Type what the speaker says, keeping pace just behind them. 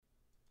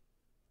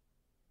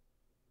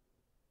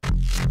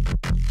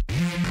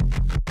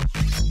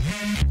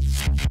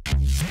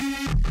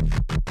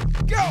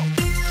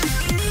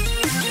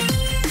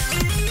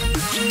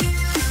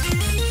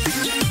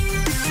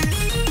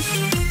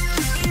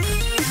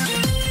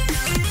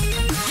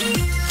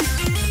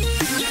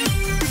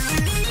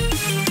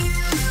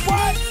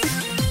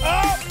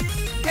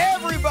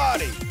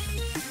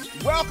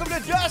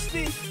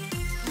Dusty.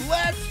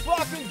 Let's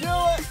fucking do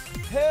it.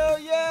 Hell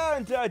yeah.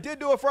 And I did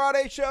do a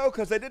Friday show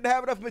because they didn't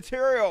have enough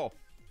material.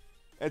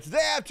 And today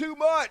I have too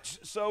much.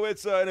 So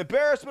it's an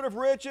embarrassment of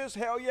riches.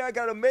 Hell yeah. I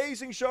got an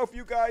amazing show for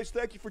you guys.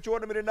 Thank you for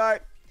joining me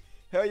tonight.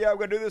 Hell yeah. I'm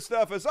going to do this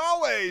stuff. As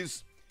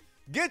always,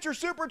 get your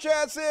super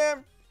chats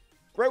in.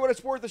 Great way to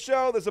support the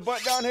show. There's a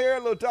button down here, a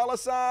little dollar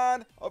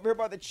sign over here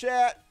by the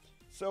chat.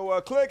 So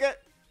click it.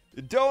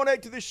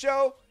 Donate to the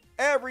show.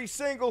 Every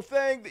single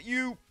thing that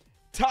you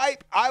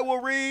type, I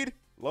will read.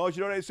 As long as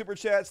you donate super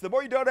chats. The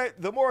more you donate,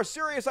 the more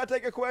serious I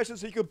take your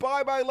questions. So you can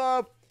buy my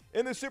love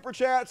in the super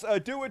chats.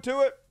 Do it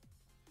to it.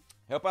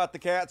 Help out the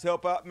cats.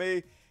 Help out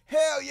me.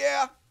 Hell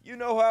yeah. You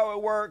know how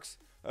it works.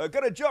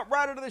 Gonna jump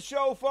right into the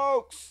show,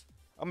 folks.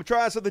 I'm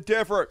trying something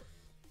different. I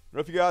don't know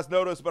if you guys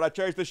noticed, but I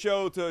changed the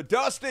show to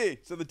Dusty.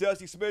 So the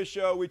Dusty Smith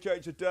Show, we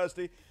changed to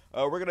Dusty.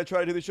 We're going to try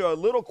to do the show a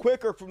little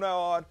quicker from now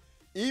on.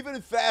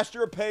 Even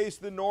faster pace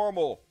than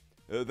normal.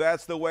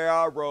 That's the way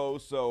I roll.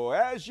 So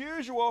as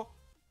usual,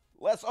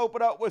 let's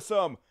open up with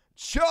some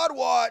Chud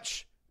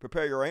Watch.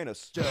 Prepare your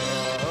anus. Chud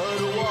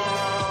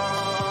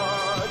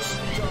Watch.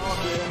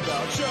 Talking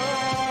about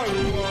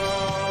Chud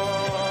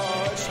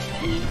Watch.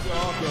 We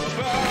talk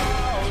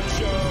about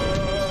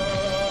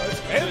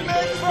Chud and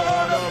make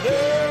fun of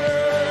them.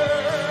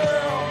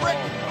 Ric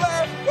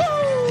Flair.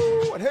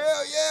 Woo! And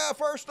hell yeah,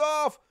 first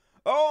off,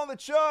 on the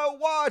Chud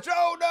Watch.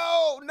 Oh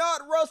no,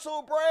 not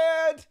Russell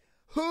Brand.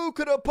 Who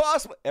could have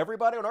possibly?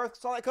 Everybody on Earth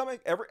saw that coming?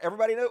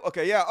 Everybody knew?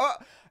 Okay, yeah.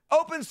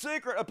 Open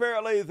secret,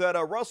 apparently, that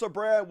Russell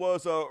Brand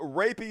was a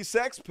rapey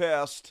sex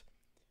pest.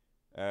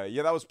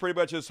 Yeah, that was pretty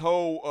much his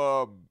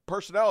whole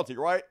personality,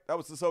 right? That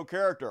was his whole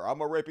character.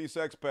 I'm a rapey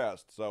sex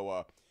pest.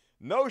 So,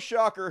 no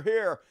shocker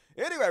here.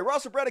 Anyway,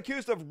 Russell Brand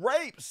accused of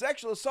rape,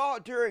 sexual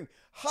assault during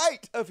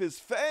height of his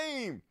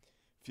fame.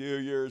 A few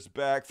years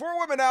back. 4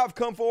 women now have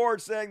come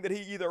forward saying that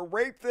he either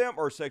raped them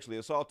or sexually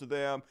assaulted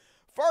them.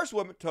 First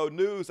woman told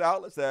news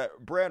outlets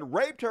that Brand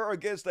raped her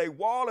against a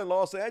wall in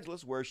Los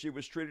Angeles where she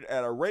was treated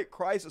at a rape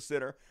crisis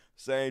center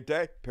same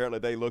day. Apparently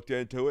they looked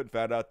into it and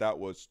found out that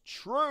was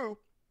true.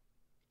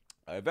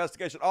 An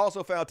investigation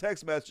also found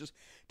text messages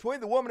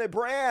between the woman and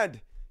Brand.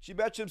 She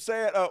mentioned him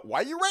saying,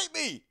 why you rape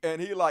me? And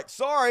he like,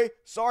 sorry,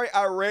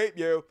 I raped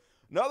you.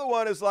 Another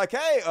one is like,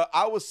 hey,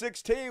 I was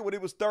 16 when he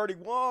was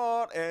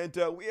 31 and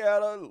we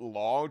had a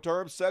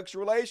long-term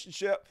sexual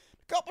relationship.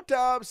 A couple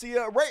times he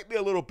raped me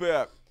a little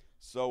bit.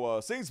 So,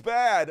 seems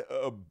bad.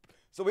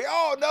 So we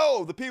all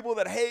know the people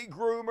that hate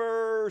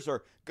groomers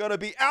are going to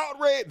be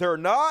outraged. They're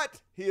not.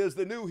 He is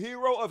the new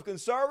hero of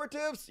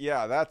conservatives.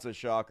 Yeah, that's a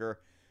shocker.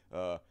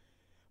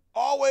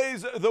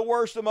 Always the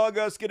worst among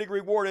us getting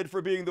rewarded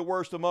for being the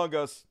worst among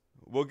us.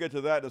 We'll get to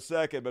that in a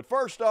second. But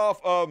first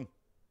off,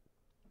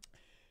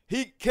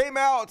 he came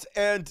out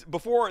and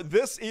before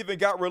this even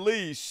got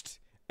released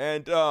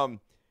and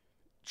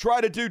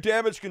tried to do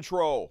damage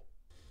control.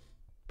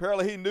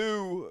 Apparently he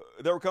knew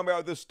they were coming out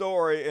with this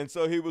story, and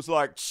so he was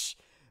like, shh,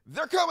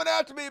 they're coming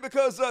after me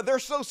because they're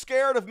so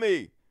scared of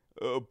me.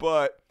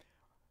 But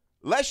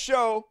let's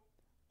show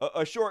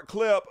a short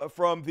clip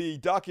from the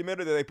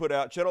documentary that they put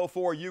out, Channel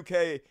 4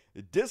 UK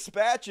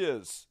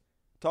Dispatches,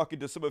 talking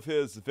to some of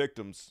his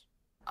victims.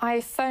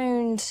 I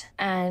phoned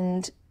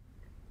and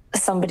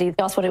somebody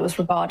asked what it was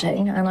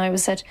regarding, and I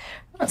said,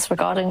 that's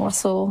regarding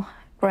Russell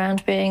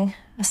Brand being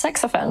a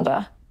sex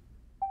offender.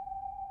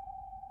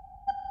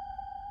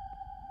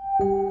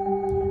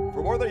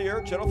 For more than a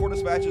year, Channel 4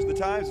 Dispatches, The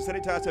Times, and City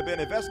Times have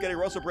been investigating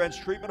Russell Brand's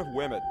treatment of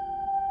women.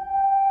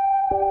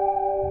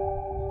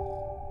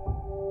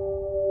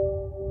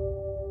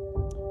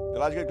 The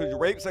logic includes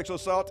rape, sexual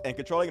assault, and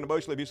controlling and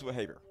emotionally abusive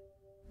behavior.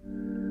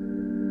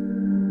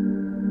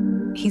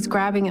 He's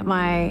grabbing at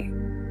my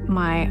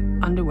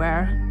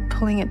underwear,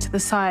 pulling it to the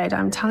side.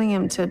 I'm telling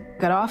him to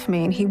get off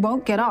me, and he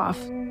won't get off.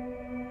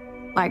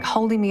 Like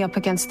holding me up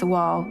against the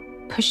wall,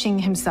 pushing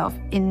himself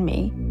in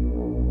me.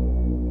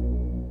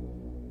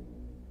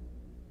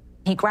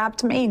 He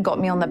grabbed me and got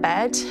me on the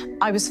bed.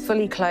 I was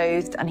fully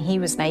clothed and he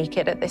was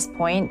naked at this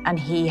point, and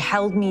he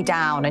held me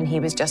down and he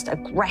was just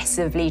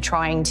aggressively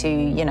trying to,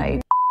 you know,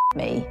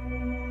 me.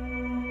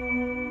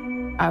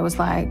 I was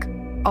like,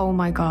 oh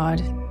my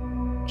God,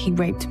 he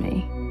raped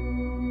me.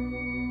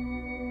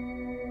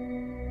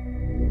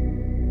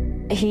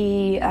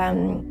 He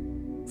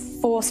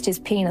forced his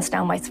penis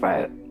down my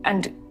throat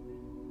and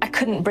I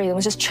couldn't breathe. It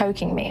was just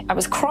choking me. I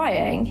was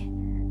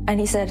crying and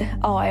he said,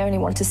 oh, I only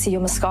want to see your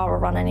mascara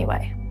run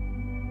anyway.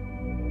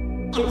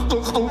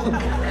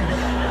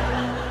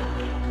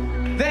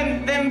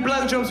 them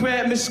blowjobs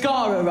where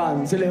mascara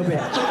runs a little bit.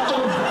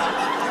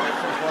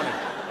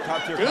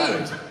 Top tier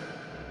Good. comedy.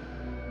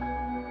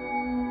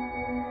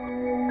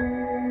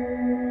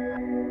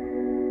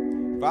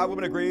 5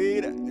 women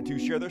agreed to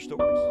share their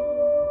stories.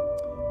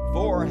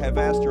 4 have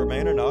asked to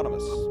remain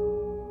anonymous.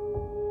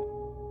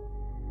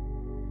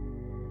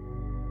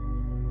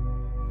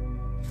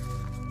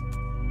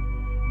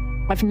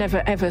 I've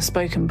never ever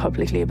spoken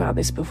publicly about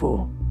this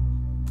before.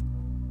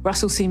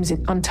 Russell seems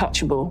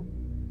untouchable.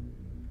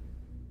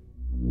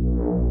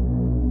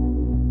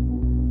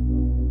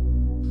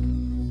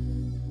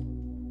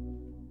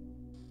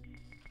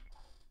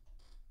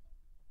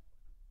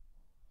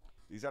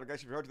 These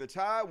allegations refer to the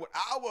time when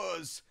I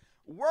was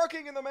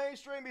working in the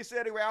mainstream. He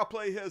said, anyway, I'll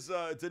play his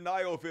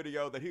denial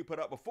video that he put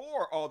up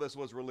before all this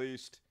was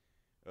released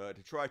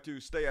to try to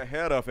stay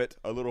ahead of it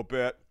a little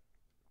bit.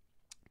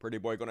 Pretty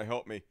boy gonna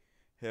help me.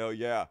 Hell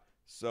yeah.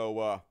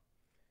 So,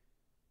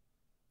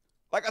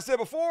 like I said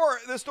before,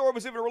 this story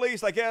was even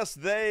released, I guess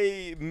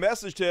they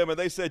messaged him and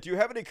they said, do you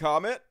have any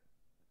comment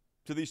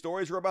to these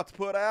stories we're about to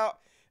put out?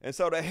 And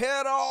so to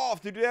head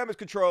off to damage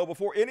control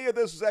before any of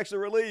this was actually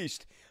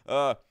released,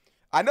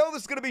 I know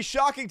this is going to be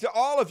shocking to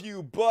all of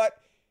you, but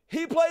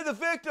he played the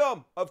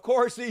victim. Of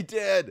course he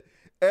did.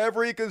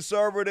 Every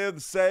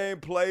conservative, same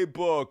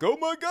playbook. Oh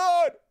my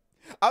God,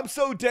 I'm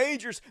so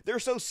dangerous. They're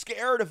so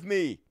scared of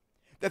me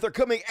that they're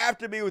coming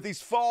after me with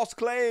these false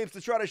claims to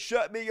try to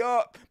shut me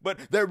up. But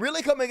they're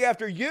really coming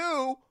after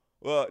you.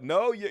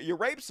 No, you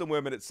raped some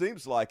women, it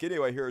seems like.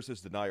 Anyway, here's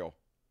his denial.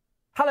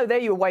 Hello there,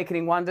 you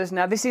Awakening Wonders.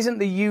 Now, this isn't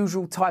the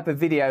usual type of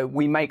video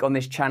we make on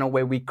this channel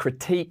where we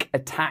critique,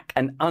 attack,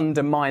 and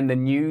undermine the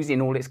news in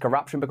all its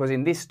corruption, because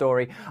in this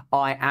story,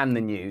 I am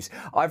the news.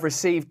 I've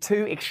received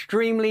two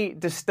extremely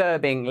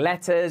disturbing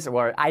letters,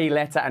 or a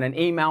letter and an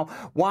email,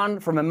 one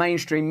from a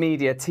mainstream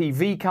media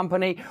TV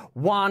company,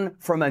 one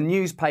from a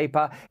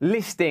newspaper,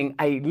 listing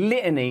a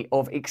litany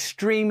of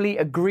extremely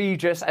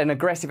egregious and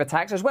aggressive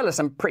attacks, as well as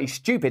some pretty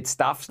stupid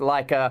stuff,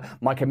 like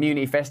my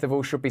community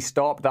festival should be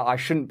stopped, that I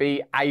shouldn't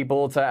be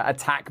able to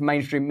attack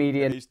mainstream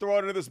media. He's throwing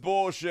into this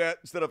bullshit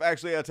instead of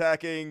actually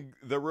attacking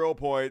the real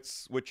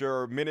points, which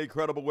are many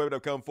credible women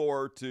have come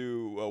forward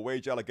to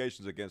wage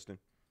allegations against him.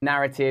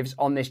 Narratives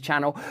on this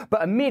channel.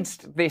 But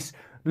amidst this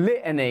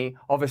litany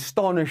of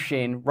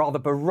astonishing, rather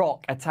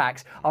baroque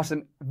attacks are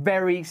some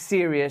very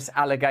serious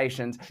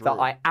allegations that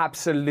I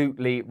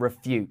absolutely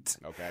refute.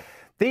 Okay.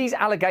 These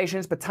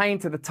allegations pertain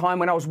to the time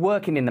when I was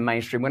working in the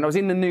mainstream, when I was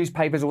in the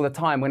newspapers all the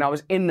time, when I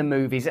was in the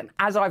movies, and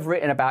as I've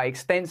written about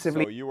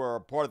extensively. So you were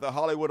part of the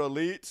Hollywood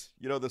elite,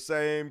 you know, the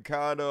same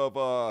kind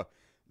of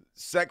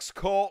sex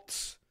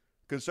cults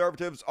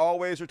conservatives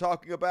always are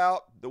talking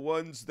about, the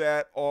ones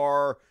that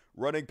are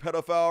running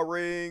pedophile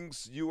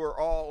rings. You were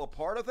all a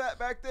part of that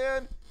back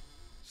then?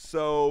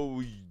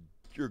 So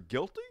you're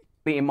guilty?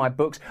 In my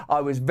books, I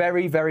was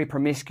very, very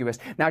promiscuous.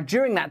 Now,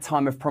 during that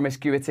time of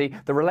promiscuity,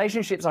 the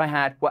relationships I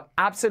had were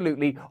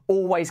absolutely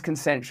always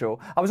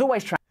consensual. I was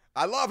always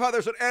I love how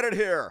there's an edit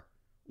here.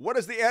 What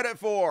is the edit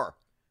for?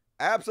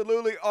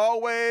 Absolutely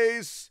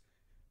always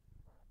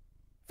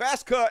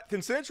fast cut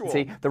consensual.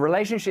 The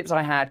relationships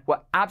I had were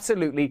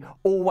absolutely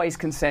always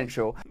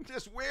consensual.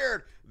 Just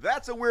weird.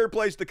 That's a weird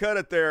place to cut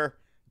it there,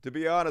 to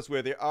be honest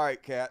with you. All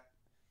right, Kat,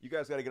 you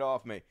guys got to get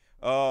off me.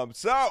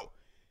 So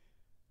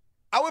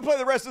I would play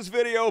the rest of this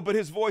video, but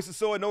his voice is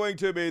so annoying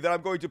to me that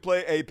I'm going to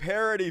play a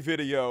parody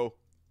video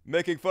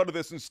making fun of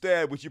this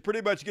instead, which you pretty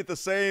much get the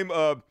same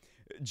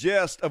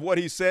gist of what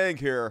he's saying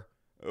here,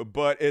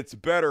 but it's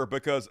better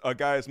because a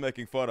guy is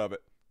making fun of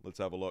it. Let's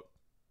have a look.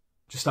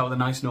 Just start with a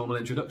nice normal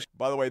introduction.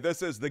 By the way,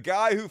 this is the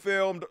guy who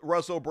filmed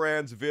Russell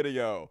Brand's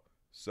video.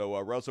 So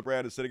Russell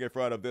Brand is sitting in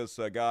front of this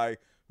guy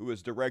who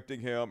is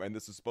directing him, and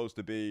this is supposed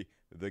to be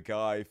the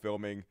guy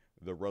filming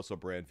the Russell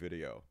Brand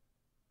video.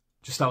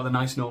 Just start with a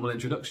nice normal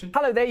introduction.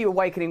 Hello there, you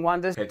Awakening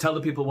Wonders. Okay, tell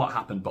the people what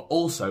happened, but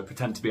also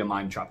pretend to be a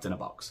mind trapped in a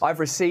box. I've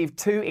received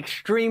two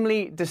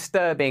extremely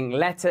disturbing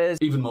letters.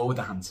 Even more with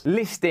the hands.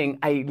 Listing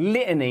a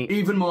litany.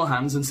 Even more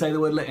hands, and say the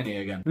word litany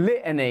again.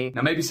 Litany.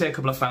 Now maybe say a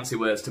couple of fancy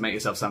words to make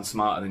yourself sound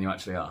smarter than you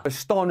actually are.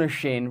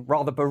 Astonishing,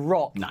 rather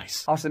baroque.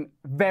 Nice. Are some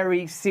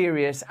very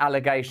serious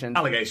allegations.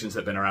 Allegations that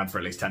have been around for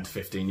at least 10 to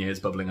 15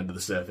 years, bubbling under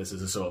the surface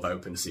as a sort of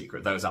open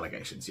secret. Those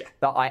allegations, yeah.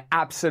 That I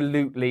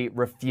absolutely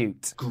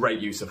refute. Great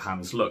use of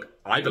hands. Look,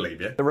 I believe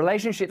you. The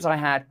relationships I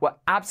had were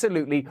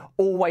absolutely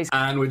always.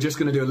 And we're just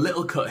going to do a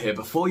little cut here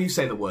before you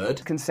say the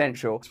word.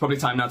 Consensual. It's probably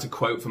time now to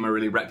quote from a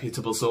really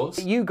reputable source.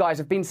 You guys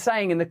have been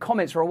saying in the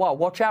comments for a while,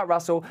 watch out,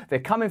 Russell, they're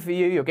coming for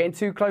you, you're getting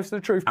too close to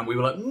the truth. And we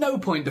will at no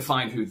point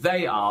define who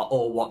they are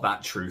or what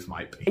that truth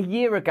might be. A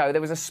year ago,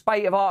 there was a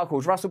spate of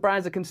articles. Russell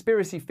Brand's a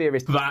conspiracy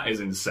theorist. That is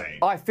insane.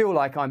 I feel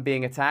like I'm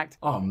being attacked.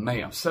 Oh,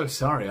 mate, I'm so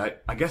sorry.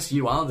 I guess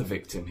you are the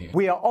victim here.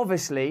 We are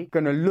obviously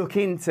going to look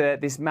into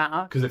this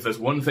matter. Because if there's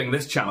one thing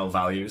this channel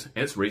values,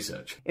 it's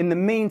research. In the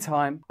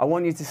meantime, I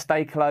want you to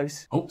stay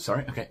close. Oh,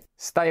 sorry, okay.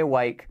 Stay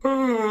awake.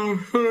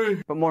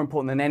 But more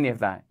important than any of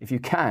that, if you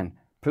can,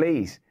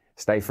 please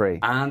stay free.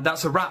 And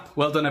that's a wrap.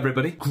 Well done,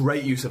 everybody.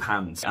 Great use of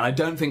hands. And I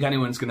don't think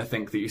anyone's going to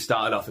think that you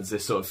started off as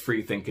this sort of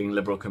free-thinking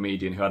liberal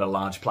comedian who had a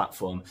large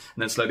platform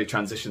and then slowly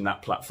transitioned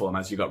that platform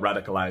as you got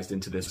radicalized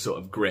into this sort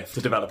of grift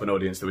to develop an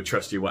audience that would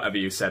trust you whatever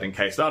you said in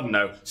case, I don't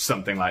know,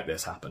 something like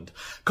this happened.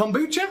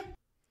 Kombucha?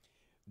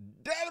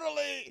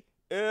 Definitely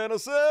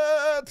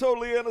innocent,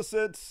 totally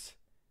innocent.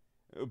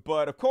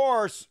 But of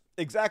course,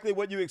 exactly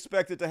what you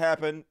expected to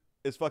happen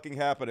is fucking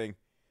happening.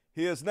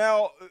 He is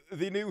now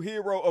the new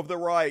hero of the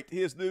right.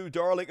 He is new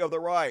darling of the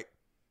right.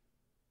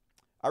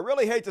 I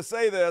really hate to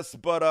say this,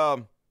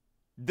 but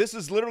this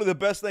is literally the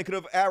best thing could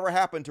have ever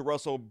happened to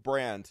Russell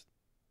Brand.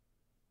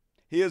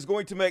 He is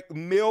going to make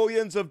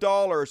millions of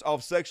dollars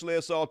off sexually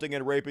assaulting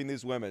and raping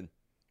these women.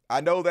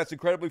 I know that's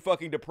incredibly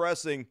fucking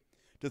depressing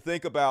to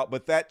think about,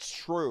 but that's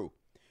true.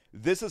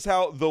 This is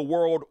how the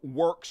world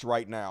works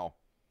right now.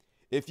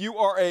 If you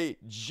are a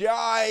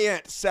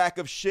giant sack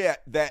of shit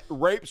that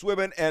rapes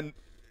women and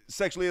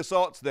sexually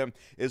assaults them,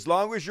 as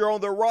long as you're on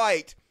the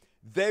right,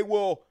 they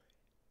will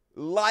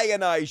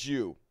lionize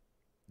you.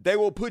 They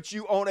will put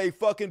you on a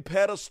fucking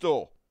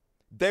pedestal.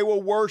 They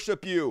will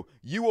worship you.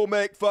 You will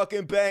make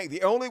fucking bank.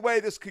 The only way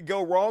this could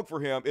go wrong for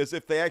him is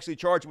if they actually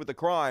charge him with a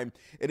crime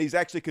and he's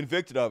actually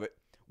convicted of it,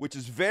 which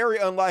is very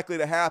unlikely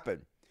to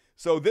happen.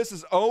 So this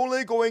is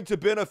only going to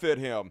benefit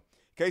him.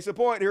 Case in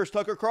point, here's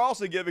Tucker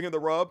Carlson giving him the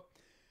rub.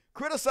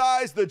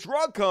 Criticize the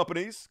drug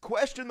companies,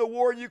 question the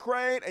war in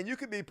Ukraine, and you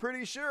can be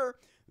pretty sure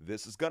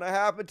this is going to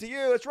happen to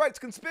you. That's right, it's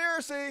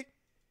conspiracy.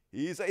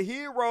 He's a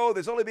hero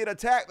that's only being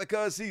attacked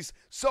because he's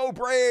so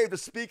brave to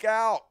speak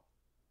out.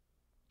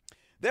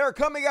 They're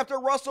coming after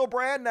Russell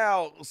Brand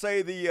now,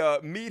 say the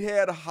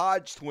meathead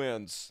Hodge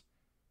twins.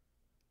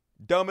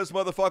 Dumbest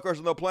motherfuckers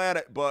on the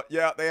planet, but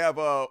yeah, they have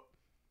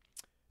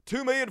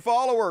 2 million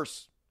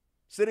followers.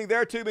 Sending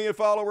their 2 million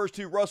followers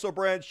to Russell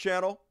Brand's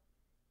channel,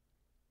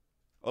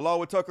 along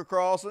with Tucker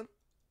Carlson.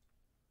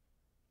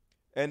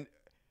 And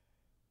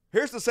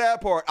here's the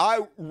sad part.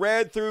 I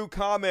read through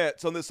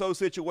comments on this whole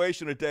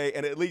situation today,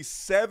 and at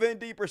least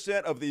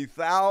 70% of the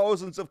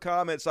thousands of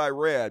comments I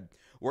read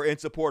were in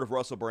support of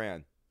Russell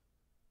Brand.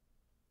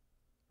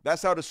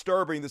 That's how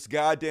disturbing this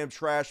goddamn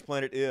trash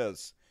planet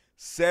is.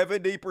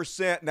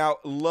 70% now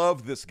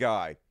love this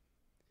guy.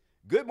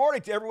 Good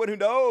morning to everyone who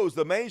knows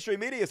the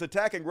mainstream media is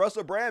attacking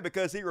Russell Brand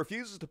because he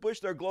refuses to push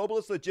their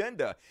globalist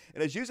agenda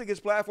and is using his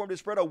platform to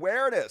spread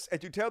awareness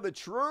and to tell the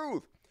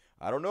truth.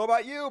 I don't know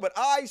about you, but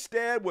I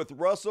stand with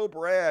Russell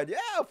Brand.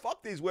 Yeah,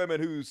 fuck these women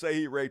who say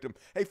he raped them.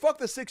 Hey, fuck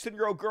the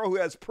 16-year-old girl who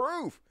has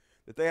proof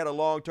that they had a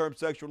long-term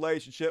sexual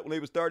relationship when he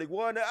was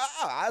 31.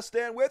 I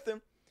stand with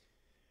him.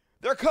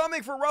 They're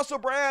coming for Russell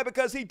Brand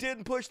because he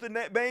didn't push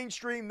the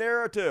mainstream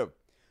narrative.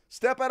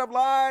 Step out of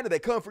line and they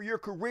come for your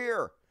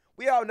career.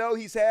 We all know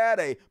he's had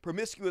a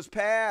promiscuous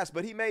past,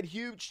 but he made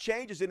huge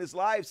changes in his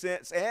life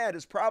since and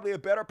is probably a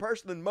better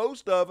person than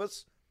most of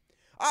us.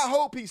 I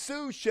hope he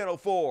sues Channel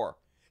 4.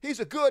 He's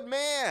a good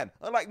man,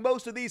 unlike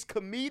most of these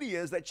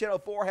comedians that Channel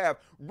 4 have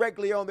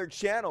regularly on their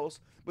channels,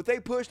 but they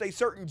pushed a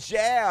certain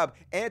jab,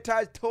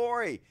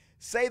 anti-Tory,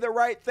 say the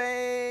right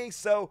thing,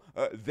 so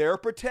they're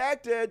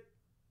protected.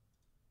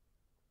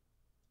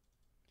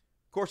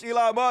 Of course,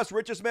 Elon Musk,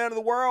 richest man in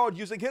the world,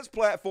 using his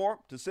platform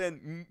to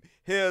send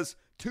his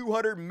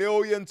 200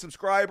 million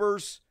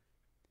subscribers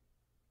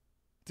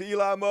to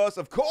Elon Musk.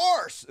 Of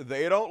course,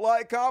 they don't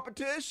like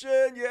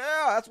competition.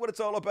 Yeah, that's what it's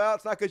all about.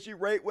 It's not because you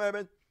rape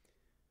women.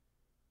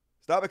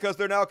 It's not because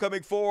they're now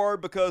coming forward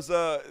because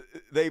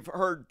they've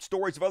heard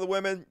stories of other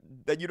women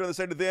that you don't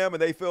say to them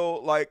and they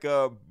feel like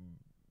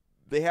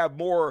they have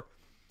more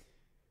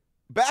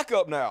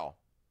backup now.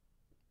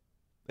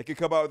 They can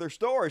come out with their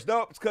stories.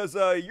 No, it's because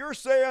you're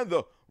saying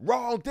the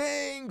wrong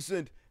things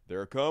and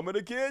they're coming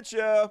to get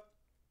you.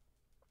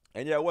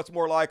 And yeah, what's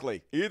more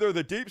likely? Either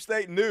the deep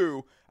state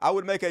knew I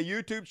would make a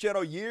YouTube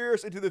channel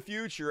years into the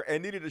future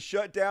and needed to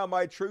shut down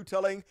my truth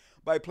telling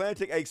by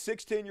planting a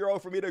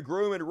 16-year-old for me to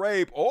groom and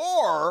rape,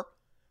 or,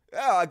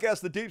 yeah, I guess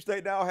the deep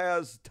state now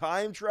has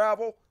time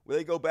travel where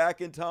they go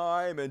back in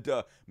time and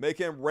make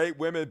him rape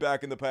women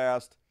back in the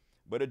past.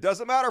 But it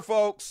doesn't matter,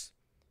 folks.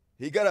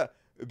 He gonna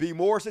be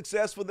more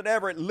successful than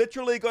ever,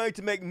 literally going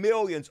to make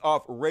millions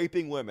off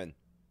raping women.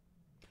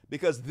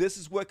 Because this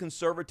is what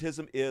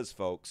conservatism is,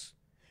 folks.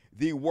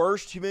 The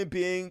worst human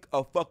being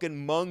a fucking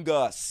among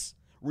us,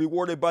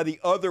 rewarded by the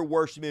other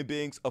worst human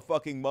beings a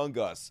fucking among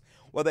us.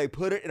 While they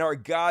put it in our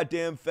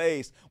goddamn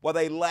face, while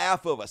they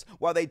laugh of us,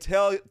 while they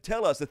tell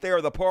us that they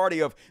are the party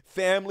of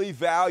family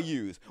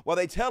values, while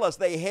they tell us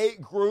they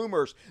hate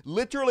groomers,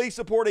 literally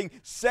supporting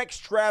sex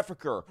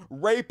trafficker,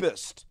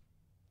 rapist,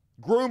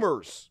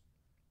 groomers.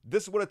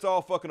 This is what it's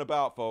all fucking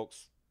about,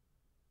 folks.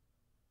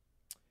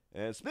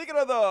 And speaking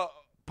of the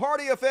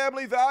party of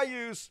family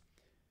values,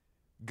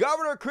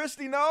 Governor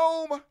Kristi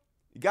Noem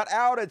got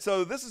outed.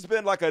 So this has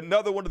been like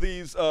another one of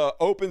these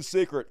open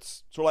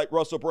secrets, sort of like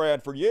Russell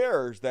Brand for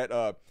years, that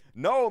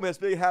Noem has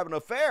been having an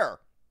affair.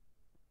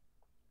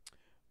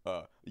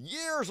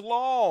 Years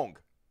long.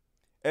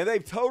 And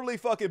they've totally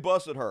fucking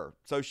busted her.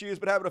 So she has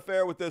been having an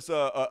affair with this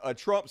a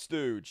Trump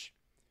stooge.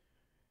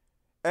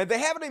 And they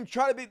haven't even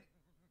tried to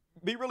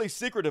be really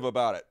secretive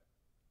about it.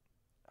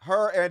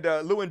 Her and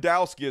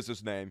Lewandowski is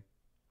his name.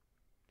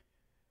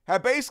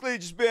 Have basically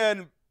just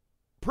been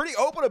pretty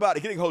open about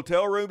it, getting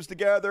hotel rooms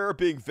together,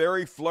 being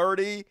very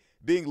flirty,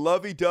 being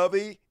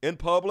lovey-dovey in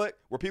public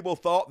where people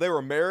thought they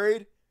were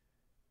married.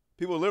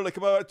 People literally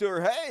come out to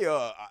her,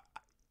 hey,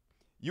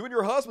 you and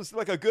your husband seem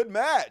like a good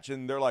match.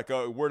 And they're like,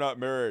 we're not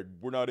married.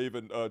 We're not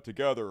even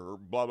together, or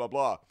blah, blah,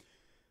 blah.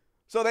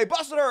 So they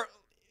busted her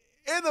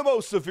in the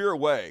most severe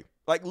way.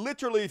 Like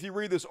literally, if you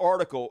read this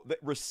article, that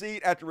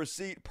receipt after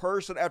receipt,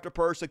 person after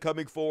person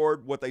coming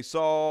forward, what they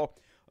saw.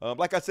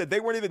 Like I said, they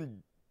weren't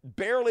even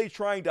barely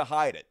trying to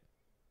hide it.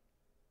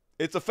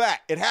 It's a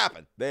fact. It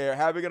happened. They're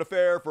having an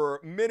affair for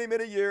many,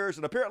 many years,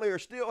 and apparently are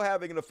still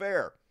having an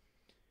affair.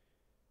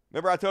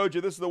 Remember I told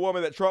you this is the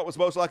woman that Trump was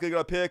most likely going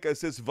to pick as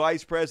his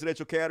vice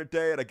presidential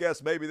candidate, and I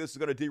guess maybe this is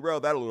going to derail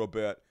that a little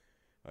bit.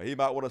 He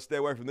might want to stay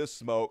away from this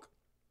smoke.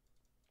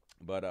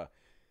 But a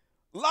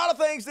lot of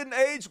things didn't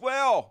age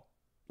well.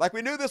 Like,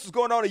 we knew this was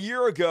going on a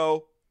year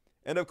ago.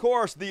 And, of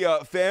course, the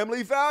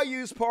Family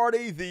Values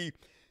Party, the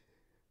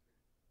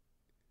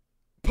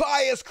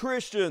pious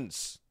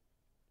Christians.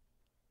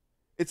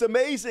 It's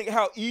amazing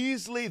how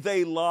easily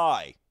they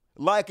lie,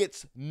 like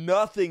it's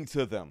nothing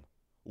to them.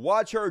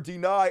 Watch her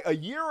deny a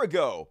year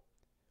ago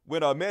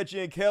when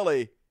Megyn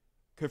Kelly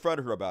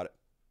confronted her about it.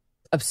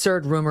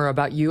 Absurd rumor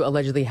about you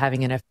allegedly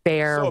having an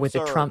affair with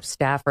a Trump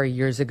staffer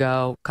years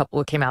ago. A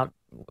couple came out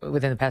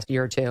within the past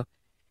year or two.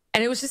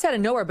 And it was just out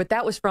of nowhere, but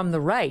that was from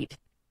the right.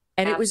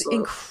 And It was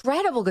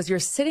incredible because you're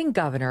a sitting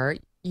governor.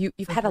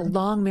 You've had a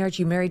long marriage.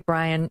 You married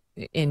Brian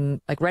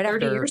in like right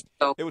 30 after. Years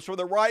ago. It was from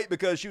the right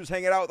because she was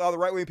hanging out with all the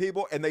right-wing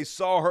people, and they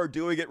saw her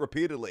doing it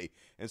repeatedly.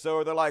 And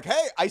so they're like,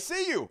 hey, I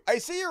see you. I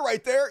see you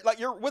right there. Like,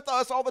 you're with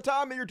us all the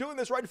time, and you're doing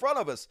this right in front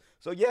of us.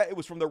 So, yeah, it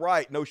was from the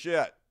right. No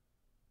shit.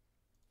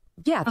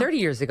 Yeah, 30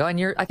 years ago.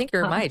 And I think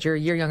you're my age. You're a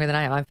year younger than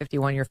I am. I'm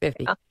 51. You're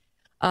 50.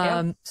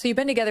 So you've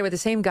been together with the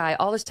same guy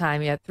all this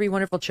time. You have 3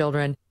 wonderful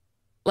children,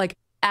 like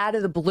out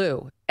of the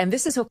blue. And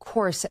this is, of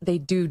course, they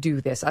do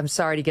this. I'm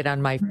sorry to get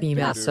on my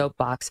female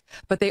soapbox,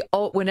 but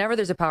whenever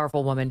there's a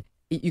powerful woman,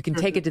 you can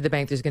take it to the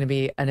bank. There's going to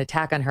be an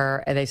attack on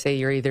her, and they say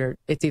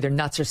it's either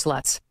nuts or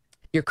sluts.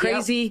 You're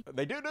crazy. Yep.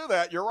 They do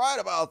that. You're right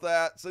about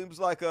that. Seems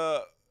like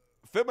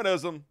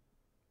feminism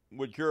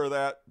would cure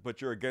that,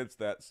 but you're against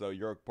that, so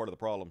you're part of the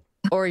problem.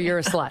 Or you're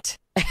a slut.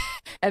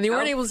 And they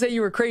weren't able to say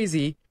you were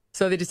crazy,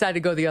 so they decided to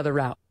go the other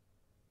route.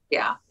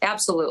 Yeah,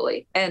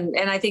 absolutely. And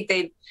I think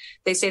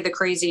they say the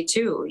crazy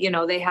too. You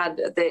know, they had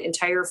the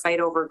entire fight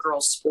over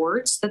girls'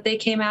 sports that they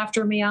came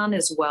after me on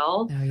as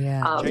well. Oh,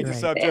 yeah. Change the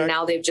subject. And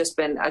now they've just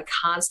been a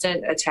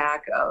constant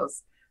attack of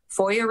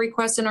FOIA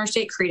requests in our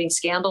state, creating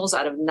scandals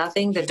out of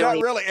nothing that don't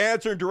really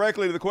answering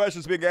directly to the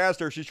questions being asked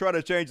her. She's trying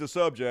to change the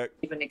subject.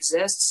 Even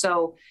exist.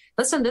 So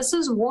listen, this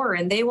is war,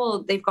 and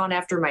they've gone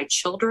after my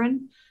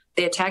children.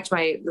 They attacked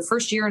the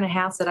first year and a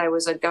half that I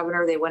was a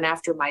governor. They went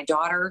after my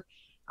daughter.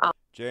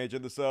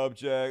 Changing the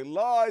subject.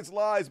 Lies,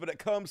 but it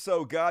comes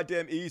so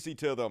goddamn easy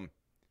to them.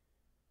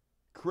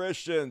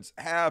 Christians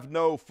have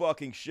no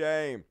fucking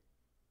shame.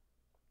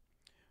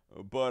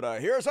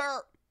 But here's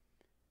her.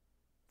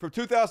 From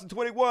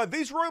 2021,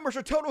 these rumors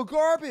are total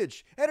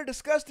garbage and a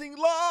disgusting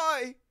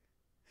lie.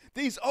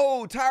 These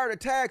old, tired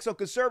attacks on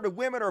conservative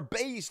women are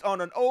based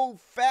on an old,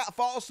 fat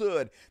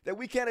falsehood that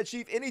we can't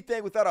achieve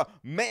anything without a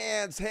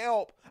man's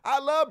help. I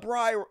love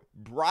Brian.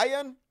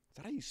 Is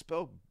that how you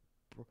spell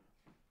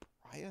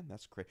Brian?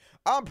 That's great.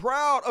 I'm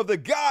proud of the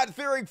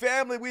God-fearing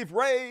family we've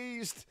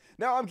raised.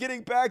 Now I'm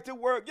getting back to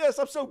work. Yes,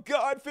 I'm so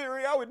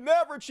God-fearing. I would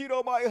never cheat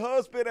on my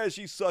husband as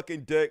she's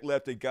sucking dick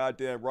left and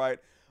goddamn right.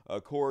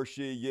 Of course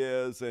she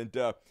is. And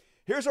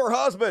here's her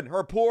husband,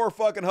 her poor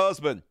fucking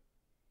husband.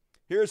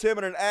 Here's him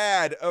in an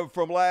ad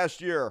from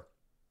last year.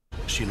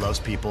 She loves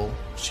people.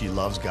 She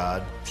loves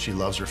God. She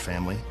loves her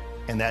family.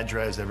 And that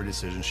drives every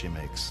decision she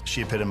makes.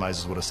 She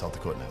epitomizes what a South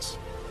Dakotan is.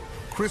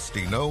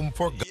 Christy, known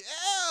for...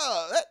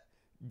 Yeah, that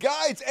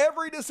guides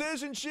every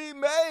decision she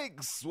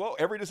makes. Well,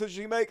 every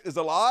decision she makes is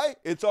a lie?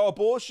 It's all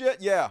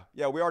bullshit? Yeah,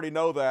 we already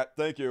know that.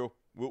 Thank you.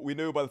 We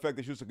knew by the fact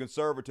that she was a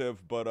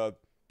conservative, but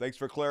thanks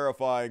for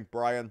clarifying,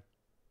 Brian.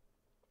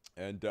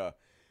 And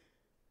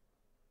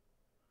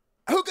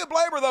who could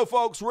blame her, though,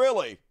 folks,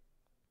 really?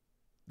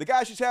 The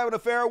guy she's having an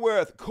affair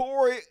with,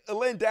 Corey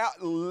Lewandowski,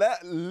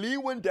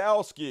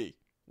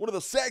 one of the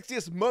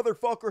sexiest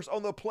motherfuckers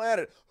on the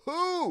planet.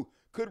 Who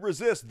could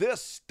resist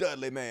this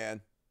studly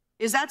man?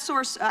 Is that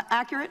source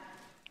accurate?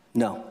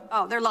 No.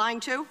 Oh, they're lying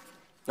too?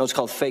 No, it's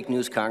called fake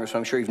news, Congressman.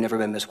 I'm sure you've never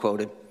been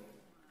misquoted.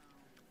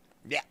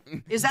 Yeah.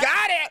 Is that...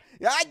 Got it!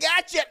 I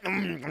got you!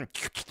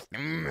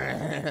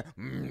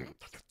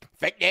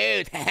 Fake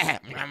news!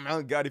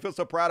 Oh, God, he feels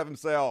so proud of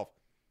himself.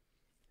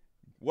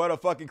 What a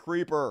fucking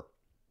creeper.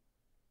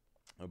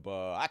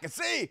 But I can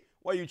see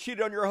why you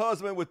cheated on your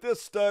husband with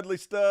this studly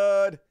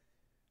stud.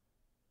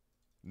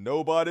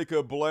 Nobody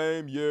could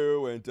blame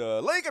you. And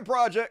Lincoln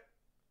Project,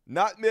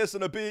 not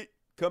missing a beat,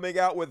 coming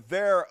out with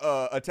their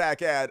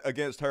attack ad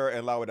against her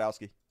and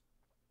Lewandowski.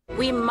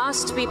 We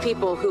must be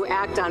people who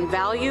act on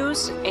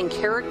values and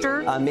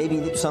character.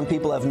 Maybe some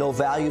people have no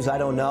values, I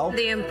don't know.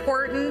 The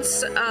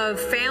importance of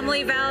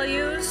family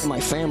values.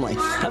 My family.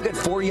 I've got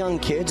 4 young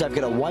kids. I've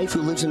got a wife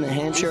who lives in New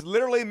Hampshire. He's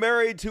literally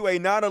married to a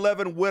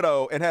 9/11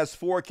 widow and has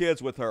 4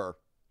 kids with her.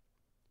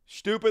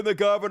 Stupid the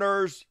governor.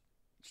 I was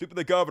going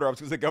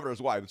to say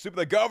governor's wife. Stupid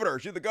the governor.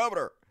 She's the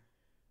governor.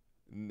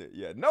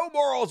 Yeah, no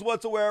morals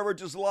whatsoever.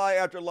 Just lie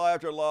after lie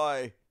after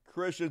lie.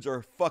 Christians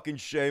are fucking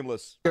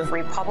shameless.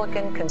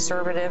 Republican,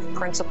 conservative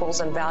principles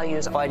and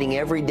values. Fighting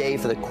every day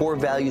for the core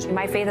values.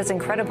 My faith is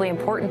incredibly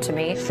important to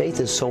me. Faith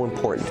is so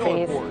important.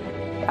 Faith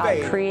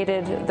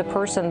created the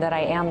person that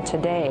I am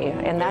today,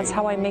 and that's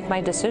how I make my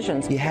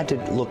decisions. You had to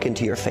look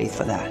into your faith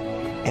for that.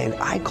 And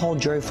I called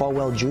Jerry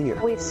Falwell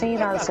Jr. We've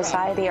seen our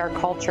society, our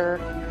culture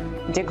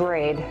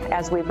degrade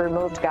as we've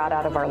removed God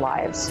out of our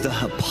lives. The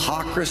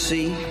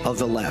hypocrisy of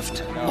the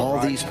left. All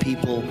these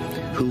people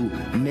who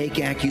make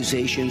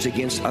accusations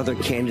against other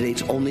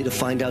candidates only to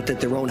find out that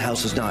their own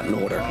house is not in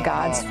order.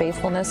 God's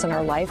faithfulness in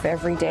our life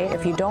every day.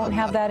 If you don't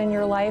have that in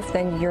your life,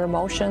 then your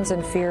emotions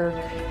and fear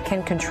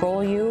can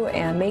control you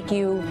and make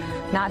you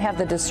not have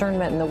the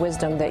discernment and the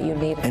wisdom that you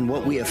need. And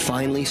what we have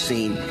finally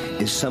seen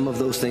is some of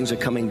those things are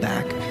coming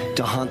back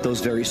to haunt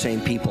those very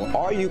same people.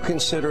 Are you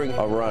considering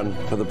a run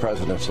for the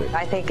presidency?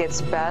 I think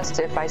it's best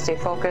if I stay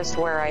focused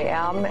where I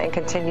am and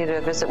continue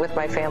to visit with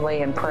my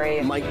family and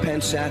pray. Mike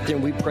Pence sat there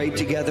and we prayed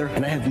together,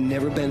 and I have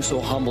never been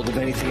so humbled of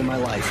anything in my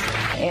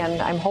life.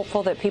 And I'm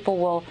hopeful that people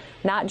will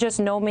not just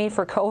know me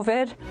for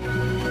COVID.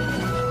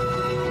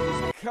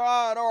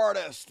 Con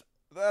artist.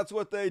 That's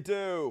what they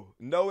do.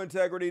 No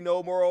integrity,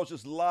 no morals,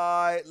 just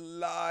lie,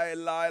 lie,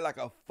 lie like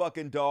a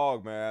fucking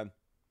dog, man.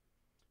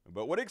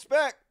 But what do you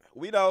expect?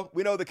 We know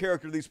the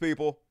character of these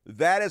people.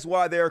 That is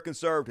why they're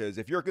conservatives.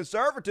 If you're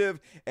conservative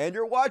and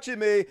you're watching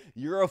me,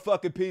 you're a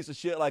fucking piece of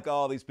shit like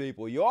all these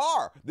people. You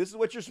are. This is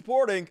what you're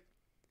supporting.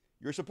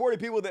 You're supporting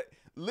people that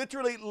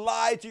literally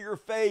lie to your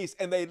face,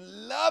 and they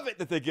love it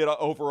that they get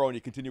over on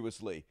you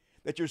continuously.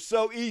 That you're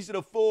so easy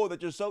to fool,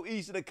 that you're so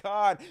easy to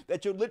con,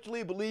 that you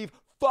literally believe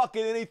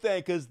fucking anything,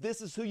 because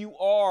this is who you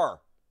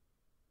are.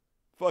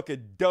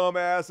 Fucking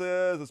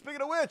dumbasses. And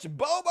speaking of which,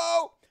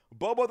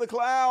 Bobo the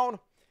Clown.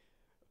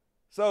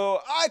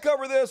 So I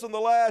covered this on the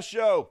last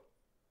show.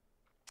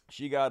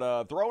 She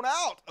got thrown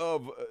out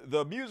of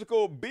the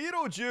musical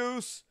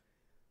Beetlejuice.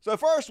 So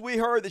first we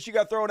heard that she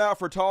got thrown out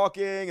for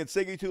talking and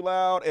singing too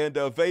loud and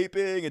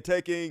vaping and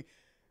taking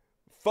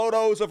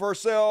photos of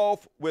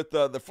herself with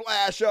the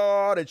flash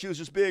on, and she was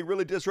just being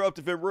really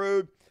disruptive and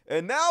rude.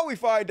 And now we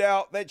find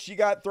out that she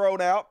got thrown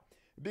out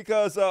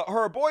because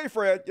her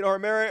boyfriend,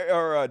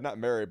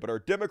 her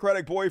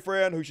Democratic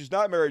boyfriend, who she's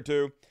not married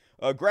to,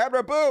 grabbed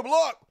her boob.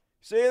 Look,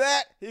 see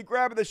that? He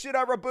grabbing the shit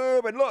out of her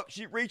boob, and look,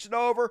 she reaching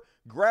over,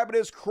 grabbing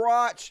his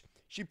crotch.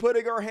 She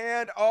putting her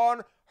hand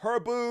on her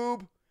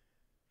boob.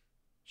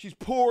 She's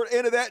poured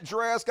into that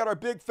dress, got her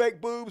big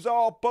fake boobs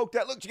all poked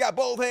out. Look, she got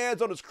both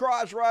hands on his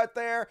crotch right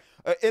there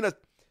in a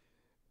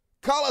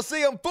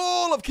coliseum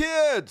full of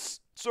kids,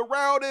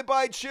 surrounded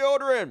by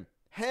children,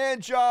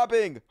 hand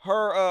jobbing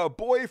her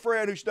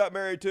boyfriend who she's not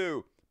married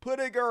to,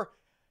 putting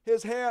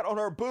his hand on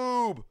her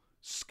boob,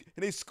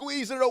 and he's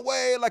squeezing it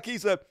away like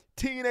he's a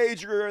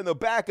teenager in the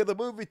back of the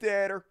movie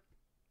theater.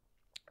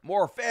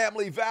 More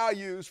family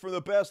values from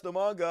the best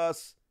among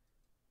us.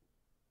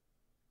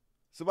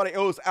 Somebody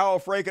owes Al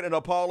Franken an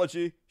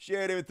apology. She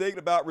ain't even thinking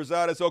about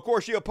resigning. So, of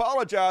course, she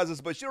apologizes,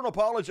 but she don't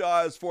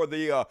apologize for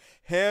the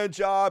hand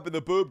job and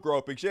the boob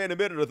groping. She ain't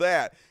admitted to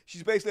that.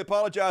 She's basically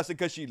apologizing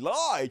because she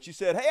lied. She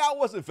said, hey, I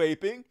wasn't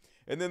vaping.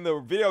 And then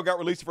the video got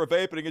released for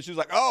vaping, and she was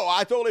like, oh,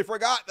 I totally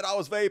forgot that I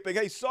was vaping.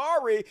 Hey,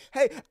 sorry.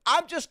 Hey,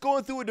 I'm just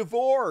going through a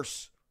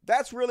divorce.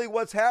 That's really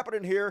what's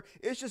happening here.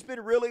 It's just been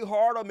really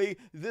hard on me,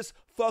 this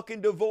fucking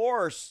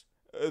divorce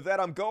that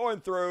I'm going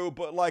through.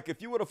 But like,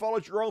 if you would have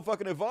followed your own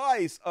fucking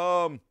advice,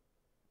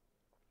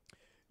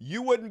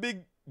 you wouldn't be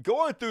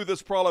going through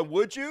this problem,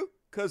 would you?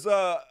 Because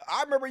I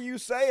remember you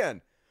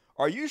saying,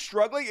 are you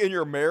struggling in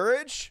your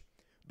marriage?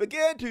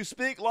 Begin to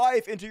speak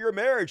life into your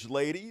marriage,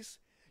 ladies.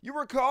 You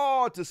were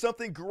called to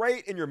something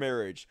great in your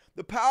marriage.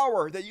 The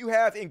power that you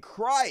have in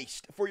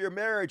Christ for your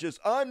marriage is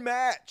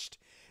unmatched.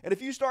 And if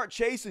you start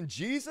chasing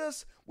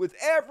Jesus with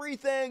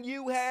everything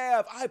you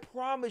have, I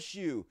promise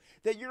you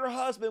that your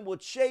husband will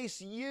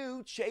chase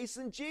you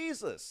chasing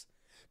Jesus.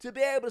 To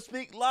be able to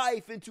speak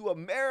life into a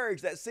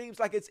marriage that seems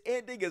like it's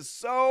ending is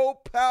so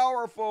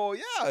powerful.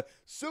 Yeah,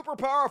 super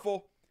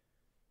powerful.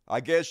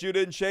 I guess you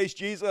didn't chase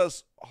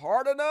Jesus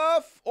hard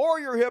enough, or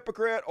you're a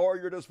hypocrite, or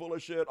you're just full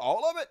of shit.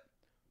 All of it.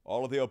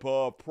 All of the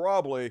above,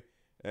 probably.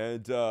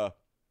 And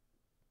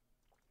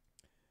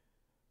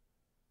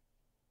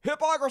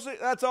hypocrisy,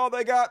 that's all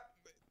they got.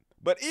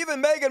 But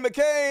even Meghan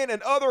McCain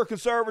and other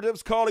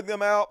conservatives calling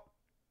them out.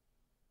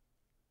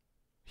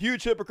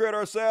 Huge hypocrite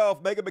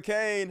herself, Meghan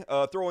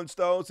McCain, throwing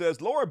stones,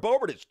 says Lauren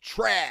Boebert is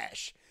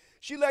trash.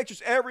 She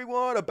lectures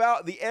everyone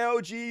about the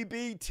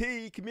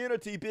LGBT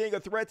community being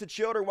a threat to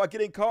children while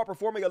getting caught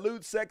performing a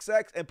lewd sex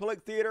acts in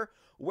public theater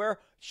where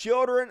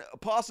children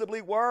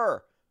possibly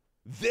were.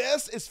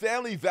 This is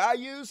family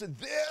values.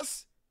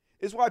 This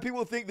is why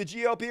people think the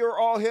GOP are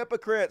all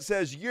hypocrites,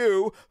 says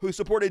you, who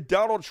supported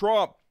Donald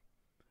Trump.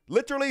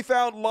 Literally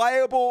found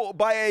liable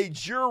by a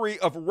jury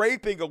of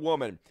raping a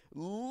woman.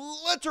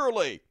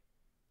 Literally.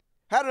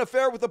 Had an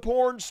affair with a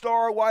porn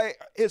star while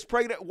his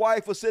pregnant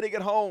wife was sitting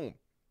at home.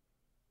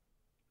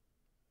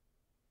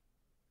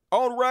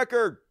 On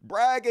record,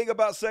 bragging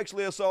about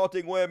sexually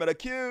assaulting women.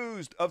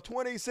 Accused of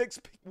 26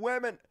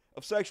 women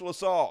of sexual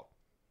assault.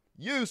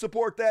 You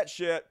support that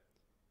shit.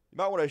 You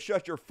might want to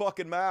shut your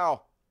fucking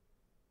mouth.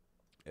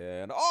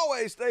 And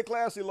always stay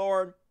classy,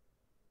 Lauren.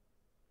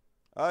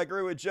 I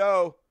agree with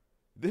Joe.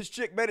 This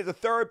chick made it to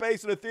third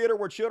base in a theater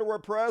where children were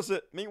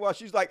present. Meanwhile,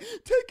 she's like,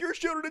 take your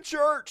children to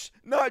church,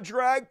 not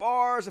drag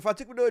bars. If I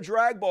took them to a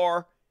drag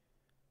bar,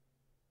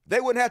 they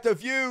wouldn't have to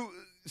view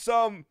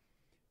some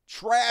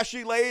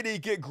trashy lady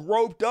get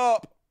groped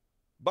up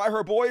by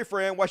her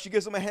boyfriend while she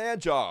gives him a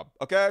hand job,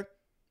 okay?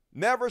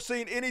 Never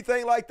seen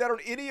anything like that on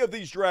any of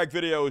these drag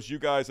videos you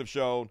guys have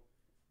shown.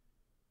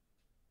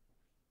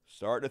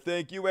 Starting to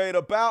think you ain't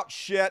about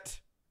shit.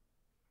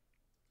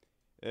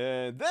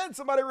 And then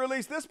somebody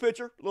released this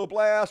picture, a little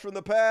blast from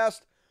the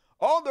past.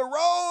 On the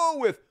road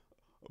with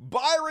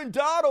Byron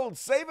Donald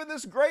saving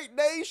this great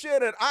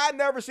nation. And I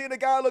never seen a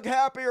guy look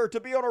happier to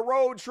be on a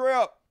road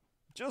trip.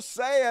 Just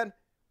saying.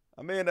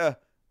 I mean,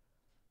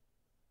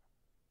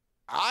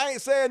 I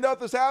ain't saying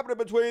nothing's happening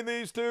between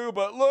these two,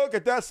 but look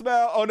at that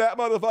smile on that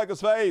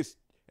motherfucker's face.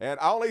 And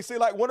I only see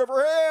like one of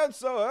her hands,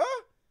 so,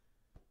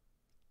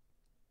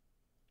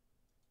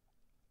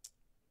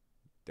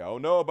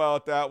 Don't know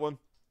about that one.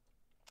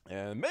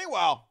 And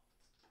meanwhile,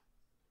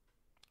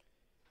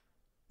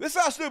 this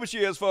is how stupid she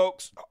is,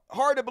 folks.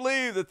 Hard to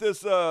believe that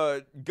this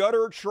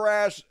gutter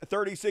trash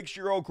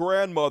 36-year-old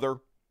grandmother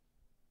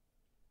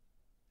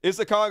is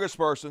a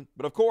congressperson.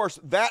 But of course,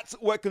 that's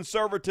what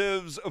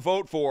conservatives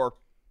vote for.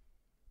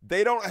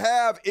 They don't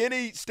have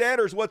any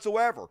standards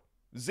whatsoever.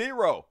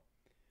 Zero.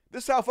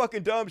 This is how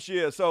fucking dumb she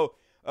is. So,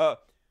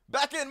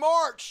 back in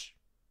March,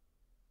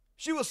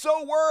 she was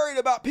so worried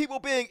about people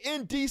being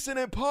indecent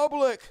in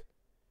public.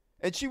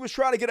 And she was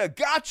trying to get a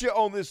gotcha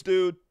on this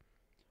dude.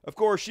 Of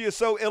course, she is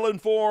so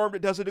ill-informed,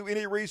 it doesn't do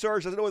any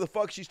research, doesn't know what the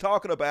fuck she's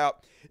talking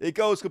about. It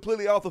goes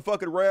completely off the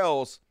fucking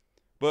rails.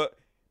 But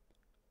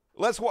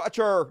let's watch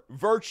her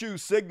virtue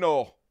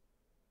signal.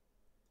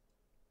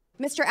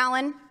 Mr.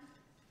 Allen,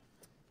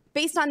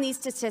 based on these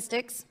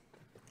statistics,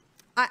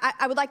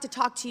 I would like to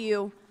talk to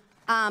you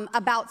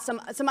about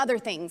some other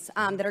things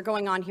that are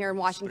going on here in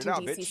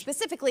Washington, D.C.,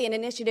 specifically an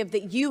initiative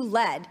that you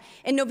led.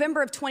 In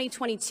November of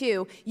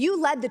 2022,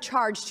 you led the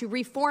charge to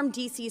reform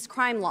D.C.'s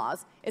crime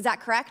laws. Is that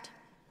correct?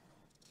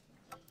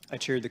 I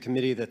chaired the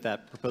committee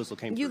that proposal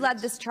came through. You led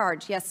this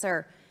charge, yes,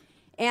 sir.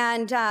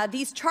 And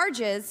these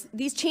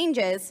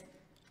changes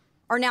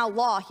are now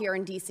law here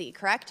in D.C.,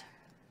 correct?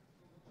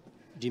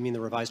 Do you mean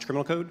the revised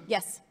criminal code?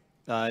 Yes.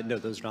 No,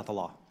 those are not the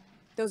law.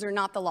 Those are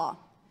not the law.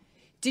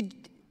 The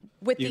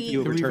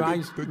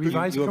revised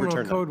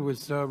criminal code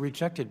was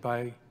rejected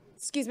by...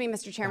 Excuse me,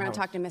 Mr. Chairman, I'm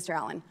talking to Mr.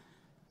 Allen.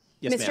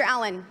 Yes, Mr.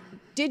 Allen,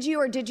 did you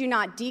or did you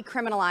not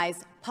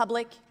decriminalize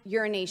public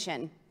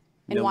urination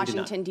in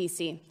Washington,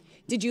 D.C.?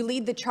 Did you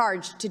lead the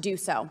charge to do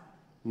so?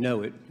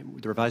 No, the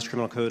revised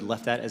criminal code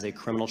left that as a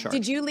criminal charge.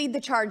 Did you lead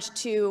the charge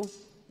to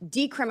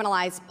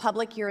decriminalize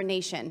public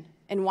urination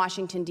in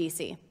Washington,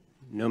 D.C.?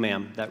 No,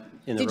 ma'am.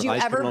 Did you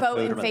ever vote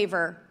in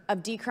favor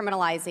of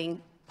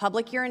decriminalizing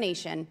public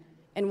urination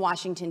in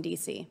Washington,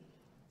 D.C.?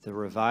 The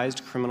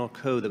revised criminal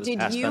code that was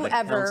passed by the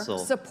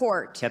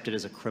council kept it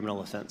as a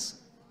criminal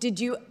offense.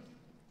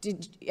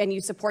 And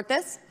you support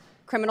this?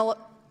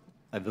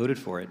 I voted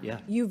for it, yeah.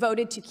 You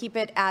voted to keep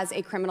it as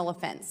a criminal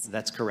offense?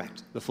 That's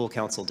correct. The full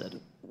council did.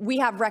 We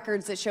have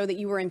records that show that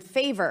you were in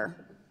favor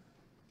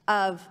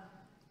of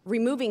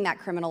removing that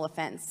criminal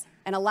offense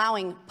and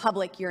allowing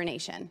public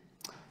urination.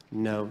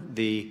 No,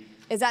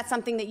 Is that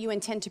something that you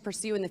intend to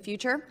pursue in the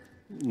future?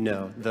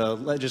 No. The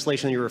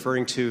legislation that you're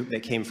referring to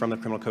that came from the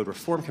Criminal Code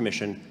Reform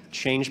Commission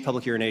changed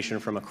public urination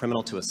from a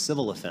criminal to a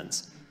civil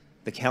offense.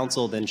 The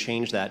council then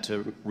changed that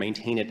to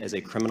maintain it as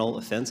a criminal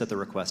offense at the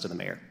request of the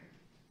mayor.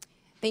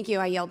 Thank you.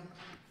 I yield.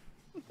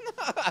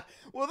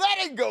 Well, that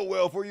didn't go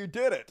well for you,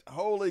 did it?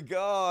 Holy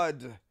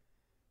God.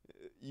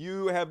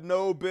 You have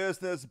no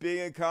business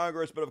being in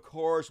Congress, but of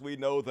course we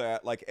know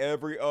that. Like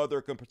every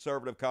other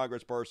conservative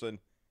congressperson,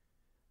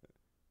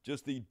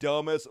 just the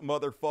dumbest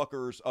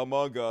motherfuckers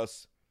among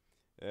us.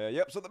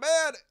 Yep, so the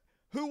man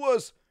who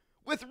was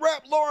with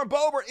Rep. Lauren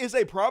Boebert is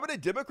a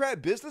prominent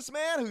Democrat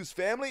businessman whose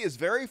family is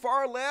very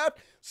far left.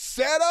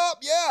 Set up,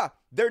 yeah.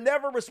 They're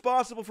never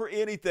responsible for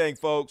anything,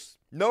 folks.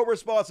 No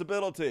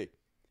responsibility.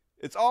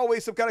 It's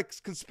always some kind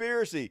of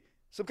conspiracy,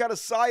 some kind of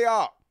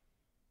psyop.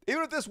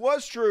 Even if this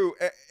was true,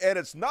 and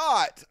it's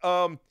not,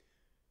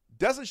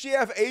 doesn't she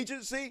have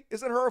agency?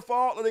 Isn't it her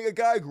fault letting a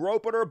guy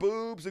grope on her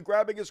boobs and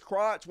grabbing his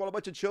crotch while a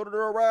bunch of children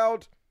are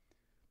around?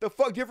 The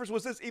fuck difference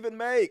was this even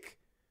make?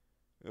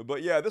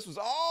 But yeah, this was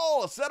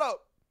all a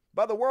setup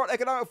by the World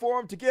Economic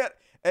Forum to get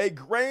a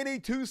grainy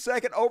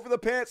 2-second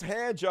over-the-pants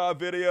hand job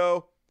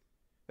video.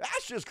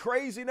 That's just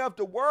crazy enough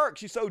to work.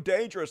 She's so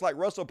dangerous, like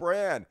Russell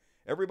Brand.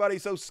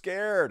 Everybody's so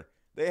scared.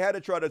 They had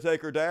to try to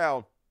take her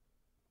down.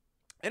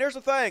 And here's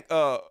the thing,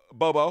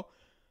 Bobo.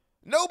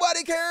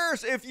 Nobody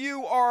cares if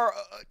you are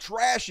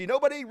trashy.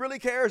 Nobody really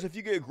cares if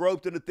you get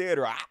groped in the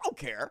theater. I don't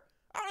care.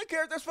 I don't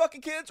care if there's fucking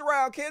kids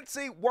around. Kids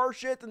see worse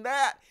shit than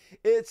that.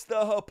 It's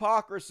the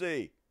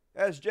hypocrisy.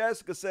 As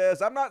Jessica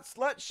says, I'm not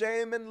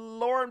slut-shaming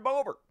Lauren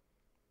Boebert.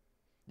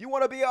 You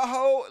want to be a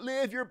hoe?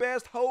 Live your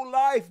best hoe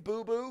life,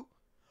 boo-boo.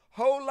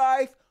 Hoe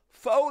life,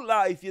 faux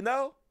life, you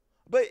know?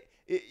 But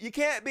you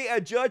can't be a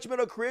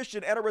judgmental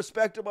Christian and a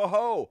respectable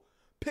hoe.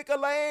 Pick a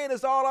lane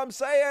is all I'm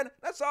saying.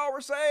 That's all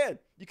we're saying.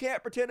 You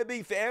can't pretend to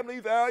be family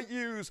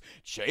values.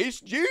 Chase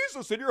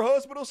Jesus and your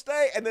husband will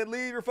stay, and then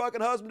leave your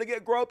fucking husband to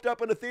get groped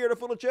up in a theater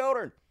full of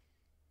children.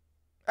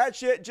 That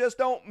shit just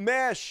don't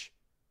mesh.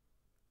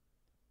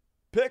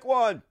 Pick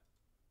one.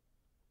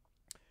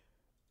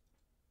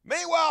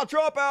 Meanwhile,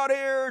 Trump out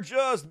here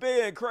just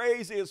being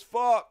crazy as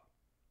fuck.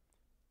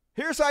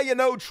 Here's how you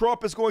know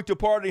Trump is going to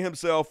pardon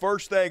himself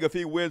first thing if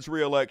he wins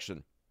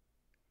re-election.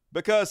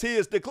 Because he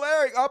is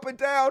declaring up and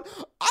down,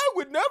 I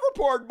would never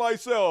pardon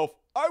myself.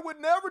 I would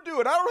never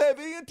do it. I don't have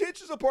any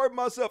intentions of pardoning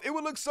myself. It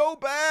would look so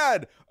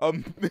bad.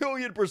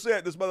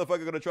 1,000,000% this motherfucker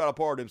going to try to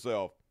pardon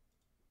himself.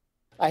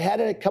 I had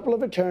a couple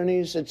of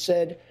attorneys that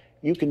said,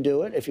 you can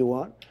do it if you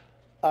want.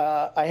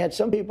 I had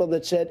some people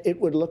that said it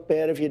would look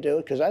bad if you do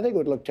it, because I think it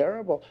would look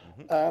terrible.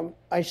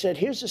 I said,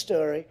 here's the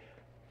story.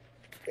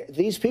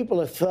 These people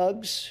are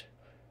thugs,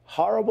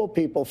 horrible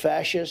people,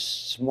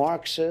 fascists,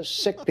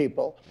 Marxists, sick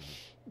people.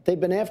 They've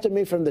been after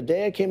me from the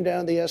day I came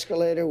down the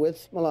escalator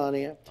with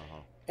Melania.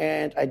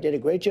 And I did a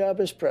great job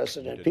as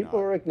president. People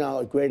were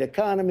acknowledged. Great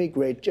economy,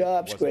 great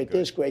jobs, great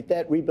this, great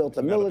that. Rebuilt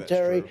the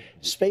military,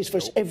 Space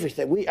Force,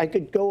 everything. I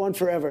could go on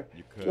forever.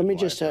 Let me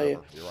just tell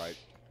you. You're right.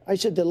 I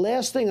said, the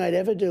last thing I'd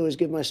ever do is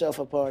give myself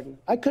a pardon.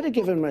 I could have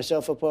given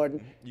myself a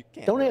pardon.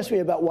 Don't ask me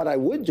about what I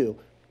would do.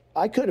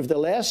 I could have, the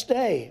last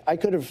day, I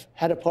could have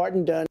had a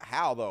pardon done.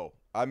 How, though?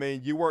 I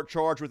mean, you weren't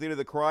charged with any of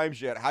the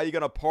crimes yet. How are you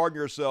going to pardon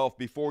yourself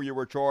before you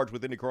were charged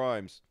with any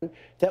crimes?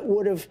 That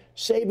would have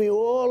saved me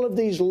all of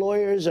these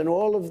lawyers and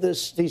all of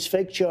these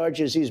fake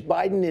charges, these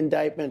Biden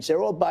indictments.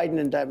 They're all Biden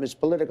indictments,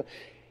 political.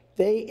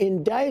 They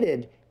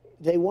indicted.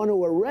 They want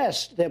to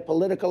arrest their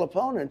political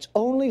opponents.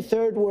 Only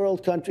third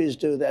world countries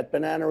do that,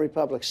 banana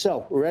republics.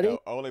 So, ready? No,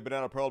 only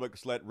banana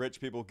republics let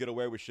rich people get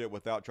away with shit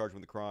without charging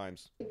with the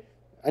crimes.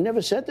 I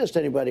never said this to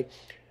anybody.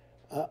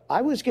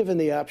 I was given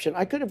the option.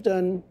 I could have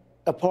done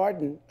a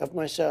pardon of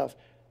myself.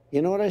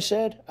 You know what I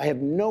said? I have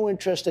no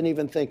interest in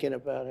even thinking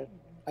about it.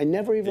 I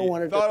never even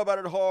wanted to. Thought about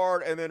it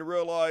hard and then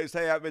realized,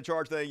 hey, I haven't been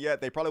charged with anything yet.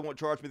 They probably won't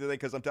charge me with anything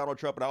because I'm Donald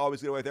Trump and I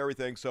always get away with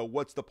everything. So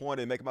what's the point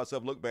in making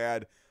myself look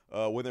bad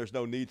when there's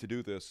no need to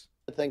do this?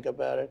 Think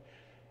about it.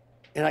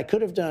 And I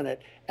could have done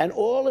it. And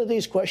all of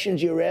these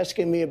questions you're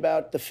asking me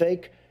about the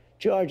fake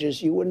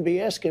charges, you wouldn't be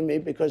asking me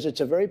because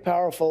it's a very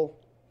powerful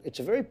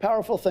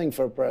thing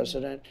for a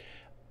president.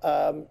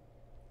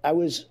 I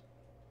was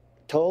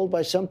told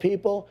by some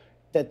people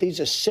that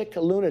these are sick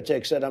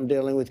lunatics that I'm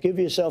dealing with. Give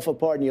yourself a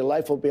pardon. Your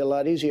life will be a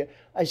lot easier.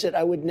 I said,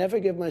 I would never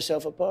give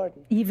myself a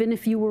pardon. Even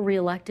if you were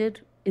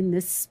reelected in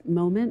this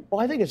moment? Well,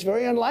 I think it's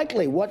very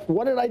unlikely. What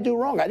did I do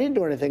wrong? I didn't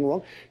do anything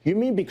wrong. You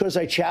mean because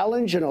I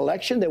challenged an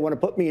election, they want to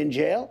put me in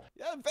jail?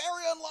 Yeah,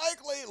 very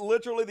unlikely.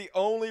 Literally the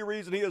only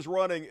reason he is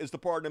running is to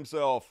pardon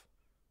himself.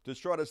 To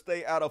try to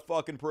stay out of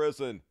fucking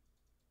prison.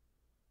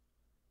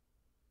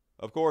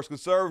 Of course,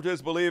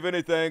 conservatives believe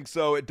anything,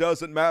 so it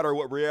doesn't matter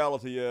what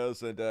reality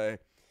is. And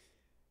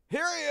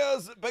here he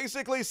is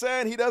basically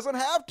saying he doesn't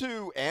have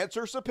to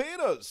answer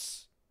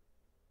subpoenas.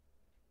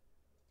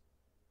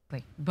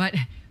 But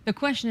the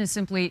question is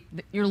simply,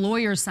 your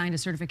lawyers signed a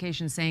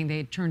certification saying they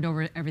had turned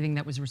over everything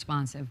that was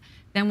responsive.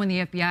 Then when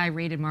the FBI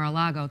raided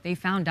Mar-a-Lago, they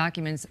found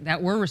documents that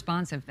were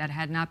responsive that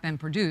had not been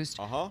produced.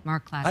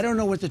 Mark Class. I don't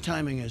know what the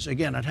timing is.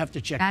 Again, I'd have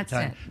to check the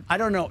time. I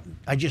don't know.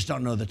 I just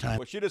don't know the time.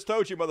 Well, she just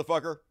told you,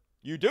 motherfucker.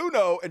 You do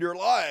know, and you're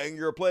lying.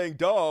 You're playing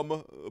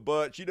dumb,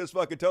 but she just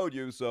fucking told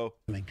you, so.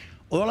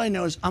 All I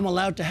know is I'm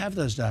allowed to have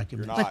those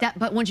documents.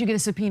 But once you get a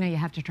subpoena, you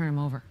have to turn them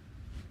over.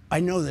 I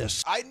know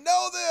this. I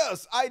know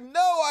this. I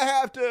know I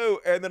have to.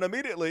 And then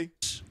immediately.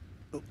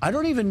 I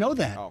don't even know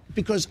that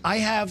because I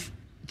have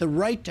the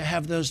right to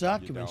have those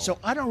documents. So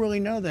I don't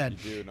really know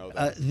that. You do know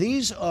that.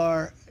 These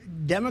are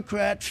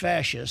Democrat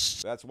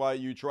fascists. That's why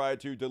you try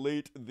to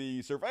delete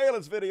the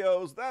surveillance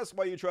videos. That's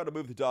why you try to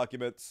move the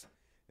documents.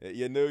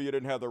 You knew you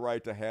didn't have the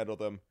right to handle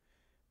them.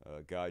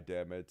 God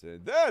damn it.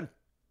 And then,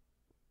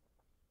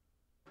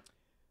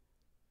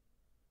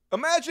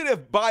 imagine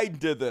if Biden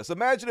did this.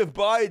 Imagine if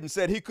Biden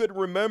said he couldn't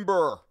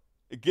remember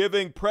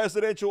giving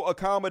presidential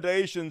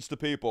accommodations to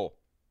people.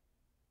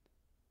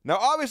 Now,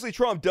 obviously,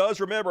 Trump does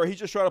remember. He's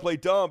just trying to play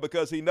dumb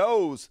because he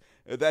knows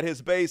that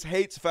his base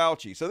hates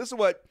Fauci. So this is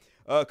what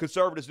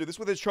conservatives do. This is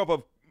what this Trump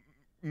of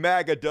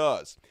MAGA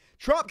does.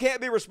 Trump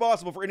can't be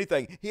responsible for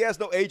anything. He has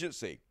no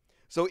agency.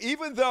 So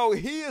even though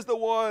he is the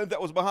one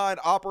that was behind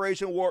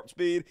Operation Warp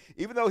Speed,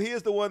 even though he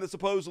is the one that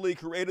supposedly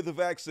created the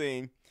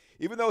vaccine,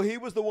 even though he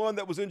was the one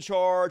that was in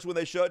charge when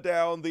they shut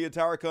down the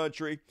entire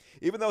country,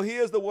 even though he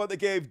is the one that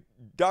gave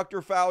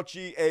Dr.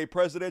 Fauci a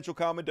presidential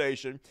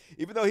commendation,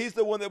 even though he's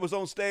the one that was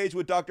on stage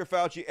with Dr.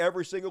 Fauci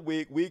every single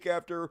week, week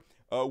after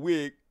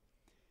week,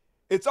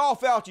 it's all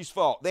Fauci's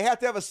fault. They have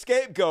to have a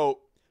scapegoat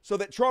so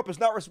that Trump is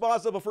not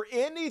responsible for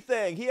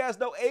anything. He has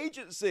no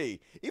agency.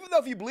 Even though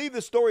if you believe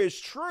this story is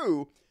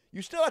true,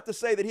 you still have to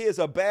say that he is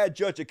a bad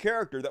judge of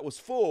character that was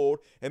fooled,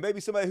 and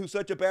maybe somebody who's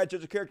such a bad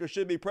judge of character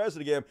shouldn't be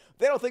president again.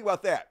 They don't think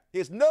about that. He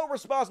has no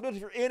responsibility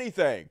for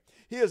anything.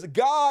 He is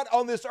God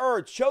on this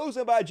earth,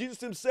 chosen by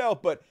Jesus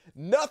himself, but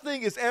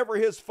nothing is ever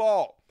his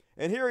fault.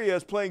 And here he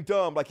is playing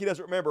dumb like he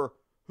doesn't remember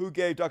who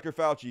gave Dr.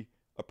 Fauci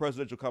a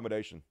presidential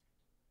commendation.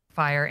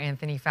 Fire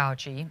Anthony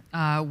Fauci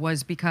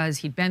was because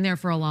he'd been there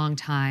for a long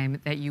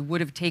time, that you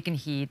would have taken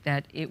heat,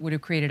 that it would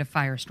have created a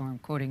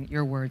firestorm, quoting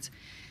your words.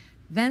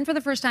 Then for the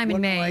first time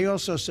in May... I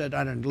also said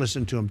I didn't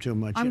listen to him too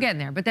much. I'm getting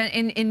there. But then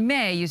in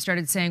May, you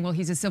started saying, well,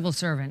 he's a civil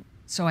servant,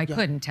 so I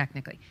couldn't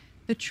technically.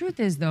 The truth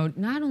is, though,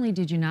 not only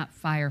did you not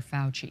fire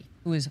Fauci,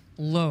 who is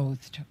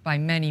loathed by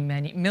many,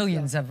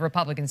 millions of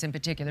Republicans in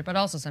particular, but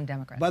also some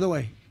Democrats. By the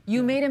way...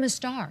 You made him a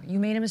star. You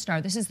made him a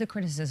star. This is the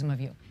criticism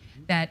of you,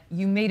 that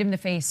you made him the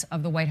face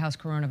of the White House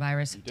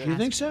coronavirus. You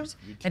think so?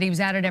 That he was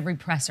out at every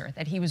presser,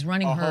 that he was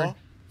running herd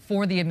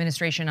for the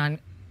administration on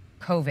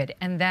COVID,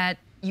 and that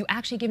you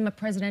actually gave him a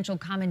presidential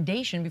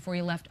commendation before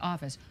he left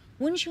office.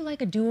 Wouldn't you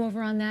like a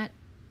do-over on that?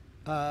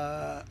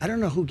 I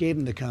don't know who gave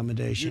him the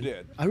commendation. You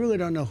did. I really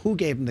don't know who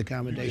gave him the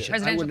commendation.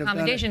 Presidential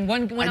commendation.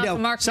 One went out to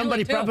Mark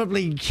Somebody Miller,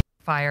 probably...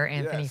 Fire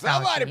Anthony Fauci.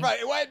 Somebody probably...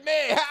 It wasn't me.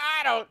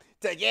 I don't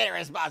take any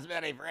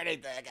responsibility for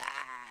anything.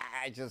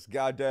 I just,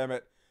 goddamn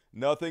it.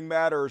 Nothing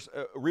matters.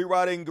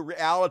 Rewriting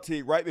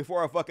reality right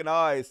before our fucking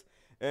eyes.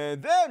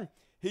 And then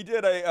he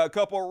did a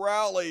couple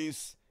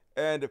rallies.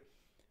 And,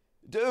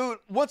 dude,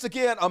 once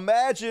again,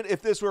 imagine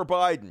if this were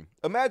Biden.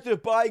 Imagine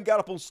if Biden got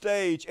up on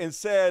stage and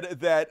said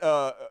that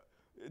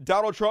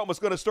Donald Trump was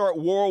going to start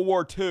World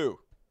War II.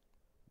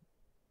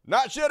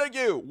 Not shitting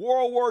you.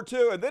 World War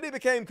II. And then he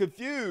became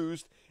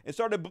confused and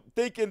started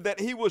thinking that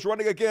he was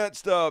running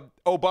against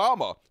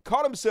Obama.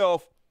 Caught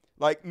himself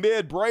like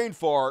mid-brain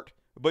fart,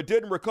 but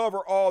didn't recover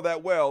all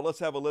that well. Let's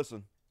have a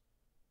listen.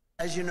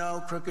 As you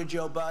know, crooked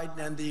Joe Biden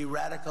and the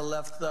radical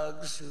left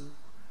thugs who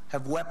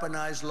have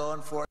weaponized law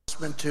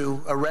enforcement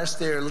to arrest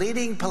their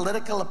leading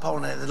political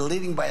opponent, and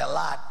leading by a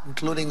lot,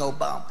 including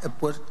Obama.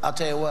 I'll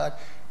tell you what,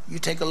 you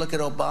take a look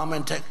at Obama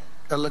and take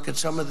a look at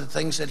some of the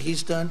things that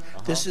he's done.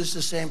 This is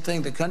the same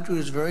thing. The country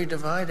was very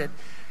divided.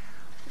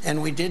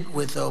 And we did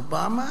with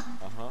Obama.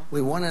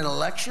 We won an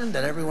election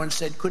that everyone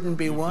said couldn't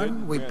be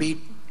won. We beat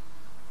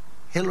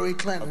Hillary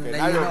Clinton. Okay,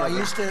 now, you know, I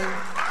used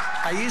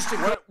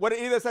to. What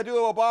did this have to do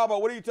with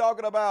Obama? What are you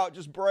talking about?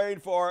 Just brain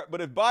fart.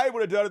 But if Biden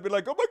would have done it, it'd be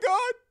like, oh my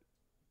God,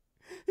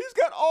 he's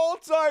got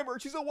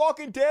Alzheimer's. He's a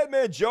walking dead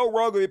man. Joe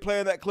Rogan would be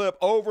playing that clip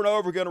over and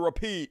over again to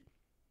repeat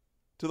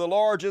to the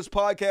largest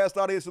podcast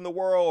audience in the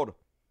world,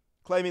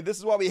 claiming this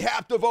is why we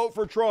have to vote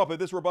for Trump. If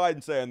this were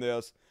Biden saying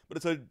this, but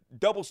it's a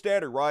double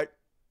standard, right?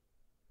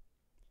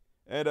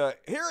 And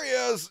here he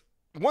is.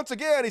 Once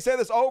again, he said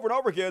this over and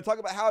over again,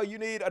 talking about how you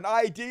need an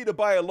ID to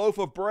buy a loaf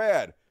of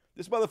bread.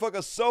 This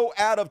motherfucker's so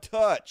out of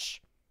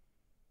touch.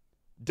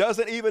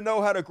 Doesn't even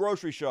know how to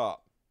grocery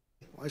shop.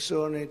 I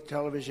saw on the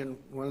television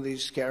one of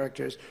these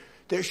characters.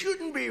 There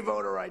shouldn't be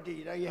voter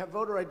ID. Now, you have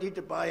voter ID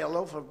to buy a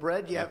loaf of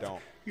bread.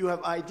 You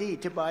have ID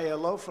to buy a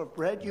loaf of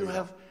bread. You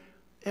have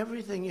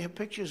everything. You have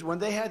pictures. When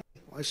they had...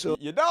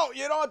 You don't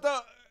have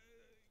to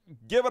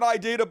give an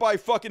ID to buy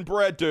fucking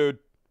bread, dude.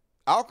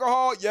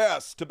 Alcohol,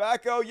 yes.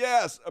 Tobacco,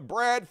 yes.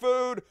 Bread,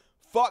 food,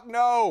 fuck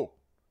no.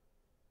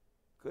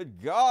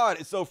 Good God,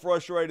 it's so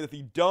frustrating that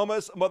the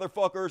dumbest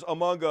motherfuckers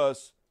among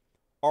us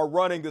are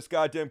running this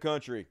goddamn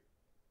country.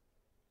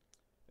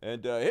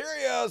 And here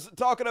he is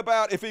talking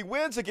about if he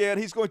wins again,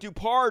 he's going to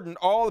pardon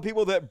all the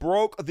people that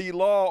broke the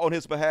law on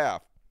his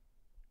behalf.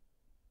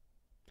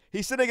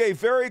 He's sending a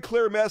very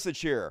clear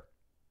message here.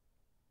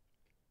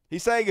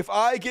 He's saying, if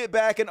I get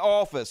back in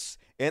office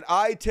and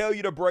I tell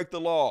you to break the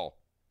law,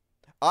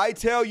 I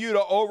tell you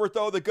to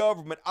overthrow the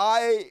government,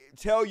 I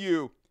tell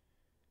you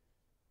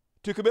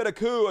to commit a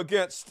coup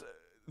against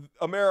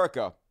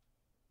America,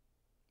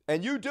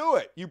 and you do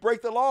it, you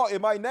break the law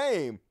in my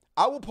name,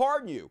 I will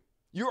pardon you.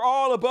 You're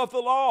all above the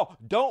law.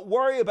 Don't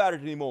worry about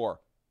it anymore.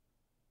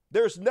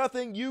 There's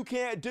nothing you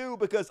can't do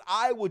because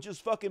I will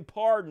just fucking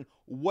pardon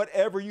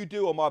whatever you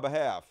do on my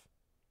behalf.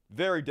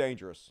 Very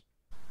dangerous.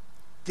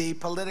 The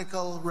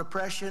political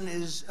repression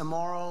is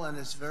immoral, and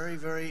it's very,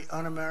 very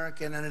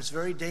un-American, and it's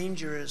very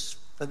dangerous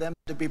for them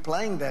to be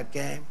playing that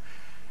game.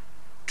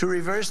 To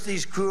reverse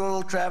these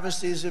cruel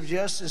travesties of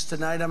justice,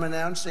 tonight I'm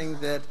announcing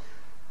that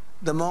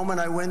the moment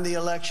I win the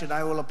election,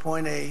 I will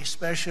appoint a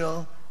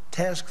special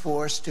task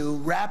force to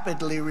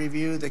rapidly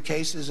review the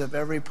cases of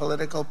every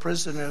political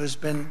prisoner who's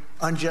been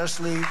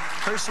unjustly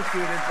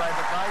persecuted by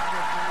the Biden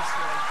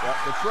administration. Yep,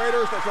 the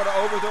traitors that try to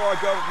overthrow our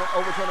government,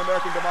 overturn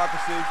American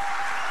democracy,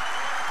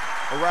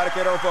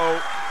 eradicate our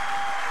vote,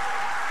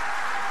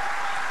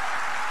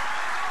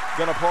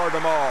 gonna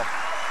pardon them all.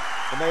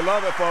 And they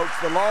love it, folks.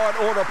 The Law and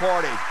Order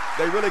Party.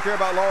 They really care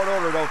about law and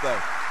order, don't they?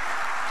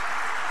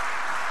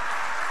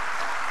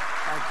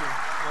 Thank you.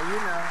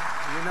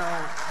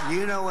 Well,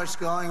 you know what's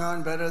going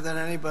on better than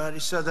anybody,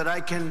 so that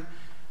I can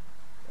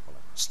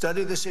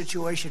study the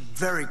situation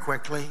very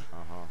quickly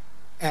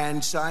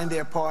and sign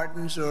their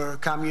pardons or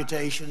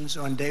commutations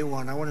on day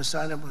one. I want to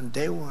sign them on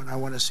day one. I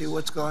want to see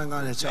what's going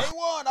on. Day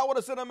one, I want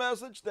to send a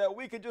message that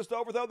we can just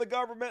overthrow the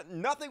government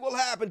and nothing will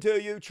happen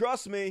to you.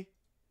 Trust me.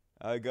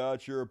 I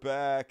got your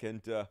back.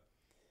 And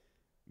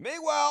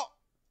meanwhile,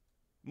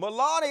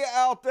 Melania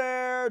out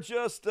there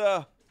just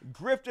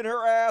grifting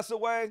her ass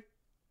away.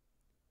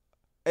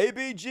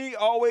 ABG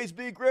always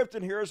be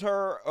grifting. Here's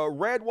her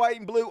red, white,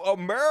 and blue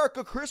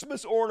America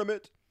Christmas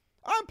ornament.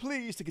 I'm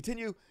pleased to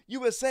continue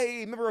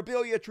USA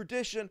memorabilia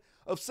tradition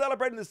of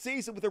celebrating the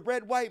season with a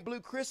red, white, and blue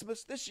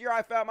Christmas. This year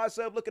I found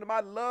myself looking at my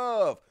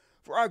love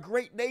for our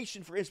great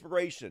nation for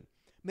inspiration.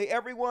 May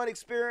everyone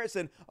experience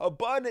an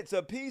abundance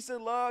of peace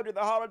and love during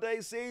the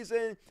holiday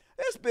season.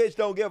 This bitch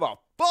don't give a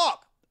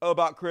fuck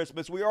about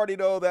Christmas. We already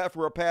know that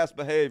for her past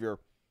behavior.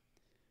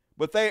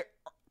 But they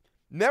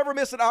never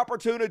miss an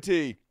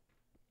opportunity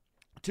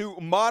to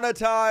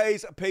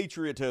monetize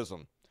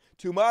patriotism,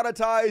 to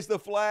monetize the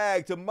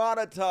flag, to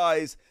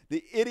monetize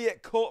the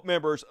idiot cult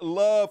members'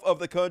 love of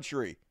the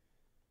country.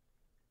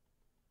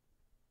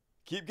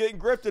 Keep getting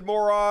grifted,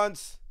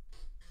 morons.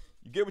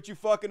 You get what you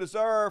fucking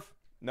deserve.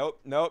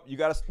 Nope. You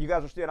guys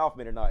are staying off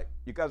me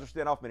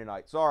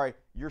tonight. Sorry.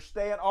 You're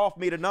staying off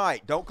me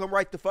tonight. Don't come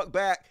right the fuck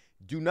back.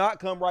 Do not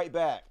come right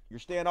back. You're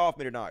staying off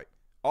me tonight.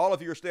 All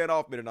of you are staying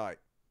off me tonight.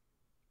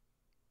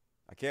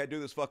 I can't do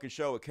this fucking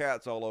show with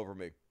cats all over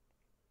me.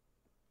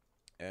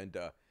 And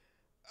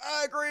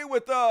I agree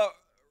with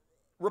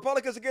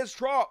Republicans against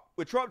Trump,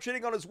 with Trump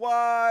cheating on his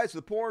wives,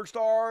 the porn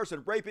stars,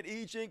 and raping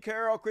E. Jean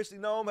Carroll, Kristi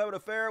Noem having an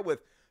affair with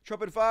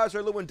Trump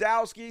advisor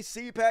Lewandowski,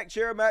 CPAC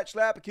chair Matt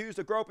Schlapp accused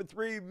of groping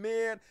 3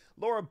 men,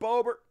 Lauren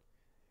Boebert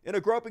in a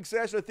groping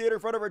session at a theater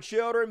in front of her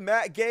children,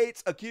 Matt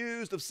Gaetz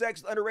accused of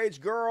sex with underage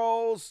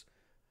girls,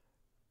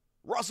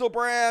 Russell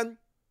Brand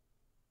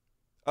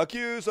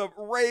accused of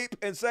rape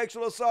and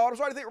sexual assault. I'm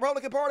starting to think the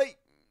Republican Party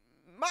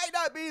might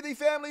not be the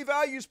family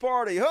values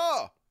party,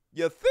 huh?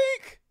 You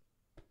think?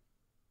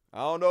 I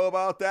don't know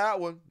about that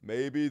one.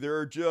 Maybe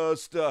they're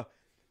just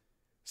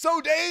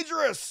so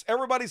dangerous.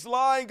 Everybody's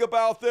lying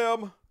about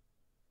them.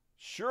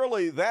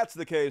 Surely that's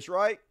the case,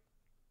 right?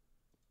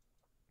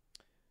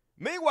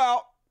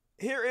 Meanwhile,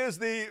 here is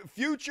the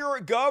future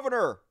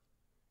governor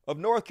of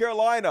North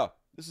Carolina.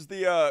 This is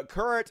the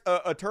current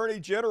attorney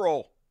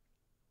general,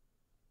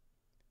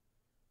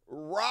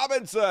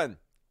 Robinson.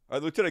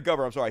 Lieutenant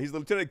governor, I'm sorry. He's the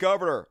lieutenant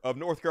governor of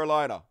North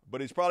Carolina,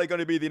 but he's probably going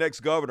to be the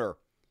next governor.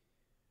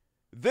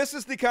 This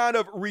is the kind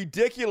of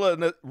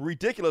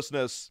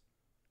ridiculousness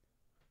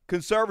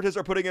conservatives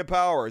are putting in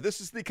power.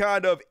 This is the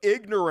kind of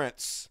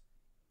ignorance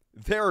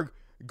they're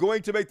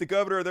going to make the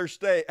governor of their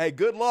state. Hey,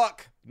 good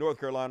luck, North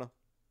Carolina.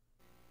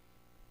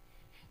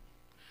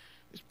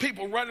 There's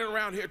people running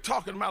around here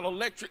talking about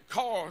electric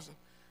cars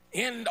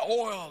and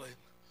oil and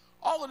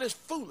all of this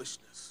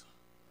foolishness.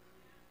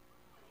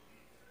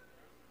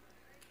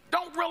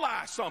 Don't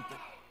realize something.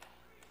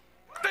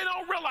 They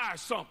don't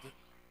realize something.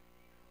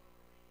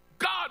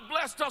 God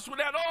blessed us with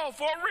that oil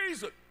for a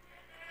reason.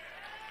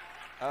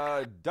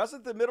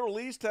 Doesn't the Middle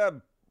East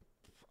have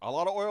a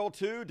lot of oil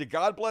too? Did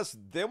God bless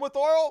them with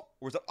oil?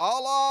 Or was it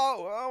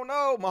Allah? I don't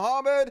know,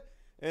 Muhammad?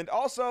 And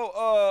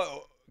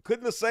also,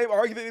 couldn't the same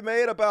argument be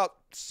made about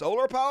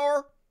solar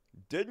power?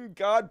 Didn't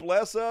God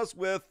bless us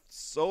with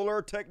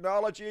solar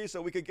technology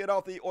so we could get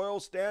off the oil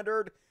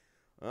standard?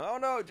 I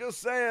don't know, just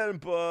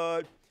saying,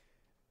 but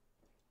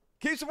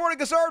keep supporting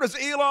conservatives,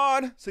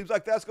 Elon. Seems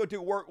like that's going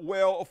to work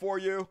well for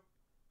you.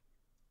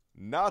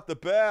 Not the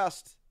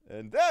best.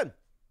 And then,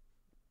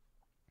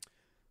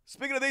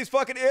 speaking of these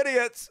fucking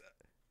idiots,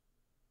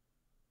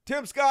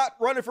 Tim Scott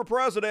running for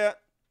president.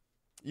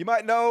 You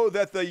might know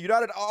that the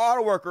United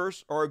Auto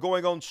Workers are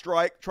going on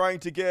strike, trying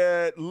to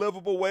get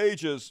livable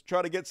wages,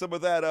 trying to get some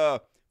of that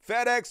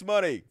FedEx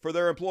money for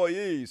their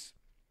employees.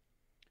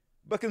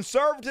 But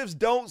conservatives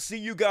don't see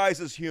you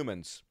guys as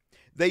humans.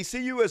 They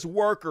see you as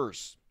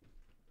workers.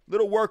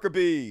 Little worker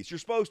bees. You're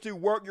supposed to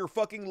work your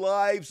fucking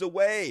lives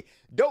away.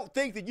 Don't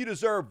think that you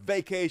deserve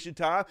vacation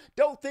time.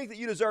 Don't think that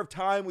you deserve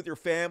time with your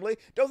family.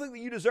 Don't think that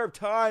you deserve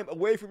time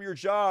away from your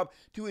job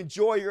to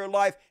enjoy your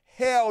life.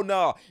 Hell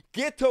no.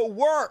 Get to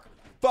work,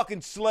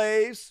 fucking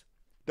slaves.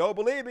 Don't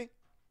believe me?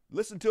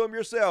 Listen to him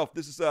yourself.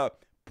 This is a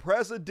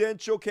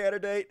presidential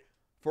candidate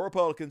for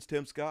Republicans,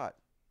 Tim Scott.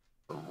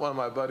 One of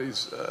my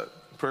buddies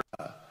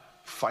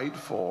fight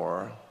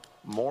for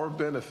more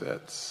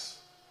benefits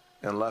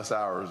and less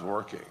hours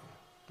working,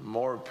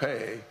 more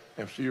pay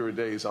and fewer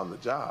days on the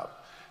job.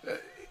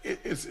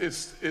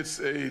 It's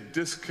a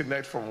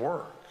disconnect from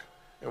work,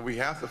 and we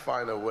have to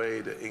find a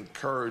way to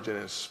encourage and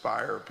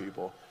inspire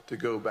people to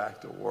go back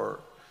to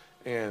work.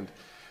 And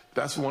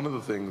that's one of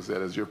the things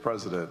that, as your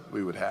president,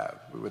 we would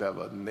have. We would have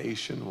a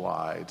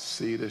nationwide,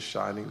 sea to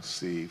shining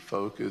sea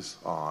focus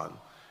on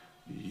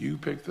you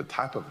pick the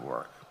type of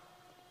work,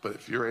 but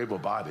if you're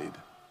able-bodied,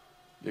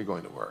 you're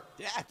going to work.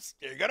 Yes,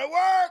 you're going to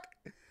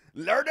work.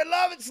 Learn to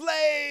love it,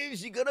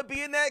 slaves. You're going to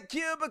be in that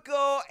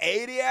cubicle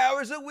 80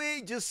 hours a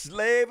week, just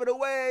slaving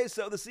away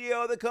so the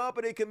CEO of the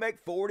company can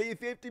make $40,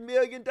 $50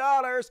 million.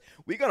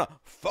 We're going to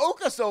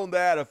focus on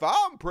that if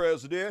I'm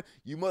president.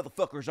 You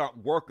motherfuckers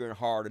aren't working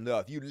hard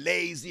enough. You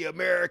lazy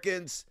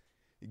Americans.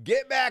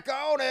 Get back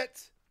on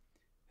it.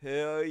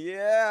 Hell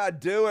yeah,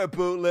 do it,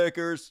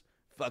 bootlickers.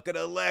 Fucking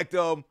elect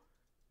them.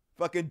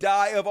 Fucking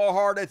die of a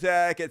heart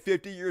attack at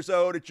 50 years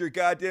old at your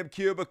goddamn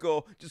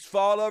cubicle. Just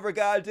fall over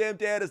goddamn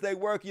dead as they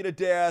work you to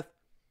death.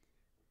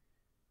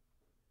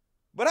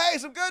 But hey,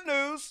 some good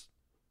news.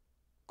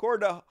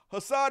 According to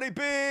Hassani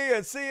B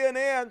and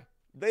CNN,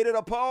 they did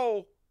a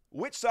poll.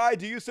 Which side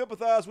do you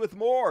sympathize with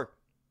more?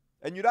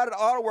 And United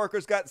Auto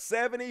Workers got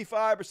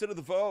 75% of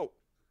the vote.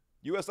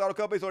 U.S. auto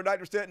companies are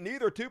 90%,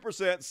 neither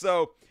 2%.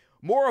 So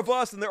more of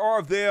us than there are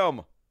of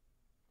them.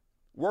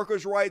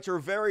 Workers' rights are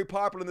very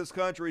popular in this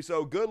country,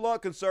 so good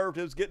luck,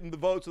 conservatives, getting the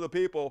votes of the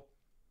people.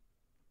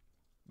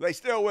 They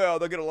still will.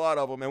 They'll get a lot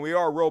of them, and we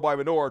are ruled by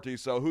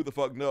minorities, so who the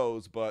fuck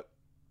knows? But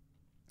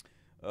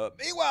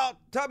meanwhile,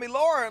 Tommy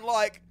Lauren,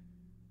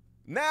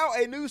 now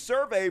a new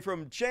survey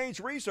from Change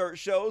Research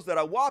shows that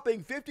a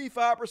whopping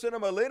 55%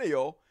 of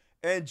millennial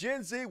and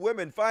Gen Z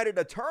women find it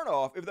a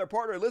turnoff if their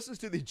partner listens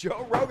to the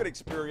Joe Rogan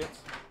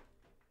Experience.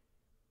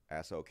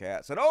 Asshole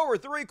cats. And over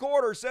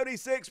 3/4,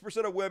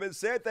 76% of women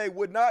said they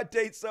would not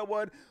date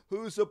someone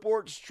who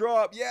supports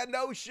Trump. Yeah,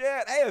 no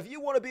shit. Hey, if you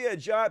want to be a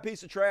giant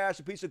piece of trash,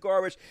 a piece of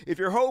garbage, if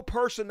your whole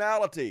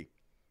personality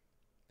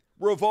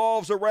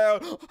revolves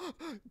around,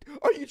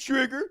 are you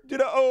triggered?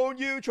 Did I own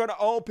you? Trying to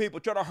own people,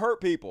 trying to hurt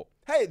people.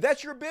 Hey,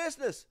 that's your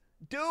business.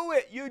 Do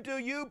it. You do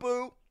you,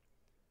 boo.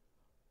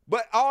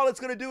 But all it's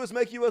going to do is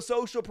make you a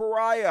social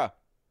pariah.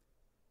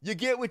 You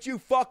get what you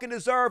fucking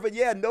deserve, and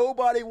yeah,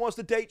 nobody wants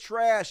to date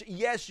trash.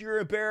 Yes, you're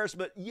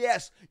embarrassment.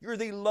 Yes, you're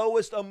the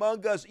lowest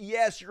among us.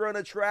 Yes, you're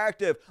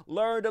unattractive.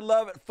 Learn to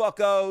love it,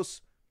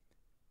 fuckos.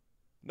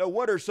 No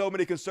wonder so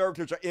many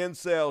conservatives are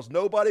incels.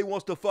 Nobody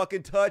wants to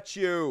fucking touch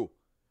you.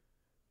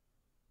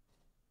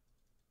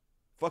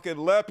 Fucking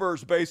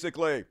lepers,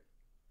 basically.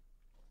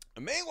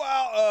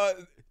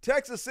 Meanwhile,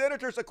 Texas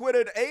senators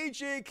acquitted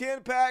AG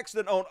Ken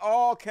Paxton on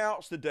all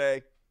counts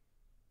today.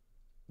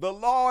 The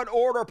Law and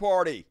Order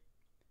Party.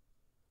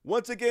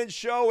 Once again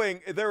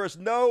showing there is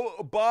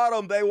no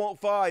bottom they won't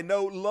find,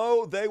 no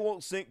low they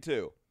won't sink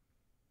to.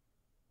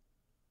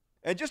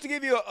 And just to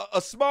give you a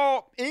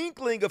small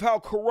inkling of how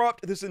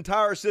corrupt this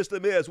entire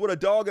system is, what a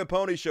dog and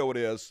pony show it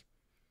is,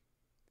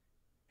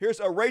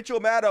 here's a Rachel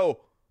Maddow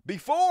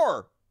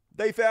before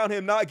they found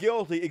him not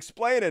guilty,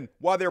 explaining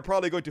why they're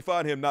probably going to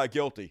find him not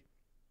guilty.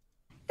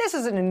 This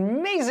is an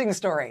amazing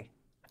story.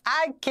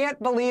 I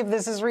can't believe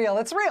this is real.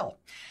 It's real.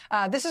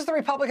 This is the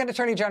Republican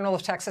Attorney General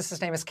of Texas.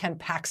 His name is Ken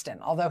Paxton,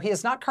 although he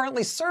is not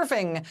currently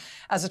serving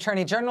as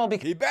Attorney General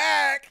because he's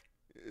back.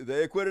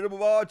 They acquitted him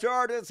of all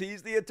charges.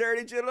 He's the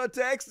Attorney General of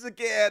Texas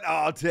again.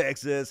 Oh,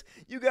 Texas.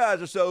 You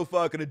guys are so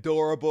fucking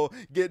adorable,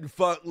 getting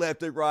fucked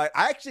left and right.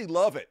 I actually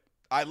love it.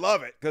 I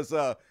love it because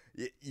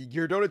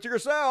you're doing it to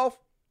yourself.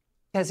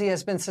 Because he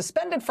has been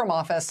suspended from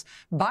office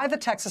by the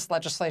Texas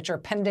legislature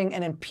pending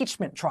an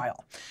impeachment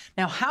trial.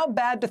 Now, how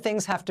bad do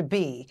things have to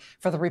be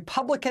for the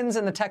Republicans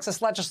in the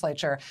Texas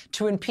legislature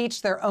to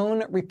impeach their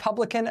own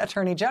Republican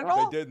attorney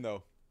general? They didn't,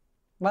 though.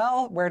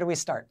 Well, where do we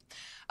start?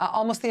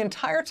 Almost the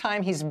entire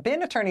time he's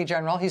been attorney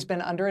general, he's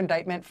been under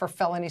indictment for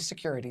felony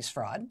securities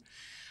fraud.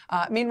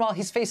 Meanwhile,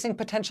 he's facing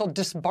potential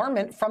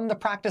disbarment from the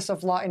practice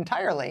of law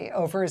entirely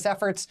over his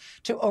efforts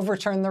to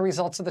overturn the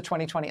results of the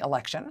 2020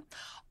 election.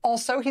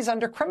 Also, he's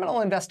under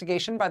criminal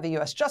investigation by the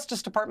U.S.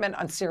 Justice Department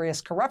on serious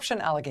corruption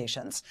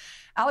allegations.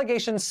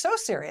 Allegations so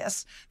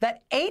serious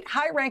that 8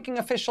 high-ranking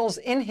officials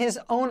in his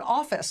own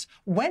office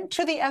went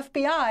to the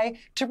FBI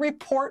to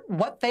report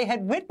what they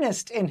had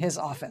witnessed in his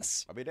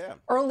office. I'll be damned.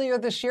 Earlier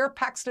this year,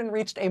 Paxton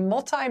reached a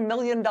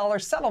multi-million-dollar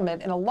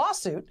settlement in a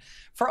lawsuit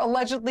for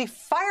allegedly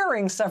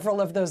firing several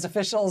of those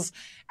officials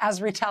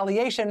as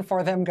retaliation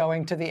for them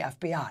going to the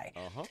FBI.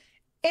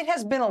 It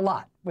has been a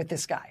lot with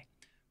this guy.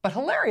 But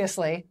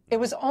hilariously, it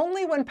was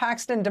only when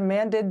Paxton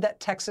demanded that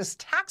Texas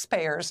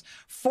taxpayers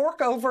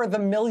fork over the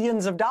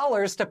millions of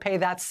dollars to pay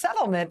that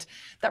settlement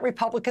that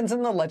Republicans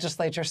in the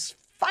legislature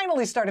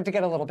finally started to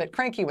get a little bit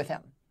cranky with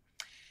him.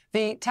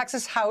 The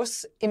Texas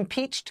House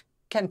impeached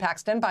Ken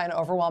Paxton by an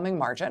overwhelming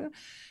margin.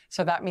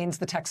 So that means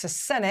the Texas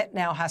Senate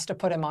now has to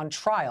put him on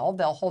trial.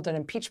 They'll hold an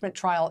impeachment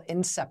trial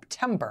in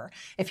September.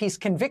 If he's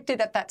convicted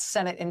at that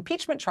Senate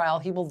impeachment trial,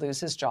 he will lose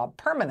his job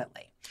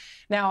permanently.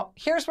 Now,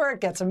 here's where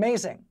it gets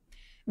amazing.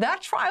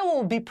 That trial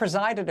will be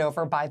presided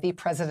over by the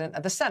president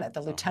of the Senate,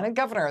 the lieutenant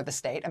governor of the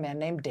state, a man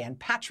named Dan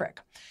Patrick.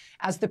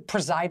 As the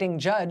presiding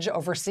judge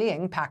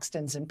overseeing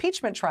Paxton's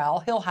impeachment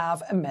trial, he'll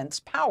have immense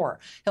power.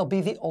 He'll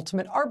be the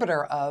ultimate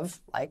arbiter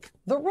of,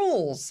 the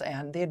rules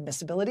and the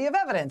admissibility of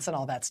evidence and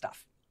all that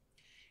stuff.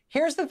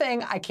 Here's the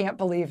thing I can't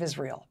believe is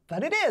real,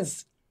 but it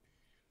is.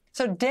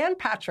 So Dan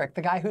Patrick,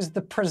 the guy who's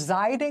the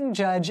presiding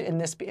judge in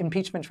this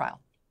impeachment trial,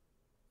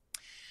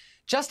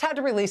 just had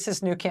to release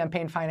his new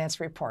campaign finance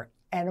report.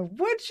 And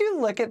would you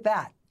look at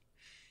that?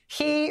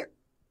 He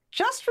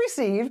just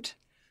received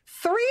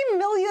 $3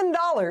 million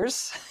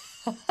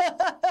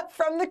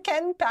from the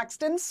Ken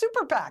Paxton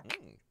Super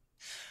PAC.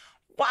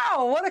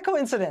 Wow, what a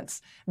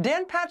coincidence.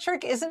 Dan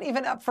Patrick isn't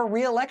even up for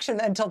re-election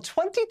until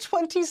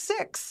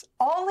 2026.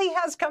 All he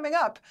has coming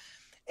up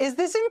is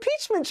this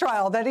impeachment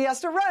trial that he has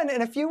to run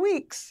in a few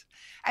weeks.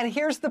 And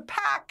here's the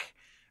PAC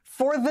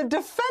for the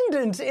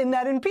defendant in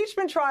that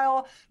impeachment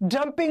trial,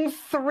 dumping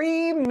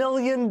 $3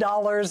 million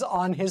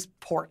on his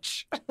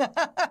porch.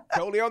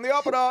 Totally on the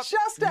up and up.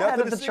 Just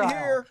ahead of the trial.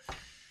 Here.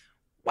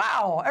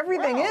 Wow,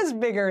 everything is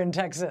bigger in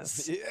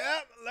Texas.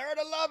 Yep, learn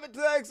to love it,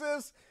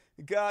 Texas.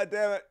 God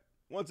damn it.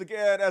 Once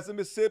again, as a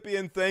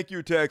Mississippian, thank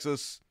you,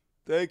 Texas.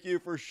 Thank you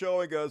for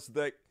showing us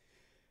that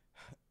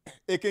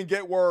it can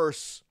get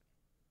worse.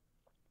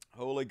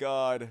 Holy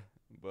God.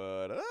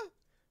 But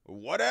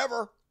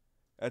whatever.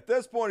 At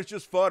this point, it's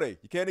just funny.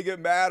 You can't even get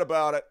mad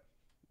about it.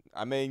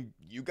 I mean,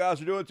 you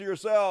guys are doing it to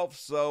yourself,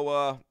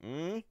 so,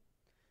 Meanwhile,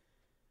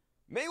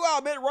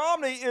 Mitt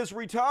Romney is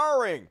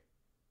retiring.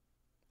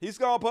 He's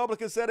gone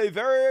public and said a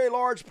very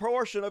large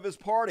portion of his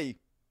party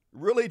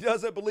really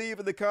doesn't believe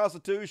in the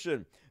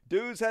Constitution.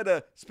 Dudes had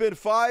to spend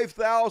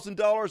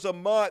 $5,000 a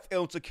month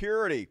on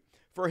security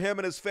for him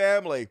and his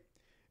family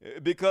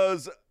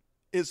because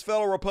his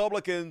fellow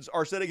Republicans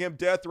are sending him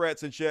death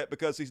threats and shit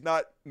because he's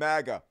not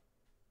MAGA.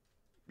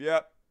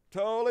 Yep,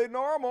 totally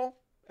normal.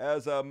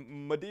 As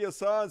Medea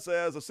San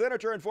says, a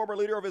senator and former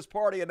leader of his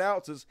party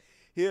announces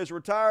he is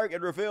retiring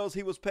and reveals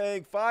he was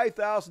paying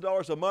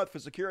 $5,000 a month for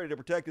security to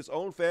protect his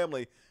own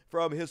family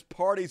from his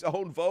party's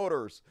own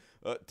voters.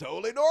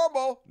 Totally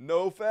normal.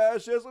 No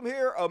fascism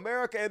here.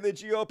 America and the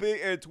GOP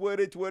in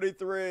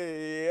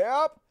 2023.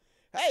 Yep.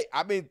 Hey,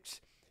 I mean,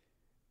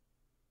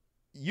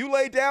 you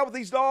lay down with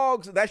these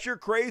dogs. That's your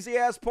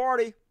crazy-ass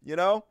party, you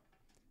know?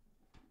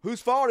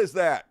 Whose fault is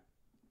that?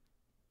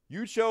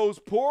 You chose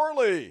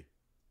poorly,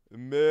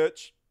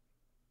 Mitch.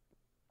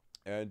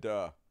 And,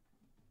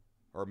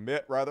 or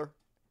Mitt, rather.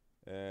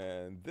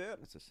 And then,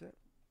 is this it?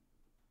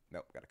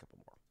 Nope, got a couple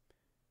more.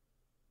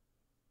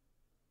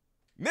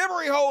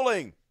 Memory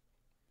holding.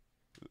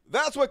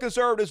 That's what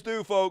conservatives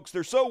do, folks.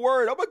 They're so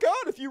worried. Oh, my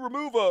God, if you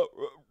remove a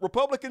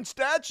Republican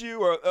statue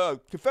or a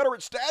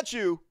Confederate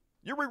statue,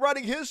 you're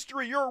rewriting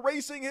history. You're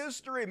erasing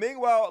history.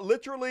 Meanwhile,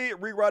 literally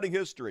rewriting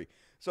history.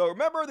 So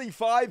remember the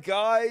 5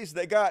 guys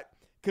that got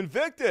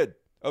convicted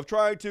of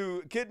trying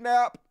to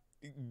kidnap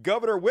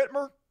Governor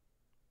Whitmer?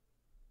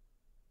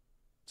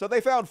 So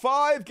they found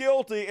 5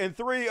 guilty and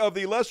 3 of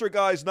the lesser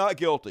guys not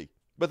guilty.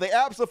 But they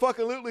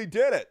absolutely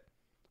did it.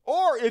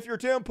 Or if you're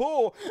Tim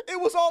Pool, it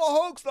was all a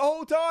hoax the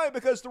whole time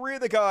because 3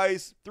 of the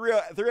guys, 3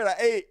 out of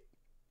 8,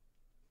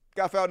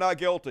 got found not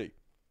guilty.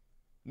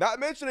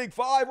 Not mentioning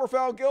 5 were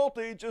found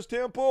guilty, just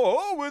Tim Pool.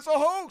 Oh, it's a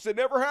hoax. It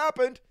never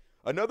happened.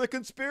 Another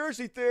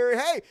conspiracy theory.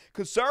 Hey,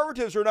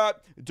 conservatives are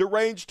not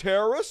deranged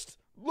terrorists.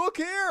 Look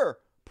here.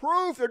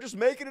 Proof. They're just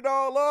making it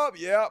all up.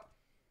 Yep.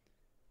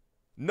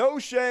 No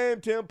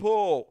shame, Tim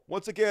Pool.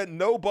 Once again,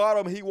 no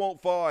bottom he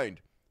won't find.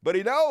 But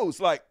he knows,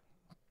 like,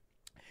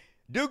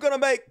 dude gonna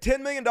make $10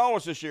 million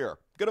this year.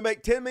 Gonna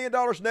make $10 million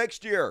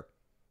next year.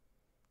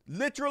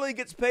 Literally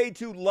gets paid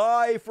to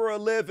lie for a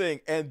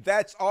living. And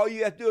that's all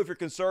you have to do if you're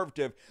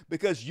conservative.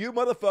 Because you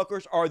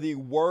motherfuckers are the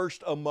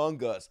worst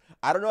among us.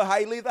 I don't know how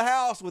you leave the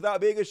house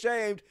without being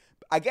ashamed.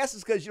 I guess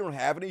it's because you don't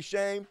have any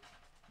shame.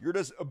 You're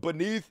just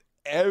beneath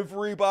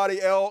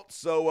everybody else.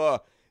 So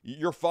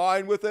you're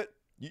fine with it.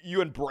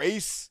 You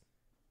embrace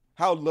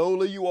how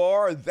lowly you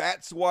are.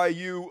 That's why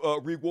you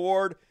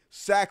reward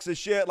sacks of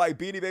shit like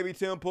Beanie Baby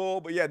Tim Pool.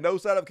 But yeah, no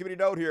side of committee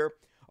note here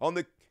on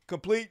the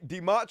complete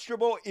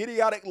demonstrable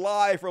idiotic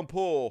lie from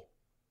Pool.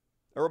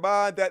 A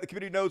remind that the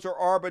committee notes are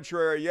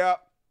arbitrary.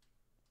 Yep.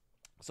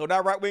 So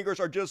now right-wingers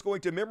are just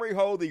going to memory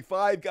hold the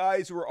 5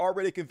 guys who were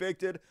already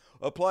convicted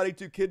of plotting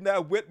to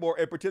kidnap Whitmore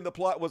and pretend the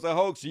plot was a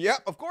hoax.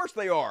 Yep, of course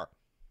they are.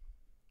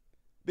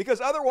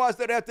 Because otherwise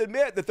they'd have to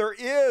admit that there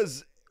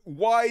is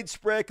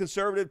widespread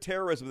conservative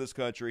terrorism in this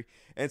country.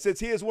 And since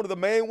he is one of the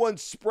main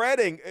ones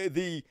spreading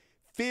the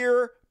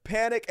fear,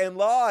 panic, and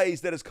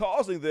lies that is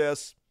causing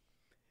this,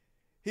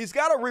 he's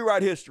got to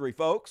rewrite history,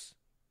 folks.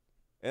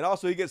 And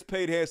also he gets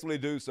paid handsomely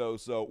to do so,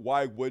 so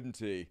why wouldn't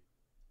he?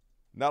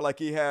 Not like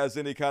he has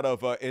any kind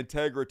of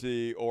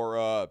integrity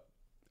or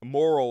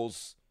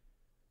morals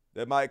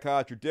that might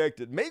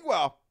contradict it.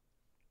 Meanwhile,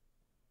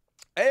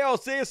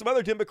 AOC and some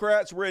other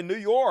Democrats were in New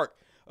York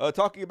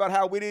talking about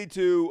how we need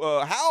to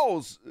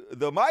house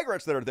the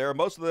migrants that are there.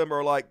 Most of them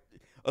are like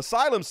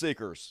asylum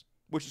seekers,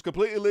 which is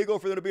completely illegal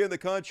for them to be in the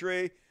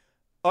country.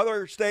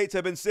 Other states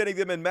have been sending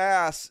them en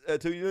masse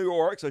to New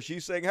York. So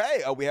she's saying,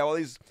 hey, we have all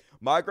these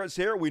migrants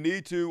here. We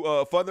need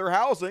to fund their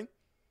housing,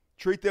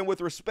 treat them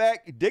with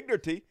respect,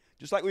 dignity,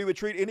 just like we would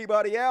treat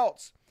anybody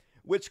else,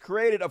 which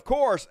created, of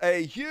course,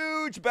 a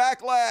huge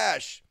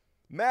backlash,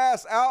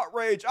 mass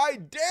outrage. I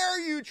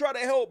dare you try to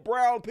help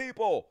brown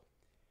people.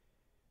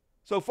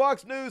 So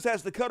Fox News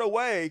has to cut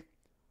away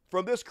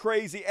from this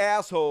crazy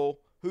asshole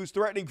who's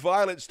threatening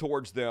violence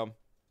towards them.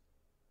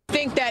 I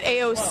think that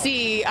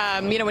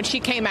AOC, when she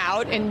came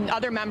out and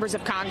other members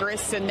of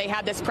Congress and they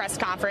had this press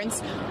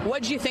conference,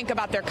 what did you think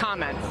about their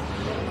comments?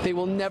 They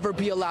will never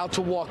be allowed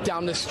to walk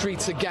down the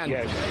streets again.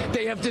 Yes.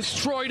 They have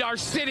destroyed our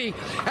city,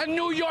 and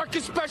New York,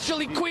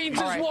 especially Queens,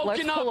 is woken up.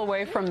 Let's pull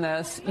away from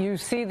this. You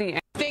see the...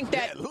 think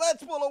that... Yeah,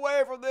 let's pull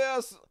away from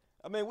this.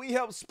 I mean, we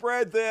helped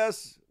spread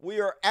this. We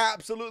are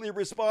absolutely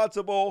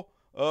responsible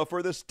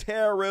for this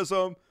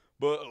terrorism,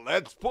 but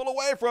let's pull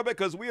away from it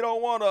because we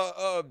don't want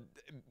to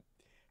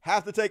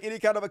have to take any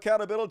kind of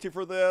accountability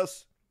for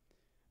this.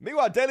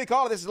 Meanwhile, Daily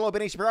Caller, this is a little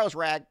Benny Shapiro's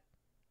rag.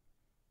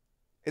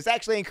 is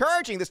actually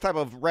encouraging this type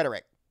of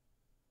rhetoric.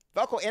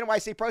 Vocal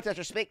NYC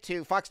protesters speak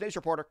to Fox News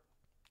reporter.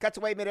 Cuts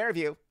away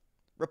mid-interview.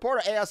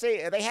 Reporter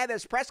AOC, they had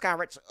this press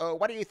conference.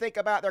 What do you think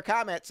about their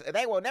comments?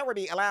 They will never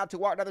be allowed to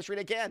walk down the street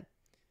again.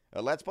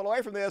 Let's pull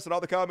away from this. And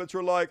all the comments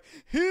are like,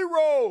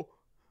 hero!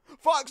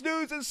 Fox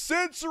News is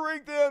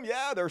censoring them.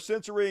 Yeah, they're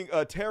censoring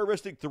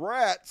terroristic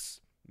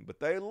threats. But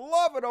they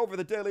love it over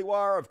the Daily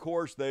Wire. Of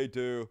course they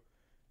do.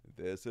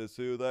 This is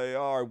who they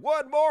are.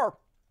 One more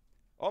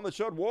on the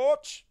Chud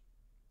Watch.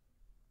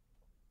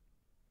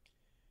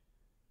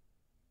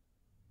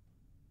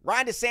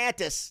 Ron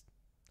DeSantis,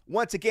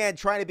 once again,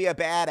 trying to be a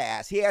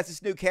badass. He has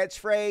this new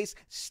catchphrase,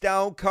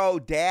 Stone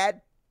Cold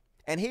Dad.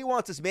 And he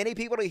wants as many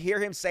people to hear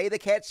him say the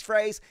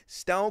catchphrase,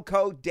 Stone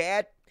Cold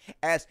Dad,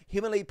 as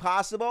humanly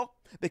possible,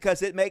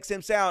 because it makes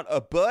him sound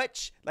a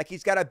butch, like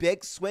he's got a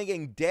big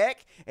swinging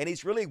dick, and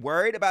he's really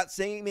worried about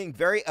seeming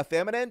very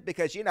effeminate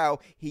because, you know,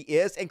 he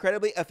is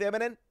incredibly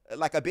effeminate,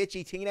 like a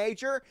bitchy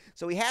teenager.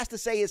 So he has to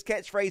say his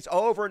catchphrase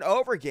over and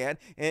over again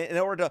in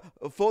order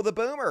to fool the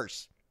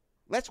boomers.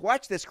 Let's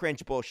watch this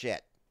cringe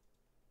bullshit.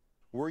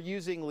 We're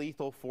using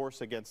lethal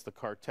force against the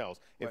cartels.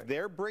 If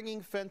they're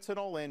bringing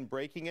fentanyl in,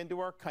 breaking into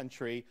our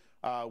country,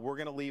 we're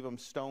going to leave them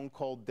stone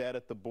cold dead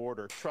at the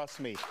border. Trust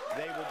me,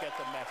 they will get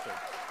the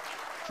message.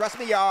 Trust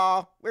me,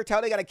 y'all. We're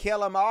totally going to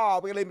kill them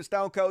all. We're going to leave them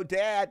stone cold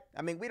dead.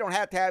 I mean, we don't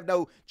have to have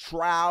no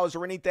trials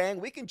or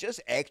anything. We can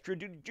just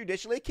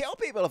extrajudicially kill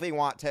people if we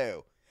want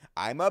to.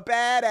 I'm a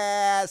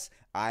badass.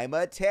 I'm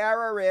a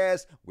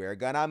terrorist. We're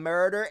going to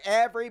murder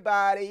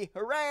everybody.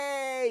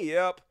 Hooray.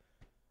 Yep.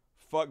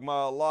 Fuck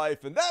my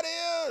life. And that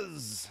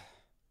is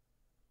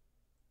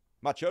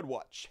my Chud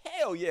Watch.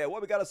 Hell yeah.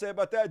 What we got to say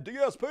about that?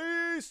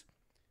 DSPs.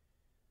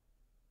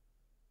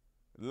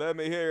 Let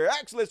me hear.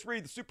 Actually, let's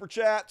read the super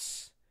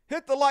chats.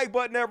 Hit the like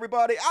button,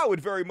 everybody. I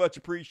would very much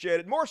appreciate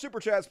it. More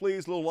super chats,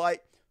 please. A little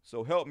like.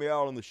 So help me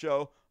out on the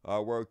show. I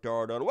worked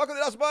hard on it. Welcome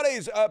to Dust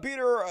Buddies.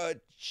 Peter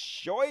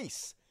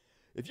Choice.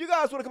 If you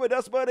guys want to become a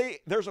Dust Buddy,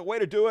 there's a way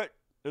to do it.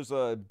 There's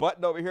a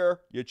button over here.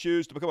 You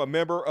choose to become a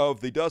member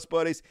of the Dust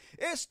Buddies.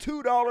 It's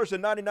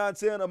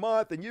 $2.99 a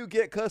month, and you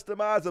get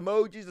customized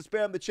emojis to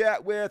spam the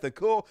chat with, and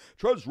cool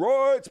Trust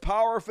Rights,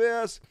 Power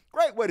Fist.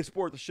 Great way to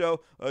support the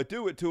show.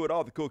 Do it to it.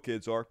 All the cool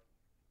kids are.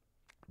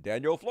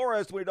 Daniel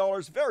Flores,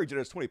 $20. Very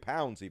generous, 20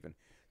 pounds even.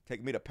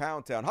 Take me to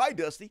Pound Town. Hi,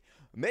 Dusty.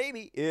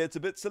 Maybe it's a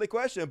bit silly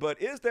question,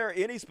 but is there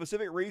any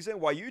specific reason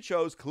why you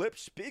chose Klipsch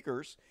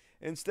speakers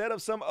instead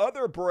of some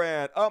other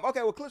brand?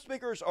 Okay, well, Klipsch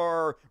speakers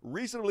are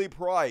reasonably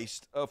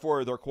priced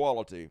for their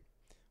quality,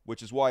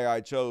 which is why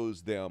I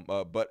chose them.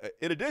 But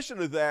in addition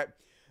to that,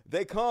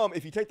 they come,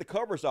 if you take the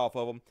covers off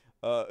of them,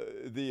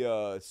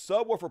 the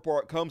subwoofer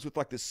part comes with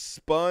like this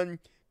spun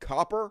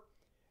copper.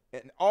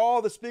 And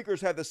all the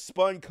speakers have the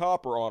spun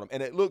copper on them,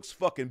 and it looks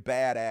fucking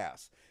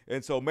badass.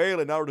 And so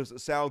mainly, not only does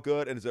it sound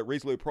good and is at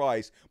reasonably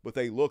priced, but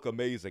they look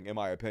amazing, in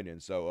my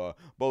opinion. So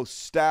both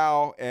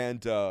style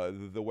and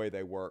the way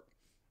they work.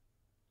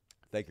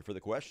 Thank you for the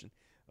question.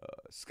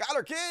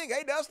 Skylar King,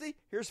 hey, Dusty.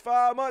 Here's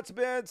 5 months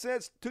been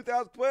since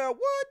 2012.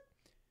 What?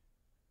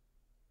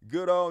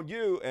 Good on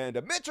you.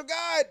 And Mitchell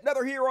Guide,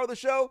 another hero of the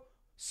show.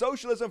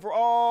 Socialism for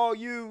all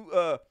you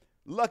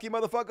lucky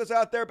motherfuckers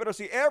out there. Better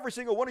see every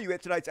single one of you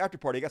at tonight's after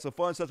party. Got some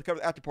fun stuff to cover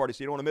the after party,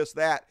 so you don't want to miss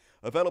that.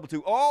 Available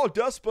to all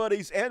Dust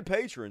Buddies and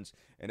patrons.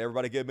 And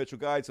everybody give Mitchell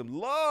Guide some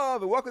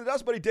love. And welcome to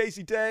Dust Buddy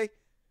Daisy Day.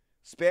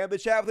 Spam the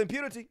chat with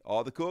impunity.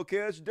 All the cool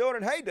kids are doing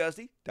it. Hey,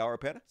 Dusty. Dower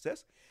Penna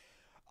says,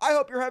 I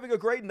hope you're having a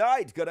great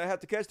night. Gonna have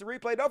to catch the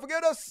replay. Don't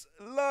forget us.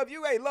 Love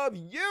you. Hey, love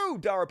you,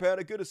 Dower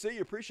Penna. Good to see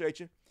you. Appreciate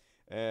you.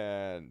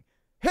 And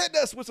hitting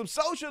us with some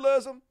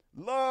socialism.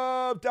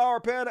 Love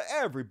Dower Penna.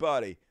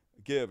 Everybody.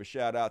 Give a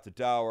shout out to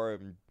Dower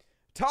and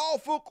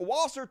Tallfook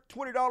Wasser,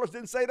 $20.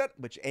 Didn't say that,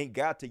 but you ain't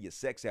got to, you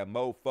sexy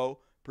mofo.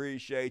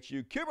 Appreciate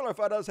you. Kimberly,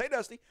 $5. Hey,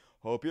 Dusty.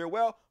 Hope you're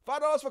well.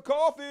 $5 for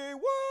coffee.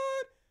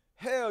 What?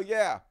 Hell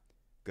yeah.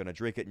 Gonna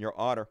drink it in your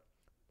honor.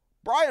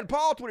 Brian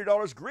Paul,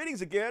 $20.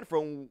 Greetings again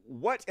from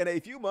what in a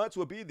few months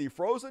will be the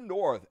frozen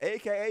north,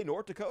 a.k.a.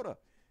 North Dakota.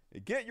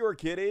 Get your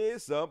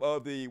kiddies some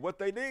of the what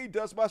they need.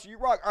 Dustmaster, you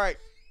rock. All right.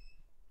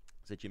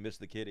 Since you missed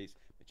the kiddies,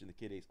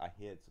 I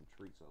hid some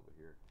treats over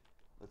here.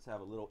 Let's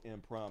have a little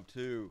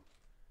impromptu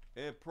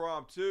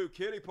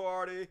kitty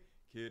party.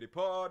 Kitty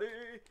party.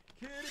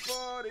 Kitty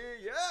party.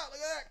 Yeah, look at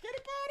that.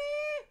 Kitty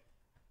party.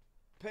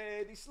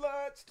 Pay these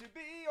sluts to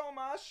be on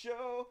my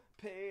show.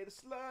 Pay the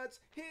sluts.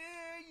 Here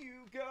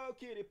you go.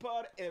 Kitty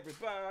party.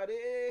 Everybody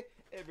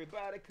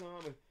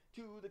coming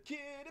to the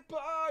kitty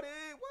party.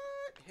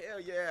 What? Hell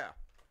yeah.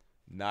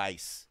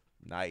 Nice.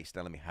 Now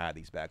let me hide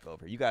these back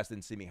over here. You guys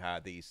didn't see me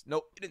hide these.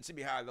 Nope, you didn't see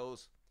me hide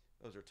those.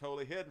 Those are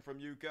totally hidden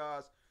from you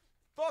guys.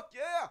 Fuck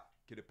yeah!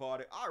 Kitty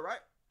party. All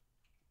right.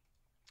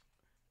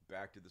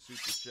 Back to the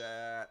super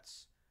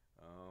chats.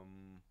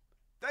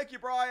 Thank you,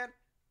 Brian.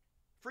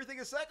 Free thing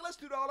is secondless,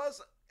 $2.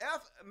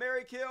 F,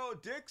 Mary Kill,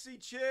 Dixie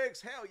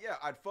Chicks. Hell yeah,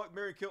 I'd fuck,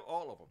 Mary Kill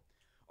all of them.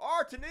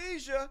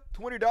 Artenesia,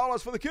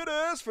 $20 for the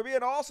kiddies for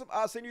being awesome.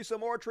 I'll send you some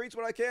more treats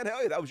when I can.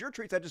 Hell yeah, that was your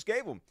treats I just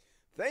gave them.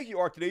 Thank you,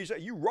 Artenesia.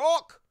 You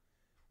rock.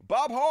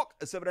 Bob Hawk,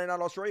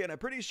 $7.99 Australian. I'm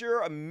pretty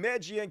sure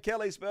Megyn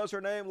Kelly spells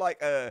her name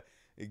like a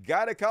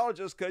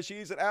gynecologist because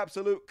she's an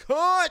absolute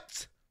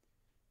cunt.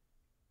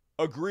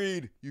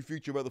 Agreed, you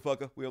future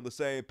motherfucker. We on the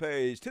same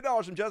page.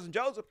 $10 from Justin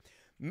Joseph.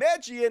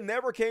 Megyn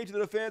never came to the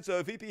defense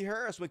of VP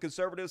Harris when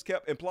conservatives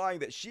kept implying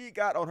that she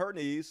got on her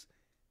knees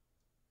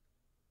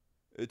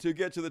to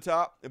get to the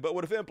top. But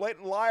with a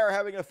blatant liar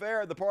having an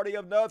affair at the party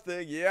of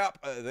nothing, yep,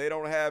 they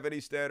don't have any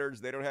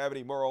standards. They don't have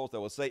any morals. They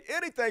will say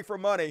anything for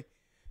money.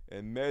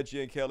 And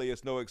Megyn Kelly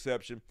is no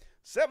exception.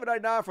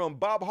 $7.99 from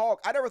Bob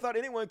Hawk. I never thought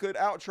anyone could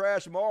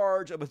out-trash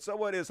Marge, but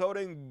someone is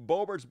holding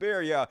Boebert's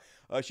beer. Yeah,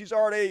 she's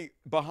already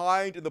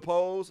behind in the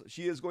polls.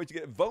 She is going to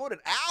get voted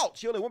out.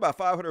 She only won by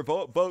 500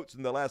 votes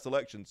in the last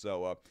election,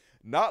 so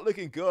not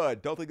looking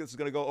good. Don't think this is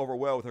going to go over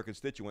well with her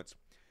constituents.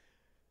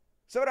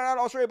 $7.99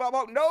 Australia Bob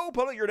Hawk. No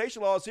public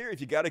urination laws here.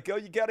 If you got to go,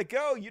 you got to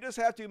go. You just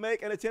have to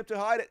make an attempt to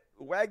hide it.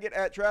 Wag it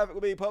at traffic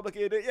will be public.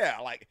 Yeah,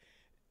 like,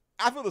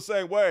 I feel the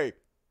same way.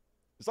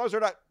 As long as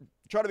they're not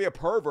trying to be a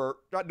pervert,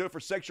 not doing it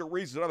for sexual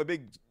reasons, don't have a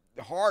big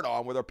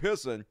hard-on where they're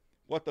pissing,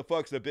 what the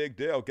fuck's the big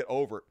deal? Get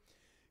over it.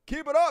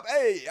 Keep it up.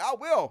 Hey, I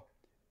will.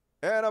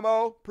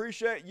 Animo,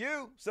 appreciate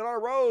you. Sit on a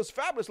rose.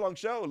 Fabulous long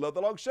show. Love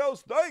the long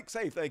shows. Thanks.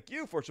 Hey, thank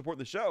you for supporting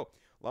the show.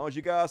 As long as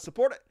you guys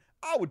support it,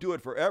 I would do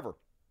it forever.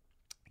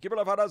 Keep it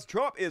up. How does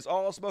Trump is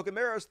all smoke and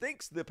mirrors,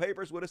 thinks the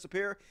papers will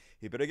disappear.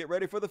 He better get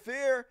ready for the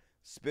fear.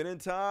 Spending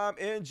time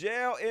in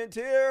jail in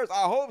tears.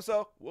 I hope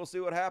so. We'll see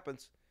what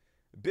happens.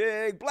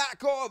 Big Black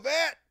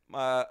Corvette,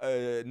 my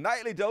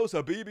nightly dose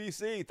of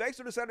BBC. Thanks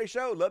for the Saturday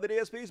show. Love the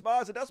DSPs,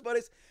 mods, and dust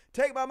buddies.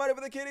 Take my money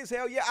for the kiddies.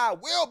 Hell yeah, I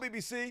will,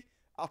 BBC.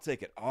 I'll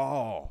take it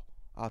all.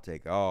 I'll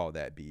take all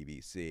that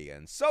BBC.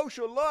 And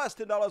social lust,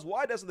 $10.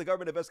 Why doesn't the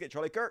government investigate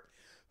Charlie Kirk,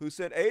 who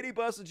sent 80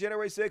 buses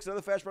January 6th,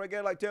 another fashion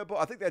again like Temple?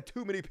 I think they had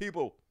too many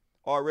people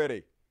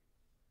already.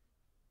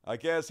 I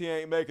guess he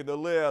ain't making the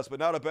list, but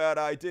not a bad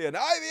idea. And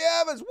Ivy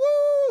Evans,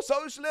 woo,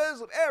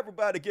 socialism.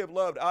 Everybody give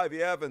love to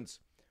Ivy Evans.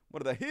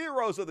 One of the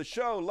heroes of the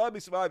show. Love me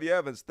some Ivy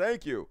Evans.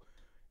 Thank you.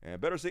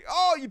 And better see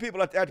all you people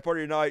at the after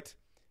party tonight.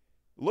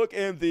 Look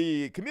in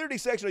the community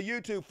section of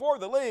YouTube for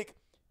the link.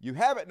 You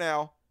have it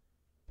now.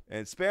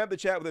 And spam the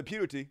chat with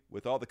impunity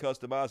with all the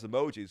customized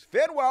emojis.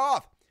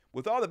 Fenwell,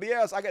 with all the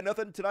BS, I got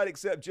nothing tonight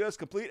except just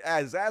complete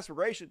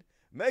exasperation.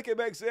 Make it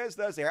make sense.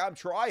 That's it. I'm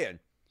trying.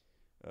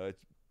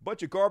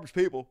 Bunch of garbage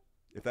people,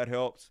 if that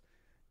helps.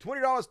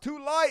 $20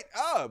 too light.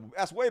 Oh,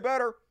 that's way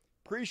better.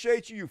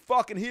 Appreciate you, you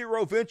fucking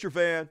hero venture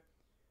van.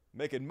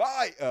 Making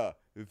my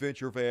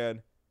venture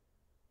van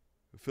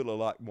feel a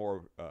lot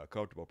more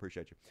comfortable.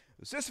 Appreciate you.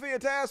 Sisyphe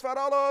and Taz,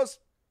 $5.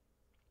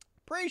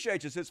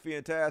 Appreciate you, Sisyphe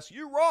and Taz.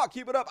 You rock.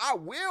 Keep it up. I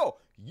will.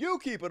 You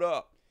keep it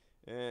up.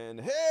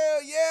 And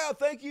hell yeah,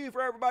 thank you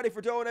for everybody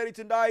for donating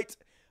tonight.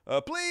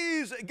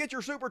 Please get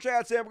your super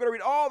chats in. We're going to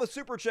read all the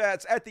super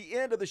chats at the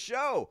end of the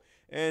show.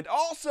 And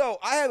also,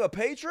 I have a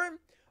patron.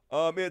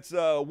 It's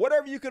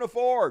whatever you can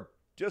afford.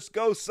 Just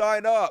go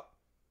sign up.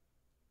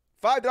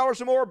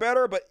 $5 or more,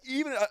 better, but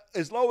even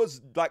as low as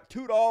like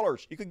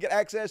 $2, you can get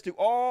access to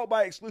all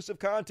my exclusive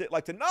content.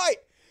 Like tonight,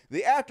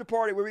 the after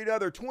party, we read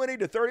another 20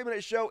 to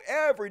 30-minute show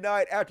every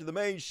night after the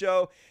main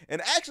show.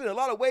 And actually, in a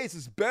lot of ways,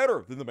 it's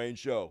better than the main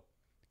show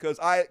because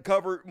I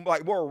cover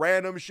like more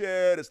random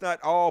shit. It's not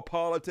all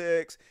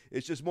politics.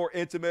 It's just more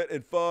intimate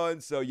and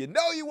fun. So you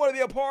know you want to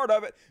be a part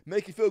of it.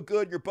 Make you feel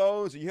good in your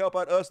bones, and you help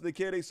out us and the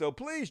kiddies. So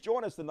please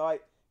join us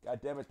tonight. God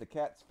damn it, the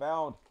cat's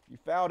found. You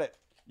found it.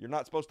 You're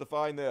not supposed to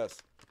find this.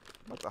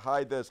 I'm about to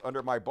hide this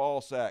under my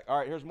ball sack. All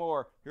right, here's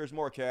more. Here's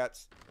more,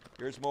 cats.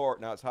 Here's more.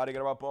 Now it's hiding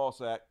under my ball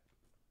sack.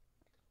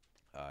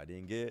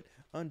 Hiding it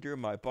under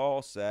my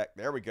ball sack.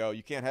 There we go.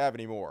 You can't have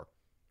any more.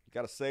 You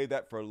got to save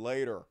that for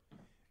later.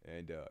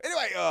 And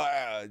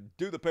anyway,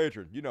 do the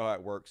patron. You know how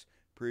it works.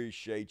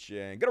 Appreciate you.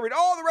 And gonna read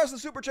all the rest of the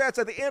super chats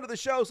at the end of the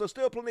show, so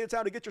still plenty of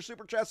time to get your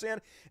super chats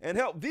in and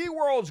help the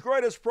world's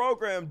greatest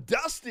program,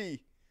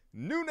 Dusty.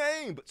 New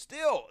name, but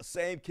still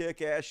same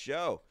kick-ass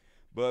show.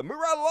 But move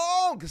right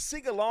along,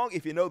 sing along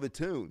if you know the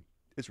tune.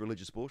 It's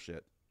religious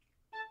bullshit.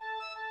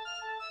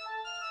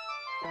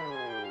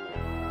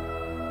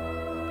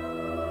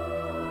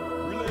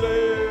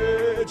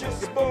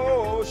 Religious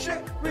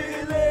bullshit,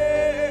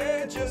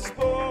 religious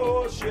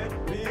bullshit,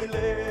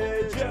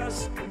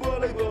 religious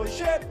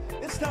bullshit.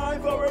 It's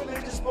time for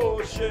religious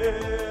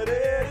bullshit. It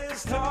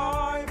is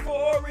time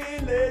for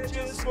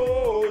religious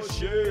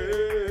bullshit.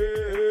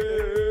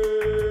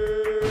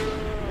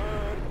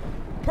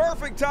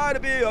 Perfect time to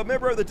be a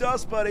member of the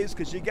Dust Buddies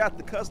because you got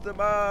the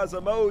customized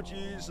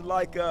emojis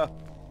like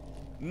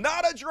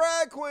not a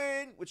drag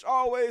queen, which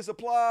always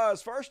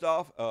applies. First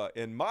off,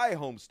 in my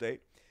home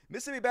state,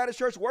 Mississippi Baptist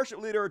Church worship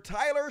leader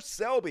Tyler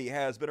Selby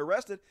has been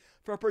arrested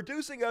for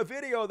producing a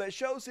video that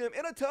shows him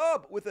in a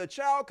tub with a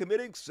child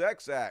committing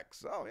sex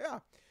acts. Oh,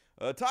 yeah.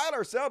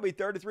 Tyler Selby,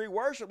 33,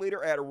 worship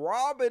leader at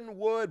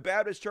Robinwood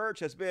Baptist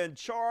Church, has been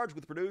charged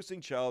with producing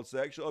child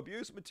sexual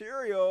abuse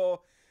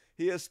material.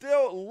 He is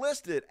still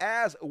listed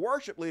as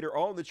worship leader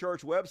on the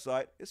church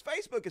website. His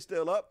Facebook is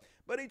still up,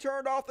 but he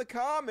turned off the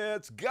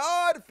comments.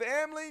 God,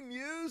 family,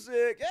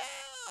 music.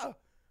 Yeah.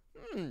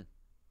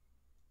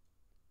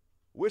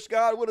 Wish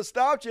God would have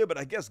stopped you, but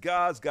I guess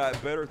God's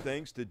got better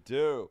things to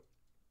do.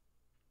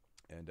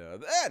 And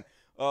then,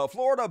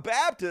 Florida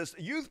Baptist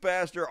youth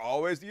pastor,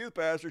 always the youth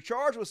pastor,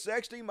 charged with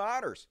sexting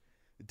minors.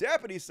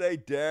 Deputies say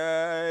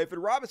David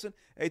Robinson,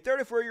 a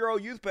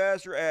 34-year-old youth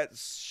pastor at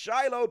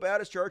Shiloh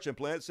Baptist Church in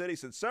Plant City,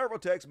 sent several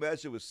text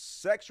messages with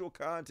sexual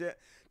content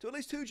to at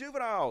least 2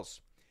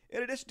 juveniles.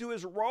 In addition to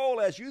his role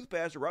as youth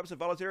pastor, Robinson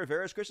volunteered at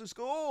various Christian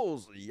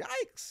schools.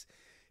 Yikes.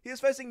 He is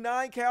facing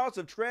 9 counts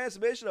of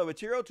transmission of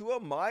material to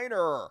a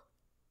minor.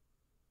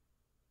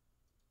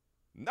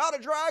 Not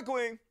a drag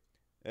queen.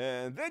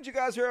 And then you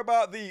guys hear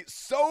about the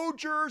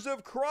Soldiers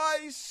of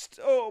Christ.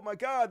 Oh my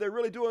God, they're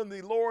really doing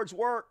the Lord's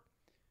work.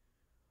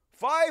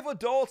 5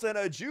 adults and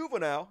a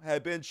juvenile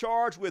had been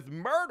charged with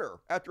murder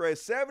after a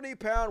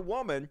 70-pound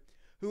woman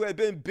who had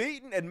been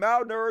beaten and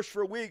malnourished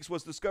for weeks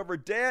was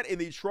discovered dead in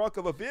the trunk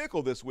of a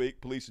vehicle this week,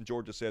 police in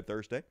Georgia said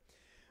Thursday.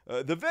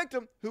 The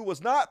victim, who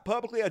was not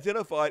publicly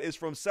identified, is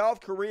from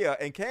South Korea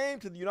and came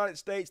to the United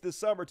States this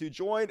summer to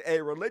join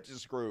a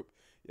religious group.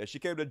 Yeah, she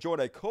came to join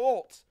a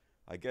cult.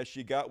 I guess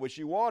she got what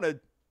she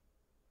wanted.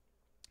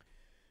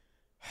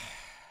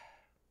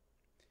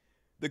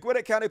 The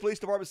Gwinnett County Police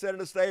Department said in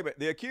a statement,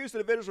 the accused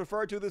individuals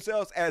referred to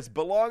themselves as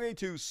belonging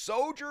to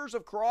Soldiers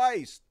of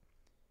Christ.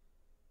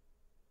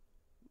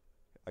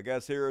 I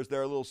guess here is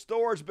their little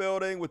storage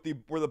building with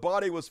where the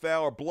body was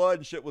found, or blood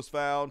and shit was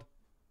found.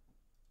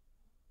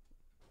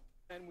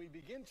 And we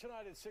begin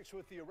tonight at 6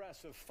 with the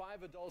arrest of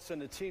 5 adults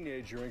and a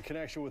teenager in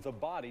connection with a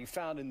body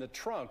found in the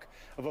trunk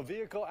of a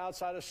vehicle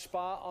outside a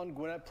spa on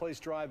Gwinnett Place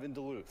Drive in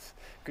Duluth.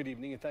 Good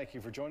evening and thank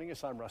you for joining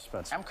us. I'm Russ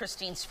Spencer. I'm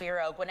Christine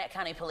Sphero. Gwinnett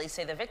County Police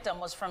say the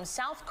victim was from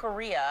South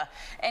Korea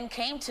and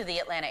came to the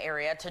Atlanta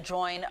area to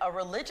join a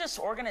religious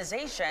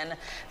organization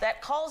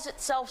that calls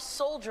itself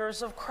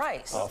Soldiers of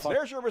Christ.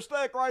 There's your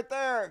mistake right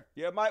there.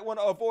 You might want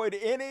to avoid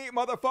any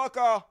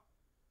motherfucker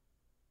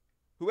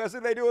who has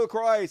anything to do with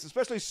Christ,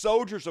 especially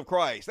Soldiers of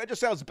Christ. That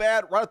just sounds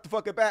bad right off the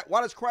fucking bat.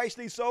 Why does Christ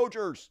need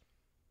soldiers?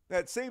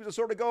 That seems to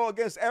sort of go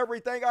against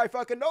everything I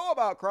fucking know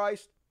about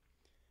Christ.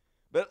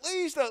 But at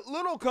least a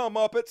little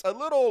comeuppance, a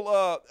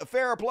little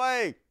fair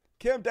play.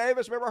 Kim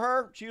Davis, remember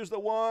her? She was the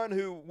one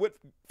who went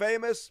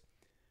famous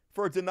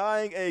for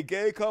denying a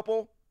gay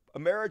couple a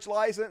marriage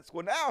license.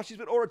 Well, now she's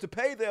been ordered to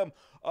pay them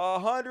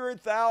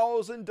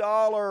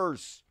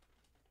 $100,000.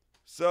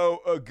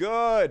 So,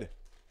 good.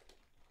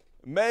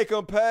 Make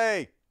them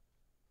pay.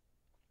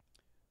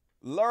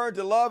 Learn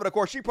to love it. Of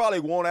course, she probably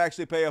won't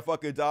actually pay a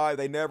fucking dime.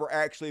 They never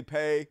actually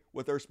pay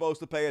what they're supposed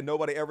to pay, and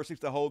nobody ever seems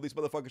to hold these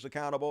motherfuckers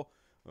accountable.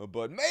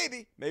 But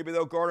maybe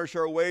they'll garnish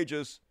her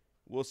wages.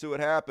 We'll see what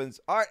happens.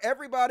 All right,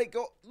 everybody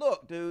go.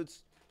 Look,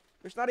 dudes,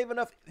 there's not even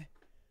enough.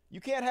 You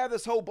can't have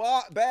this whole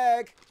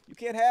bag. You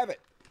can't have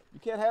it. You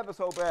can't have this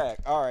whole bag.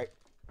 All right.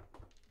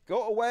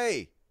 Go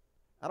away.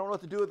 I don't know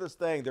what to do with this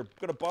thing. They're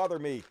going to bother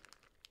me.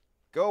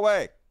 Go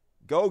away.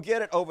 Go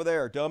get it over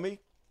there,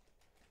 dummy.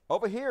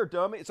 Over here,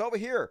 dummy. It's over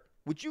here.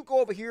 Would you go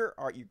over here?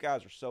 All right, you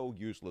guys are so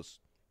useless.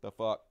 The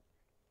fuck?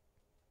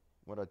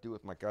 What do I do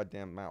with my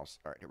goddamn mouse?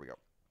 All right, here we go.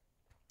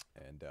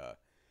 And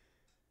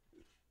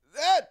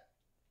that.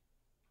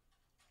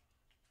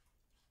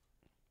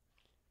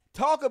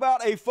 Talk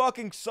about a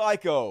fucking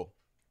psycho.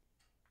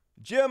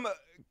 Jim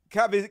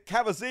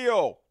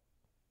Caviezel.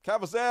 How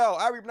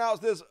do you pronounce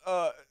this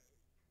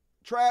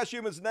trash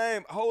human's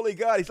name? Holy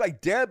God, he's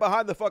like dead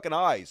behind the fucking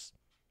eyes.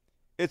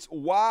 It's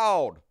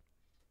wild.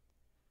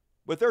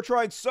 But they're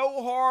trying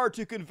so hard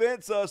to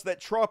convince us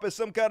that Trump is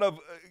some kind of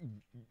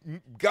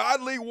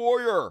godly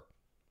warrior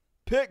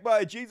picked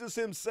by Jesus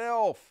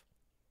himself.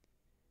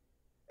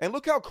 And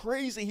look how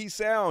crazy he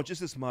sounds.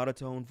 Just this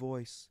monotone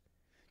voice.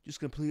 Just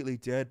completely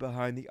dead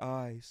behind the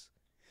eyes.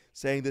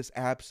 Saying this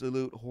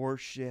absolute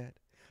horse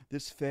shit.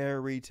 This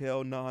fairy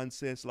tale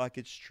nonsense like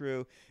it's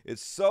true.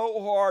 It's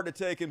so hard to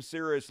take him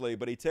seriously,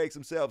 but he takes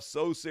himself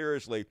so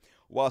seriously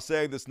while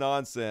saying this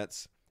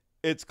nonsense.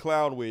 It's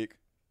Clown Week.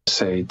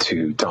 Say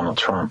to Donald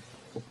Trump,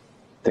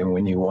 then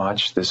when you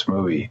watch this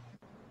movie,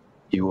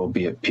 you will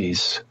be at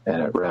peace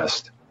and at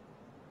rest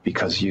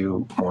because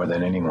you, more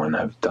than anyone,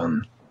 have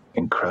done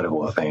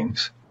incredible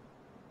things.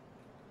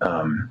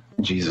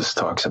 Jesus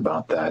talks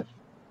about that.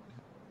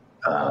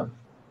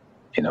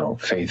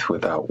 Faith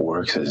without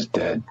works is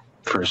dead.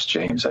 1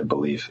 James, I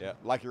believe. Yeah,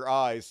 like your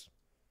eyes.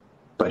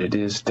 But it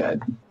is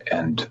dead.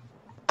 And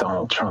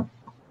Donald Trump,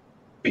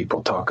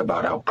 people talk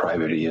about how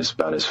private he is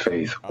about his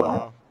faith.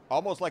 Well,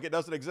 almost like it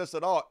doesn't exist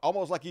at all.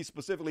 Almost like he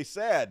specifically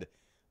said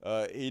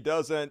he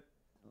doesn't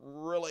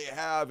really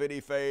have any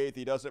faith.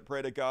 He doesn't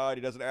pray to God.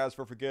 He doesn't ask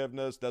for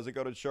forgiveness. Doesn't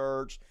go to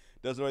church.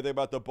 Doesn't know anything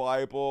about the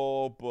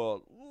Bible. But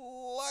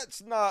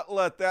let's not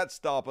let that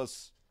stop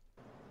us.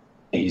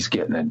 He's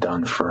getting it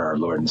done for our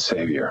Lord and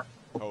Savior.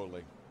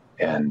 Totally.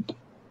 And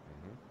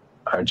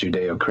our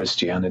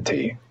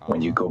Judeo-Christianity,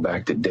 when you go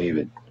back to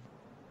David,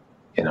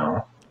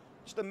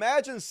 Just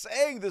imagine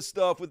saying this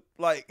stuff with,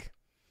 like,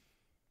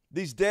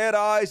 these dead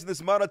eyes and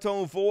this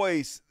monotone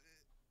voice.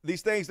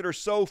 These things that are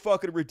so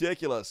fucking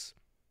ridiculous.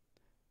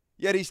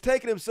 Yet he's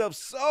taking himself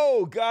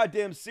so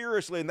goddamn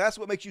seriously, and that's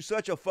what makes you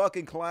such a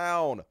fucking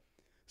clown.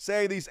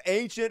 Saying these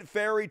ancient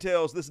fairy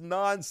tales, this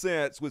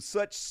nonsense with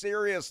such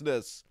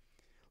seriousness.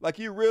 Like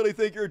you really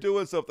think you're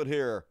doing something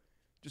here.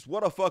 Just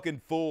what a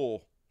fucking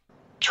fool.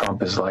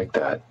 Trump is like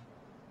that.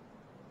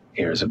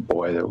 Here's a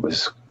boy that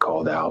was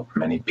called out.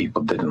 Many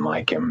people didn't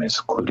like him,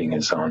 including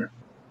his own.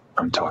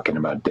 I'm talking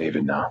about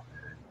David now.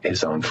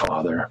 His own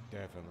father.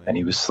 Definitely. And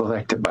he was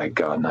selected by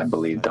God, and I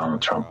believe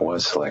Donald Trump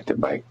was selected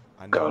by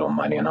God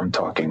Almighty, and I'm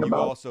talking about...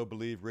 You also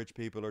believe rich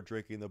people are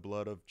drinking the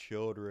blood of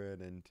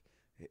children and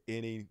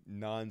any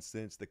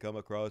nonsense that come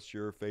across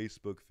your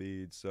Facebook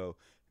feed, so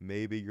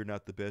maybe you're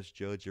not the best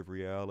judge of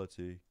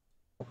reality.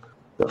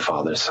 The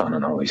Father, Son,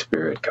 and Holy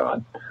Spirit,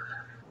 God.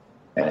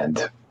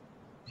 And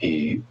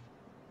he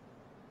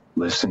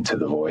listened to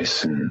the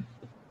voice and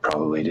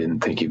probably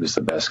didn't think he was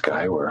the best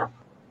guy, or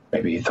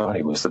maybe he thought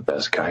he was the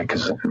best guy,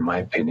 because in my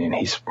opinion,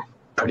 he's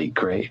pretty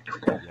great.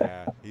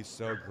 Yeah, he's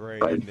so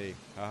great, isn't he?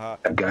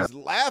 He's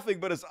laughing,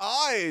 but his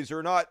eyes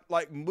are not,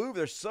 like, moving.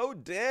 They're so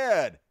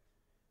dead.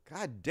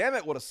 God damn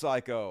it, what a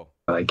psycho.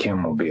 Like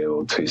him will be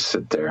able to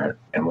sit there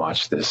and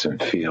watch this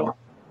and feel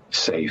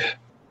safe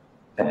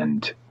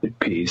and at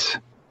peace.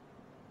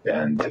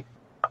 And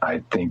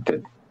I think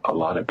that a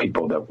lot of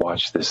people that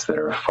watch this that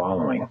are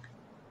following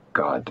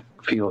God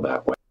feel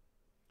that way.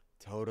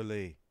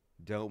 Totally.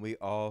 Don't we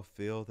all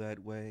feel that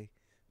way?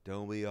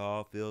 Don't we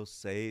all feel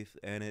safe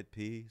and at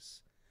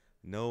peace?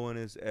 No one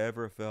has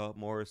ever felt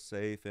more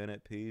safe and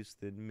at peace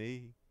than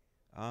me.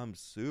 I'm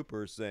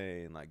super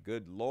sane. Like,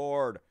 good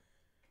Lord.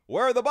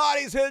 Where are the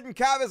bodies hidden,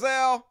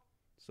 Caviezel?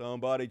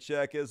 Somebody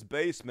check his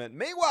basement.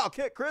 Meanwhile,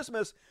 Kit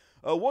Christmas,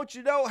 won't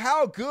you know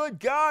how good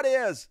God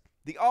is?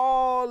 The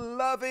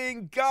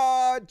all-loving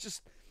God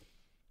just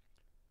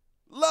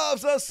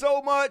loves us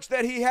so much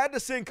that he had to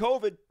send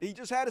COVID. He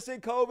just had to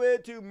send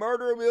COVID to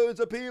murder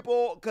millions of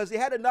people because he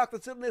had to knock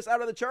the silliness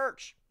out of the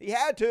church. He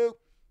had to.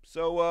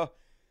 So,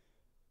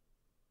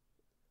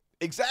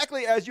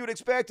 exactly as you would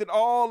expect an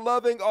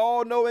all-loving,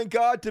 all-knowing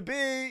God to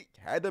be,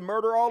 had to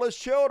murder all his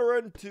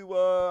children to,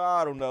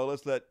 I don't know,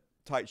 let's let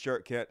Tight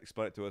Shirt Kent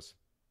explain it to us.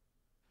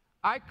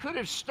 I could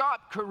have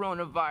stopped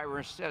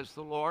coronavirus, says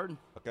the Lord.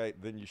 Okay,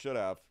 then you should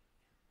have.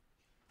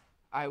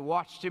 I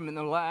watched him in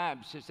the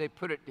labs as they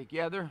put it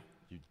together.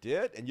 You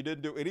did? And you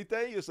didn't do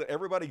anything? You just let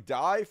everybody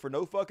die for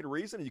no fucking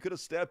reason and you could have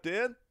stepped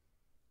in?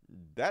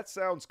 That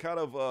sounds kind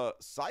of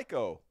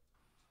psycho.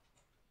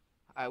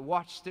 I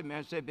watched them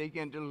as they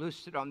began to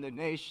loose it on the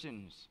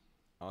nations.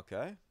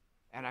 Okay.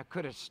 And I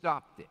could have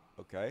stopped it.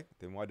 Okay,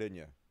 then why didn't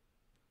you?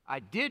 I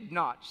did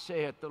not,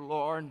 saith the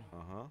Lord,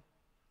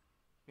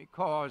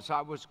 because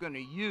I was going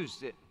to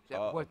use it,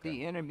 that what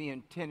the enemy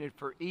intended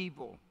for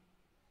evil,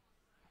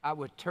 I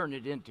would turn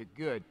it into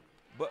good.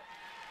 But,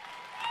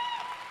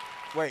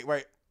 wait,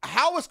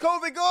 how was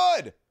COVID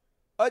good?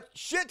 A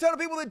shit ton of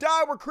people that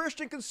died were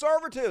Christian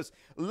conservatives,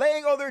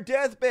 laying on their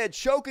deathbed,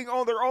 choking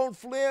on their own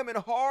phlegm in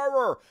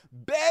horror,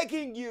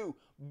 begging you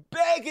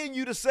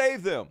to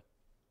save them.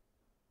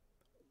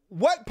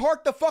 What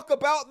part the fuck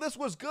about this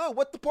was good?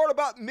 What the part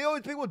about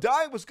millions of people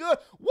dying was good?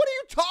 What are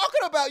you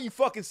talking about, you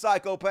fucking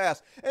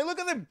psychopaths? And look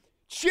at them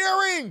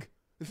cheering.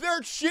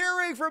 They're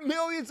cheering for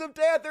millions of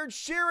deaths. They're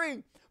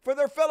cheering for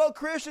their fellow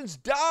Christians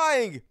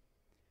dying,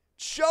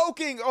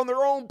 choking on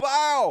their own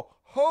bile.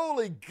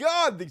 Holy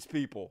God, these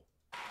people.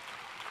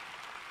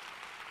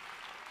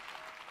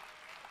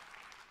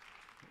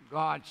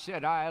 God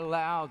said, I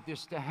allowed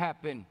this to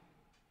happen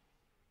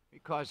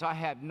because I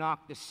have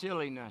knocked the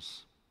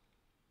silliness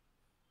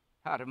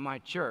out of my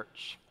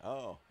church.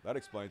 Oh, that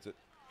explains it.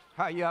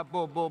 Hiya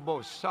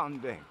Bobo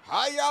Sunday.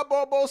 Hiya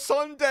Bobo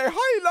Sunday.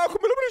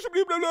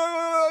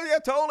 Yeah,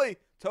 totally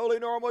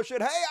normal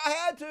shit. Hey, I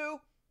had to.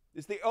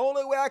 It's the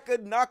only way I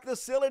could knock the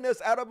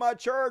silliness out of my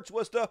church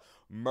was to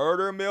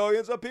murder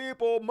millions of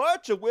people,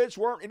 much of which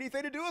weren't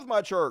anything to do with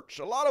my church.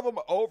 A lot of them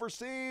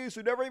overseas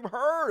who never even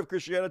heard of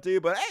Christianity,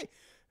 but hey,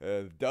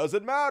 it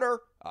doesn't matter.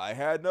 I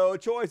had no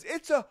choice.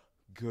 It's a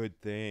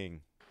good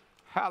thing.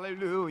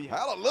 Hallelujah.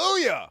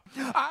 Hallelujah.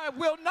 I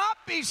will not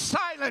be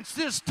silenced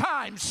this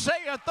time,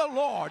 saith the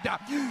Lord.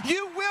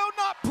 You will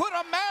not put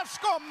a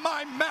mask on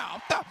my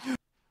mouth.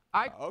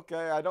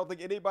 Okay, I don't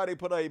think anybody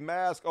put a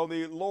mask on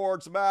the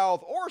Lord's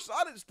mouth or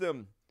silenced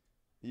him.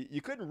 You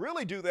couldn't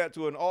really do that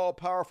to an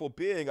all-powerful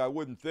being, I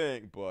wouldn't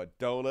think, but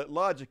don't let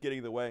logic get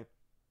in the way.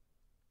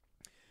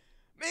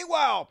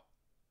 Meanwhile,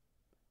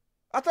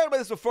 I talked about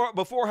this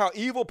before how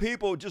evil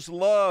people just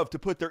love to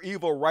put their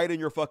evil right in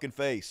your fucking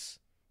face.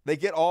 They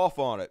get off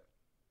on it.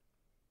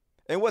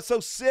 And what's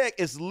so sick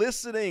is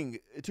listening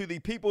to the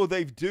people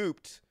they've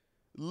duped,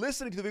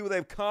 listening to the people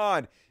they've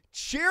conned,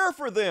 cheer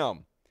for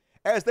them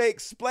as they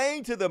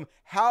explain to them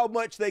how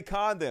much they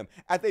conned them,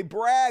 as they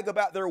brag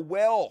about their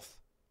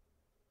wealth.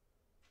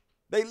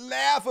 They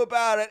laugh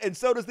about it, and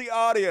so does the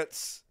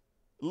audience.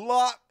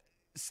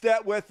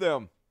 Lockstep with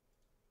them.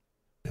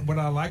 What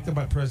I liked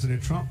about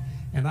President Trump,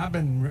 and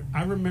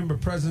I remember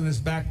presidents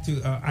back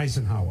to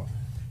Eisenhower.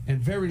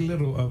 and very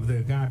little of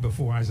the guy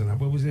before Eisenhower.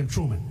 What was his name?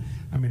 Truman.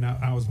 I mean,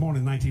 I was born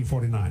in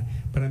 1949,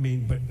 but a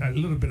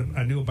little bit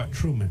I knew about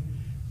Truman.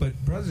 But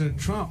President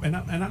Trump, and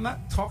I'm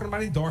not talking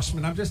about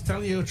endorsement, I'm just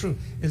telling you the truth,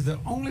 is the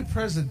only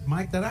president,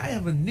 Mike, that I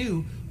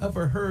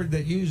ever heard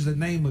that used the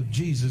name of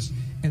Jesus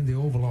in the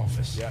Oval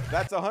Office. Yeah,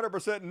 that's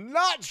 100%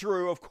 not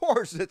true. Of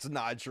course it's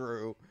not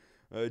true.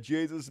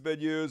 Jesus has been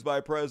used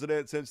by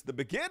presidents since the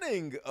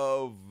beginning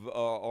of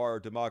our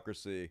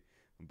democracy.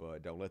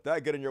 But don't let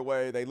that get in your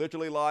way. They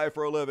literally lie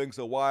for a living,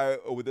 so why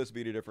would this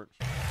be any different?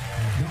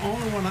 The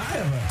only one I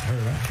ever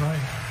heard of, right?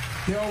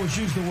 They always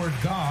use the word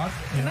God,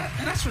 and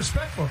that's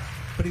respectful.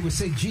 But he would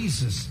say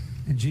Jesus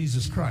and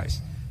Jesus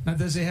Christ. Now,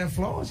 does he have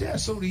flaws? Yeah,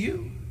 so do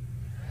you.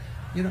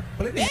 You know,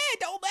 but yeah, it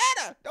don't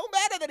matter. Don't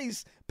matter that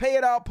he's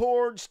paying out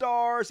porn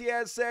stars he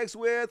had sex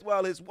with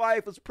while his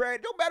wife was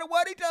pregnant. Don't matter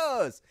what he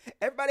does.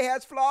 Everybody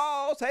has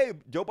flaws. Hey,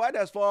 Joe Biden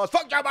has flaws.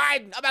 Fuck Joe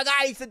Biden. Oh my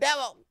God, he's the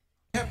devil.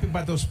 Happy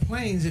about those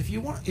planes. If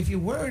you're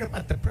worried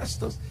about the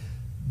Prestos,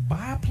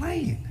 buy a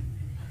plane.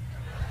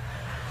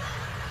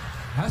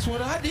 That's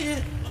what I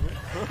did.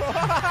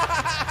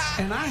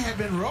 And I have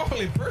been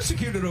royally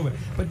persecuted over it.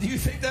 But do you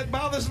think that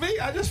bothers me?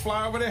 I just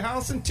fly over their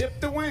house and tip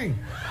the wing.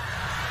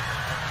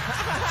 Yeah,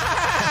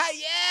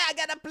 I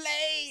got a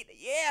plane.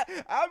 Yeah,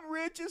 I'm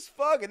rich as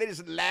fuck. And they're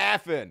just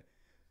laughing.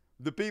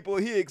 The people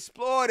he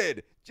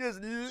exploited,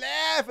 just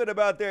laughing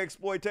about their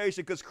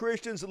exploitation, because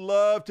Christians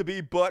love to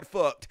be butt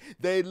fucked.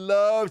 They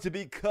love to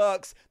be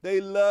cucks. They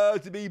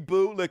love to be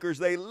bootlickers.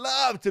 They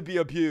love to be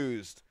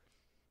abused.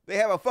 They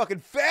have a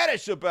fucking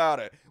fetish about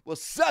it. Well,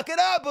 suck it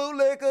up,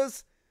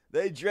 bootlickers.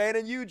 They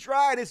draining you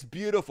dry, and it's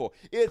beautiful.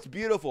 It's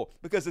beautiful,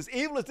 because as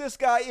evil as this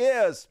guy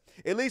is,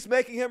 at least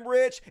making him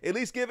rich, at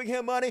least giving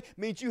him money,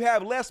 means you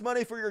have less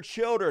money for your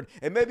children,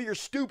 and maybe your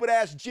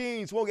stupid-ass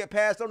genes won't get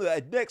passed on to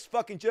the next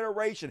fucking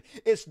generation.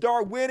 It's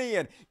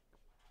Darwinian.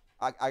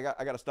 I got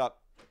to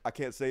stop. I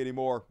can't say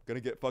anymore. Gonna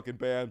get fucking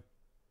banned.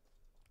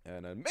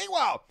 And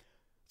meanwhile,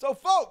 so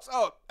folks,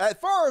 at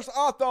first,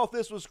 I thought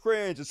this was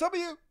cringe, and some of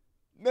you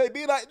may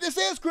be like, this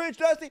is cringe,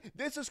 Dusty.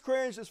 This is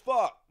cringe as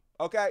fuck,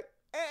 okay?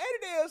 And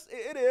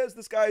it is.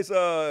 This guy's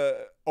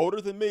older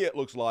than me, it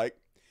looks like.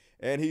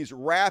 And he's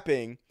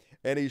rapping,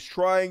 and he's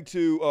trying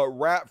to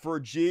rap for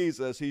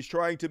Jesus. He's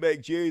trying to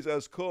make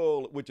Jesus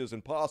cool, which is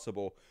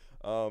impossible.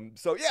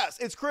 So, yes,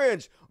 it's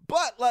cringe.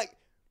 But, like,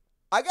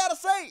 I gotta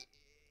say,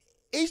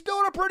 he's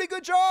doing a pretty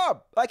good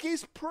job. Like,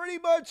 he's pretty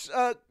much,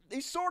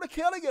 he's sort of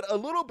killing it a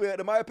little bit,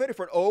 in my opinion,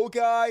 for an old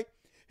guy.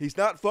 He's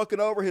not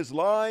fucking over his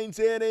lines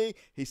any.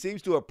 He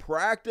seems to have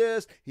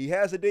practiced. He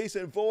has a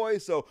decent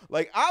voice. So,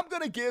 like, I'm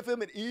going to give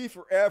him an E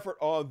for effort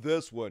on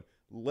this one.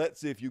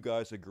 Let's see if you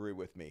guys agree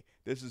with me.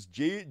 This is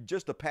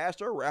just a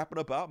pastor rapping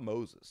about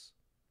Moses.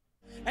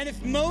 And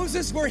if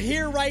Moses were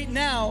here right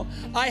now,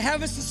 I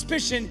have a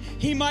suspicion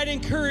he might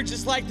encourage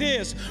us like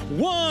this.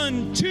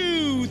 1,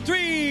 2,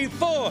 3,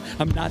 4.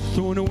 I'm not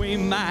throwing away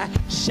my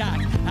shot.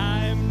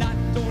 I'm not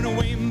throwing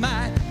away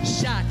my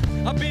shot.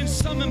 I've been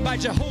summoned by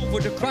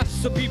Jehovah to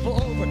cross the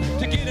people over,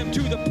 to get them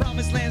to the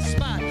promised land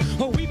spot.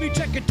 Oh, we be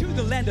trekking to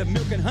the land of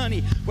milk and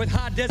honey, with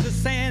hot desert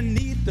sand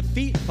neath the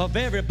feet of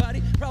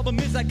everybody. Problem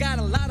is I got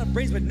a lot of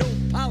brains but no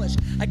polish.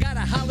 I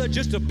gotta holler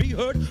just to be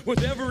heard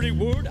with every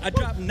word. I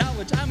drop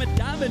knowledge. I'm a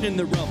diamond in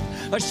the rough,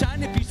 a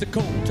shiny piece of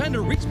coal, trying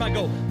to reach my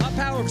goal. My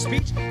power of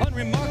speech,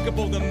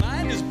 unremarkable. The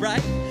mind is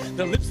bright,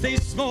 the lips they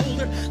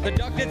smolder. The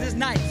darkness is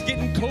night, it's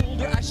getting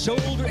colder. I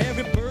shoulder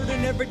every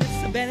burden, every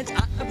disadvantage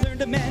I've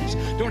learned to manage.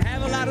 Don't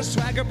have a lot of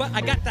swagger, but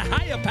I got the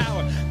higher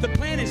power. The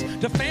plan is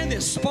to fan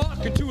this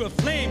spark into a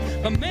flame.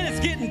 But man, it's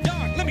getting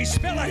dark. Let me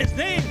spell out his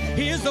name.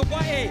 He is the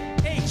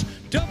Y-A-H-W-E-H-G-O-D.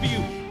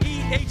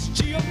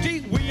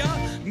 We are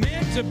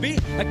meant to be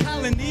a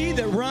colony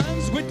that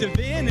runs with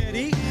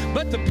divinity.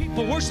 But the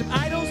people worship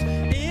idols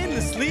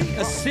endlessly.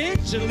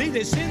 Essentially,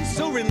 they sin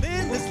so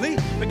relentlessly.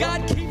 But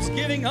God keeps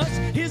giving us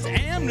his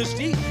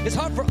amnesty. It's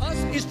hard for us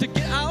is to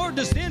get our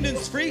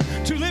descendants free.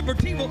 True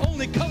liberty will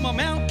only come on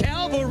Mount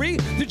Calvary.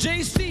 The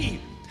JC.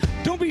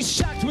 Don't be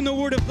shocked when the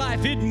word of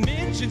life, it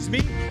mentions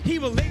me. He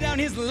will lay down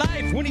his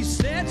life when he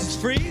sets us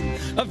free.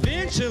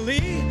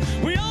 Eventually,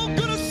 we all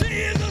gonna see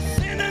his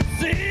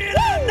ascendancy.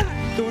 I'm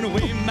not throwing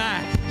away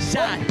my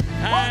shot.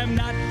 I'm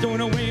not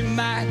throwing away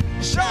my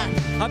shot.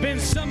 I've been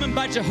summoned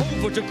by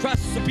Jehovah to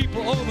cross the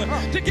people over,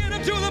 to get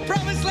them to the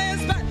promised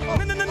land spot. No,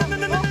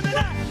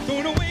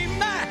 throwing away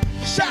my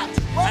shot.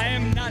 I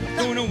am not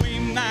throwing away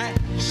my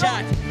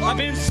shot. I've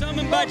been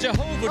summoned by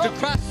Jehovah to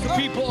cross the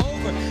people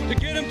over, to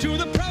get them to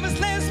the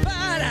promised land spot.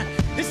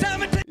 It's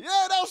time to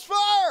yeah, that was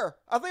fire.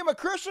 I think I'm a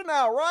Christian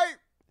now, right?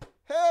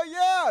 Hell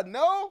yeah.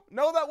 No,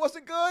 that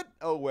wasn't good.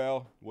 Oh,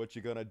 well, what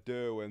you gonna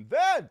do? And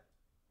then,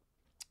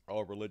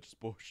 oh, religious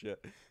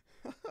bullshit.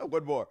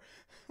 One more.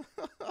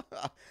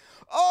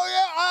 Oh,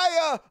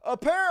 yeah,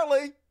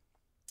 apparently,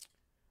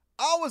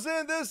 I was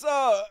in this,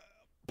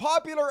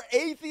 popular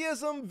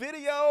atheism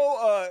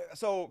video.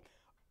 So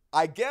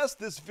I guess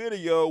this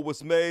video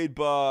was made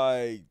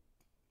by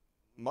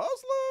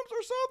Muslims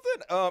or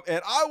something.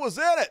 And I was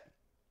in it.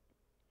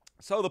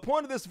 So the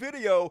point of this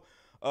video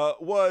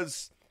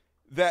was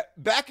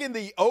that back in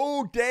the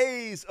old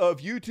days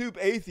of YouTube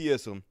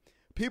atheism,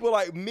 people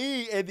like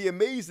me and the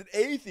Amazing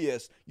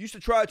Atheist used to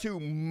try to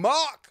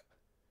mock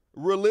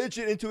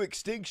religion into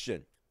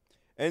extinction.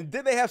 And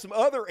then they have some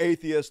other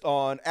atheists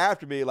on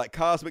after me, like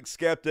Cosmic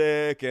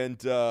Skeptic and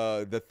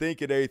the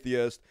Thinking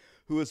Atheist,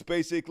 who is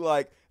basically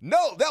like,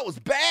 no, that was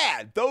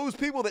bad. Those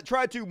people that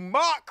tried to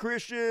mock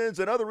Christians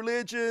and other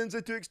religions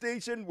into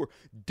extinction were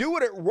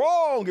doing it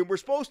wrong, and we're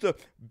supposed to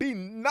be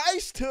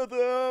nice to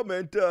them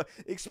and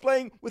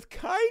explain with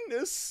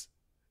kindness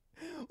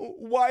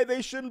why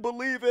they shouldn't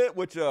believe it,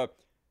 which,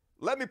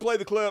 let me play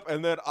the clip,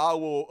 and then I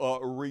will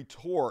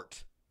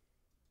retort.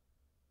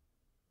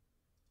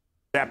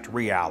 Accept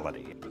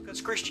reality.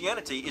 Because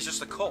Christianity is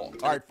just a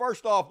cult. All right,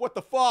 first off, what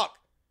the fuck?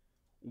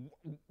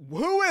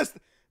 Who is...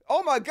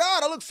 Oh my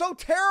God, I look so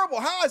terrible.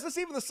 How is this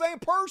even the same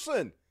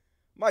person?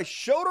 My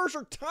shoulders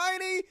are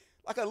tiny,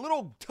 like a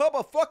little tub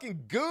of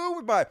fucking goo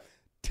with my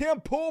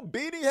Tim Pool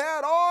beanie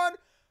hat on.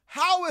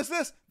 How is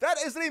this? That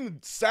doesn't even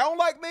sound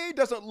like me,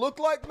 doesn't look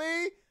like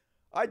me.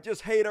 I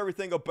just hate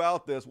everything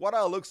about this. Why do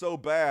I look so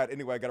bad?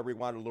 Anyway, I got to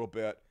rewind a little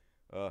bit.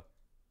 All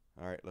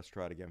right, let's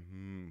try it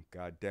again.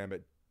 God damn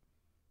it.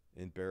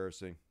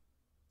 Embarrassing.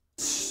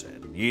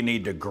 And you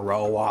need to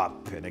grow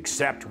up and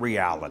accept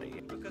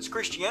reality. Because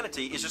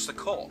Christianity is just a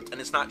cult,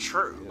 and it's not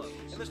true.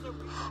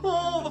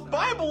 Oh, the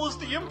Bible is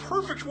the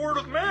imperfect word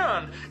of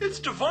man. It's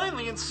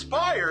divinely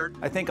inspired.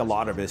 I think a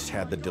lot of us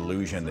had the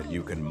delusion that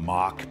you can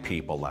mock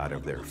people out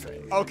of their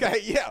faith. Okay,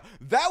 yeah,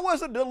 that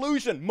was a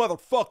delusion,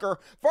 motherfucker.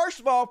 First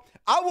of all,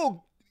 I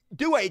will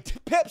do a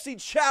Pepsi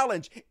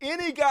challenge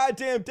any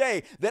goddamn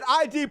day that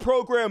I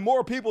deprogram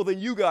more people than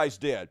you guys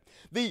did.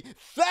 The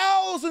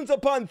thousands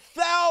upon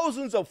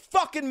thousands of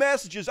fucking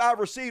messages I've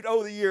received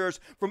over the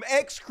years from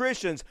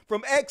ex-Christians,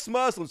 from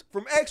ex-Muslims,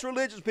 from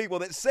ex-religious people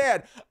that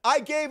said, I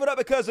gave it up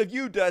because of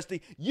you,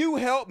 Dusty. You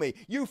helped me.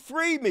 You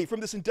freed me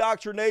from this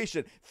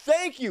indoctrination.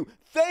 Thank you.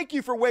 Thank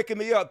you for waking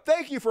me up.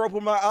 Thank you for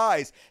opening my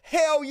eyes.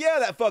 Hell yeah,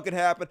 that fucking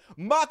happened.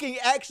 Mocking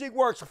actually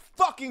works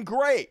fucking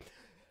great.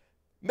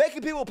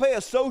 Making people pay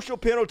a social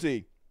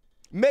penalty,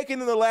 making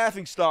them the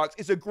laughingstocks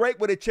is a great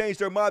way to change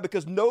their mind,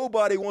 because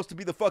nobody wants to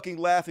be the fucking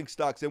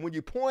laughingstocks. And when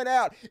you point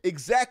out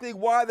exactly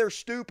why they're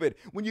stupid,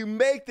 when you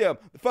make them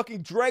the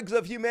fucking dregs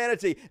of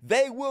humanity,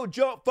 they will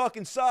jump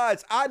fucking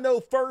sides. I know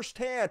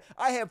firsthand.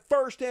 I have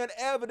firsthand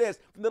evidence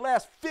from the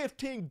last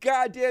 15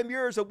 goddamn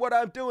years of what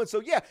I'm doing.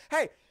 So yeah,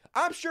 hey,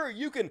 I'm sure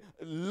you can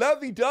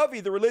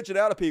lovey-dovey the religion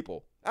out of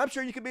people. I'm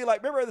sure you can be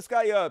like, remember this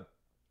guy,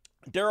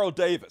 Daryl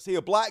Davis? He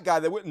a black guy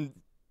that wouldn't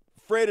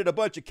friended a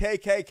bunch of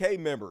KKK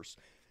members.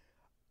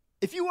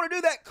 If you want to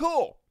do that,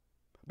 cool.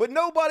 But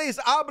nobody is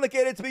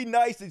obligated to be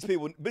nice to these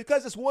people.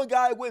 Because this one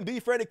guy wouldn't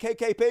befriend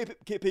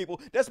KKK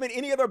people, doesn't mean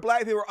any other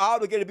black people are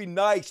obligated to be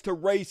nice to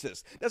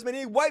racists. Doesn't mean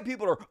any white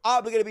people are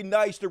obligated to be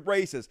nice to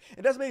racists.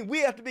 It doesn't mean we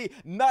have to be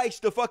nice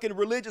to fucking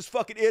religious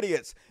fucking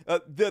idiots.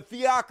 The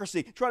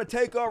theocracy trying to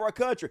take over our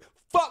country.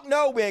 Fuck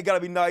no, we ain't got to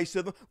be nice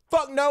to them.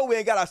 Fuck no, we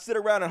ain't got to sit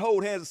around and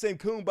hold hands and sing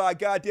Kumbaya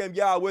goddamn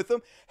Yah with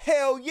them.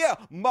 Hell yeah,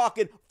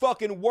 mocking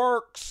fucking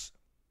works.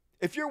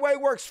 If your way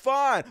works,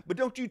 fine, but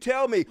don't you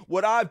tell me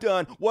what I've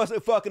done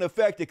wasn't fucking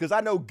effective, because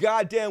I know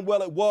goddamn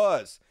well it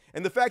was.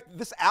 And the fact that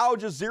this Al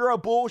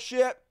Jazeera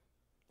bullshit,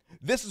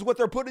 this is what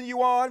they're putting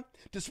you on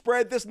to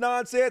spread this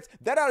nonsense,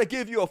 that ought to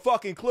give you a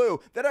fucking clue.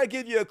 That ought to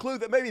give you a clue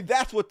that maybe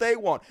that's what they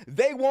want.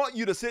 They want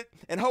you to sit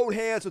and hold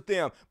hands with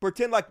them,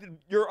 pretend like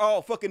you're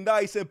all fucking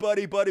nice and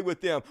buddy-buddy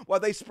with them while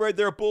they spread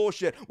their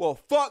bullshit. Well,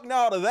 fuck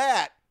no to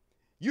that.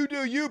 You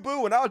do you,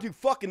 boo, and I'll do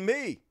fucking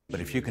me.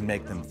 But if you can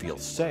make them feel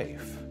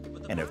safe,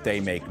 and if they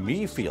make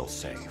me feel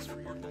safe,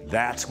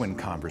 that's when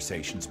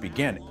conversations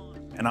begin.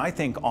 And I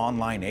think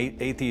online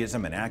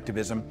atheism and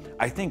activism,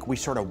 I think we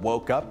sort of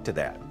woke up to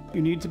that.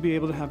 You need to be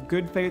able to have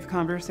good faith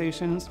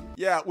conversations.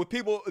 Yeah, with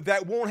people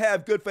that won't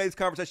have good faith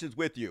conversations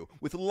with you,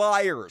 with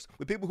liars,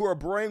 with people who are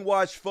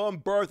brainwashed from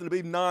birth and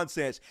believe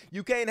nonsense.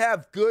 You can't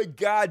have good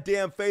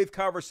goddamn faith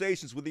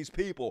conversations with these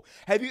people.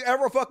 Have you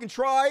ever fucking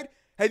tried?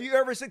 Have you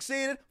ever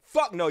succeeded?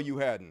 Fuck no, you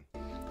hadn't.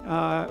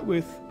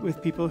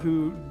 With people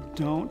who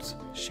don't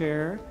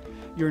share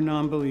your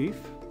non-belief,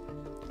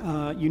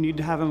 you need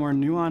to have a more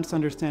nuanced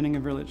understanding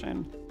of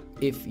religion.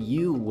 If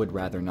you would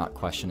rather not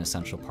question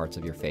essential parts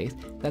of your faith,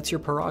 that's your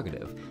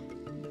prerogative.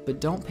 But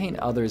don't paint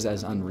others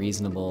as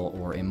unreasonable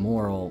or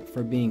immoral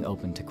for being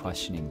open to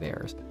questioning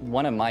theirs.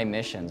 One of my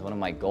missions, one of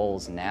my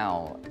goals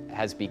now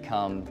has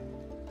become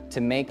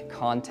to make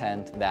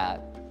content that,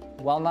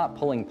 while not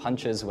pulling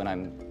punches when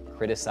I'm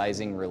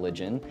criticizing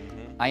religion,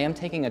 I am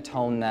taking a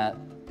tone that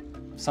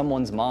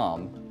someone's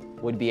mom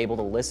would be able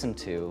to listen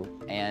to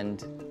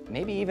and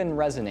maybe even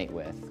resonate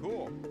with.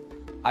 Cool.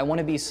 I want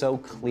to be so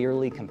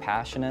clearly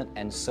compassionate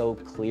and so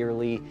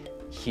clearly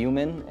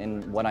human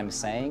in what I'm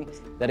saying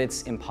that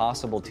it's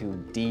impossible to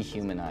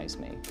dehumanize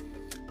me.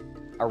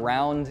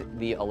 Around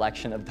the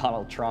election of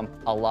Donald Trump,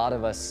 a lot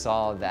of us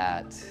saw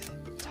that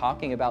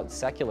talking about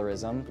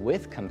secularism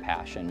with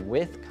compassion,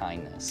 with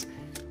kindness,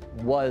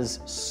 was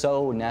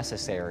so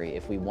necessary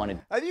if we wanted.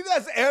 Have you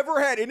guys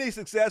ever had any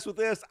success with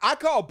this? I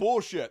call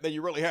bullshit that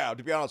you really have,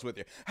 to be honest with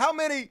you. How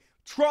many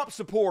Trump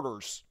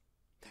supporters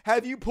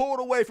have you pulled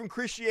away from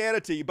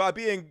Christianity by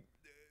being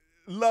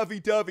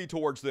lovey-dovey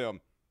towards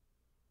them?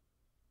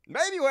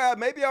 Maybe you have,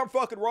 maybe I'm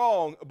fucking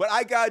wrong, but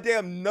I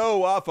goddamn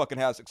know I fucking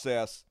have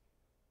success.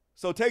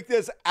 So take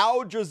this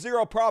Al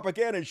Jazeera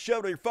propaganda and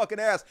shove it in your fucking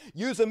ass,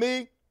 using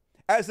me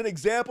as an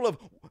example of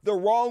the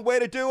wrong way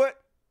to do it.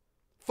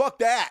 Fuck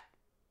that.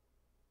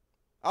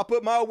 I'll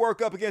put my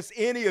work up against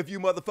any of you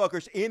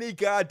motherfuckers any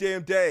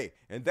goddamn day.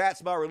 And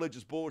that's my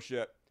religious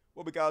bullshit.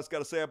 What we guys got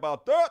to say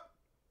about that?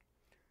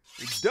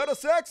 Dutta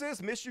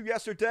Sexist, missed you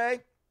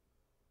yesterday.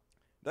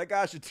 That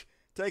guy should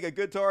take a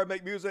guitar and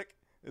make music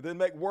and then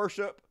make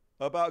worship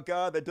about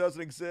God that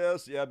doesn't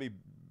exist. Yeah, it'd be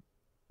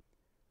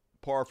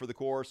par for the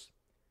course.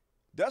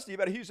 Dusty, you've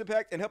had a huge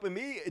impact in helping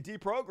me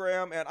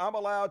deprogram, and I'm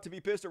allowed to be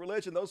pissed at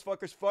religion. Those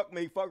fuckers fuck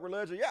me, fuck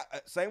religion. Yeah,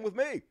 same with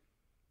me.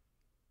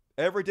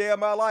 Every day of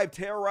my life,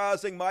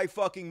 terrorizing my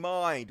fucking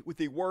mind with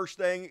the worst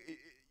thing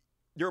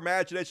your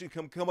imagination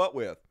can come up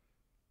with.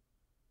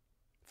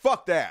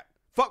 Fuck that.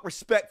 Fuck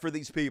respect for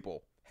these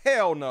people.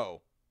 Hell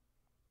no.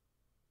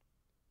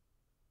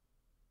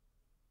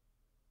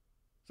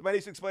 Somebody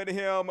needs to explain to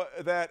him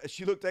that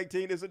She Looked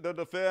 18 isn't the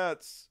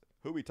defense.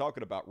 Who are we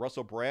talking about?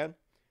 Russell Brand?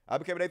 I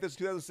became an atheist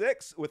in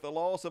 2006 with the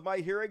loss of my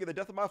hearing and the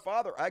death of my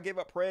father. I gave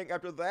up praying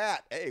after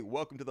that. Hey,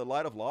 welcome to the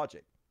light of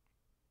logic.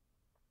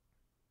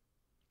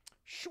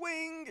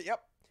 Swing.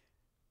 Yep.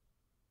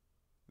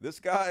 This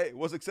guy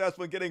was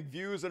successful in getting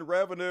views and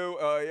revenue.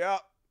 Yeah.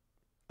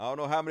 I don't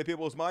know how many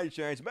people's minds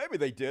changed. Maybe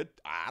they did.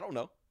 I don't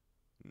know.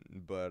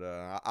 But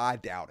I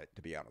doubt it,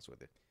 to be honest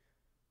with you.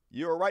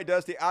 You were right,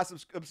 Dusty. I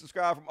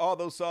subscribe from all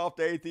those soft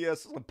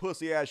atheists. Some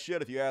pussy-ass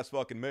shit if you ask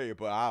fucking me.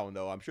 But I don't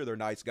know. I'm sure they're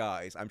nice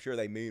guys. I'm sure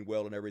they mean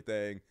well and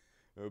everything.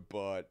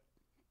 But...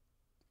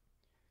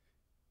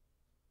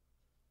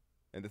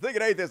 And the thing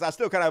of atheists, I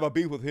still kind of have a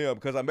beef with him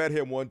because I met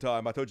him one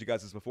time. I told you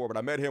guys this before, but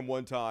I met him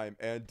one time.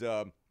 And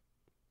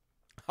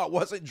I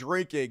wasn't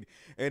drinking.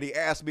 And he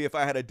asked me if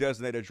I had a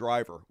designated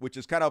driver, which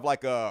is kind of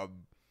like a...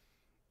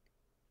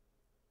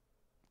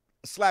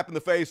 slap in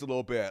the face a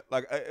little bit.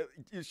 Like,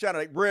 you're trying to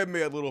like, rim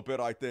me a little bit,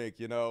 I think,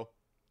 you know?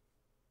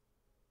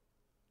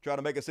 Trying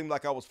to make it seem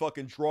like I was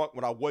fucking drunk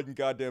when I wasn't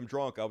goddamn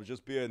drunk. I was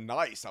just being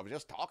nice. I was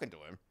just talking to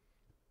him.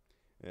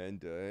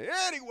 And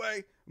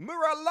anyway, move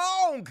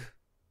along.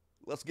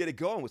 Let's get it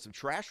going with some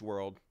Trash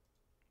World.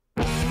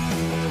 Trash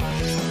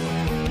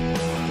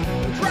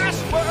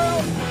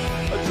World!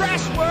 A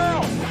Trash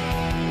World!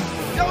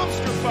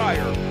 Dumpster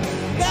fire!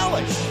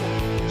 Hellish!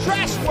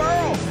 Trash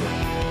World!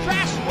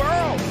 Trash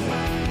World!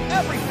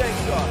 Everything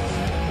sucks.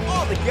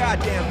 All the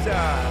goddamn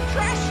time.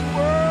 Trash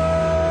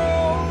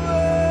World!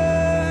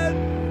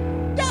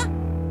 Yeah.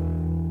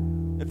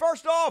 And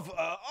first off,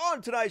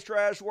 on tonight's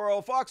Trash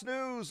World, Fox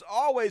News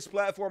always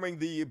platforming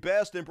the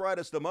best and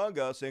brightest among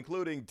us,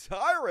 including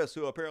Tyrus,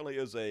 who apparently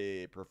is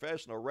a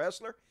professional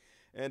wrestler.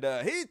 And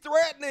he's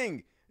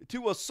threatening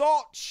to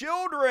assault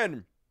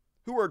children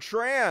who are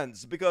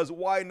trans, because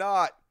why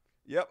not?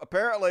 Yep,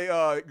 apparently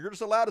you're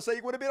just allowed to say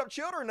you want to beat up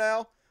children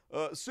now.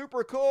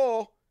 Super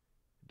cool.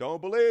 Don't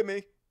believe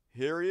me.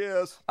 Here he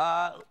is.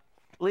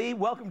 Lee,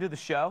 welcome to the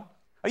show.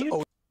 Are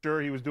you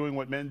sure he was doing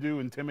what men do,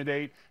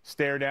 intimidate,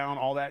 stare down,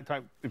 all that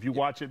type? If you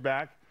watch it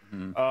back,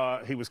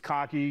 he was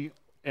cocky,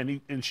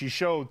 and she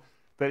showed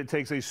that it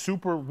takes a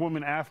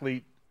superwoman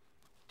athlete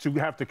to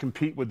have to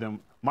compete with them.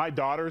 My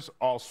daughters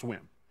all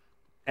swim,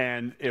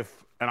 and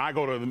I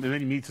go to them as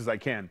many meets as I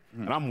can,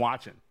 and I'm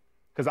watching.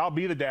 Because I'll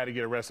be the dad to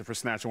get arrested for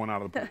snatching one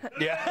out of the pool.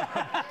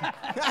 Yeah.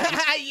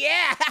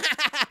 Yeah.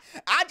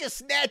 I just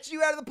snatch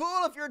you out of the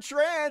pool if you're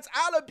trans.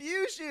 I'll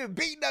abuse you.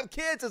 Beating up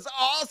kids is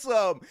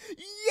awesome.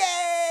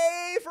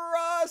 Yay for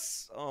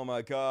us. Oh,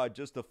 my God.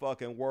 Just the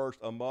fucking worst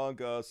among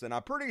us. And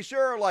I'm pretty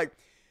sure, like,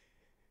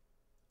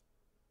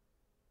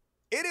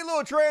 any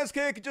little trans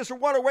kid could just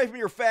run away from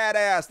your fat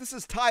ass. This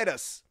is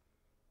Titus.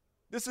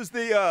 This is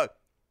the,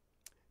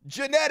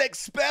 genetic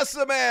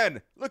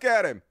specimen. Look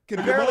at him.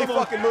 Can barely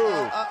fucking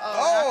move.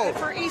 Oh.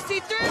 For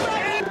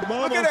EC3.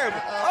 Look at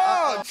him.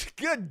 Oh,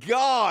 good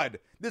God.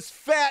 This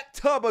fat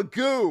tub of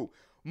goo.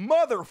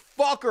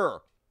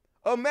 Motherfucker.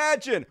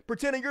 Imagine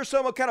pretending you're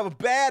some kind of a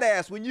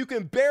badass when you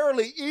can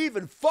barely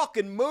even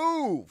fucking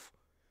move.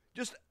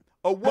 Just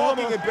a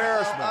walking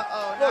embarrassment.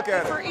 Look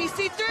at him. For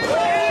EC3.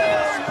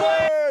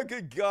 Oh,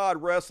 good God.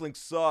 Wrestling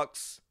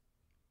sucks.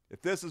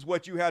 If this is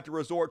what you have to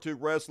resort to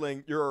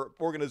wrestling, your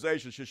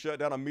organization should shut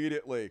down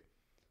immediately.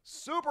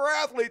 Super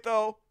athlete,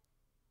 though.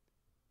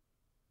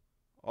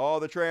 All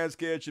the trans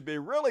kids should be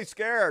really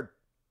scared.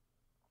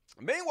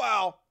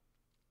 Meanwhile,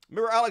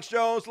 remember Alex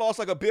Jones lost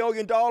like $1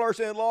 billion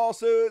in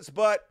lawsuits,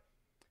 but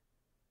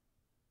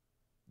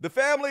the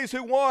families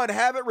who won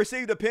haven't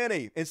received a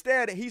penny.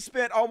 Instead, he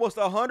spent almost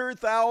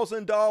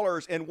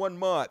 $100,000 in 1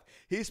 month.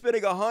 He's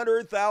spending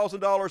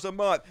 $100,000 a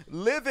month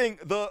living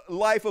the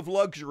life of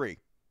luxury.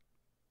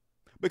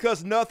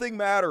 Because nothing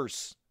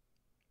matters.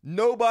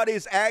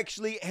 Nobody's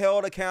actually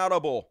held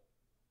accountable.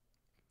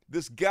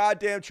 This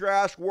goddamn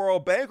trash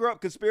world. Bankrupt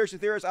conspiracy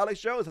theorist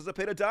Alex Jones hasn't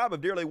paid a dime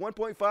of nearly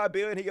 $1.5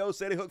 billion he owes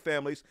Sandy Hook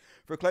families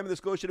for claiming the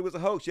school shooting was a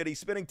hoax. Yet he's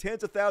spending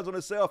tens of thousands on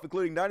himself,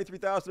 including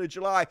 $93,000 in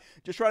July,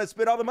 just trying to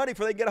spend all the money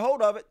before they can get a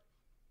hold of it.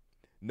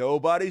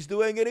 Nobody's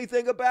doing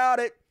anything about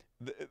it.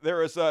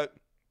 There is a...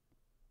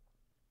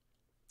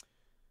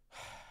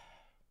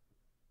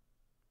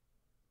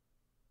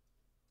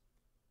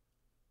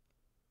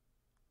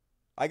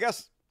 I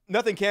guess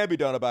nothing can be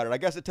done about it. I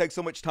guess it takes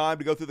so much time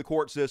to go through the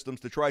court systems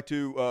to try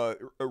to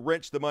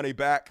wrench the money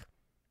back.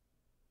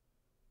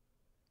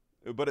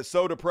 But it's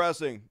so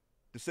depressing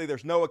to see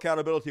there's no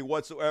accountability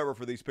whatsoever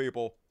for these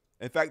people.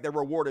 In fact, they're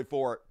rewarded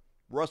for it.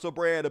 Russell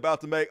Brand about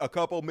to make a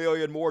couple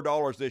million more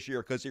dollars this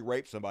year because he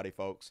raped somebody,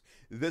 folks.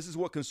 This is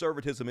what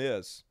conservatism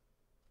is.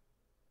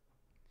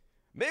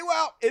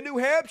 Meanwhile, in New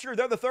Hampshire,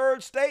 they're the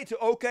third state to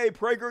okay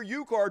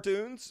PragerU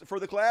cartoons for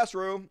the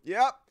classroom.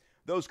 Yep,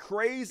 those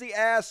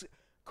crazy-ass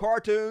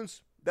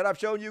cartoons that I've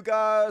shown you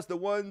guys, the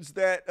ones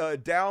that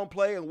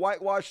downplay and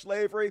whitewash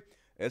slavery.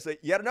 It's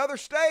yet another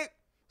state.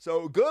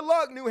 So good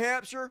luck, New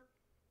Hampshire.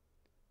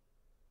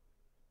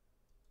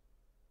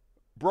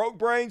 Broke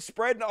brains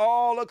spreading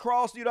all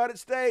across the United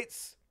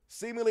States.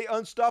 Seemingly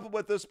unstoppable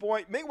at this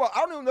point. Meanwhile, I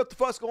don't even know what the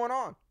fuck's going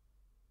on.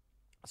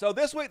 So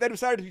this week, they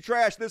decided to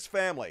trash this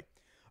family.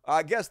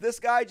 I guess this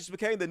guy just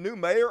became the new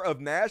mayor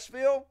of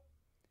Nashville.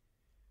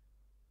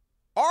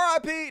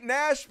 R.I.P.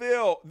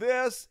 Nashville.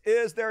 This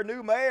is their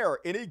new mayor.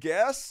 Any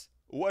guess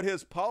what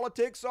his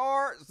politics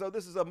are? So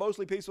this is a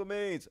mostly peaceful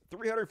means.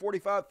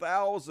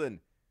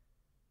 345,000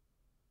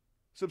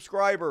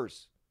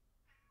 subscribers.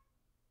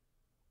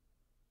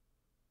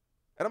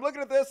 And I'm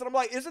looking at this and I'm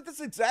like, isn't this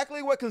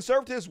exactly what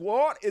conservatives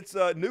want? It's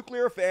a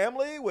nuclear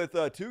family with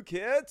 2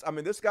 kids. I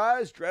mean, this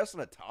guy is dressed in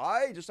a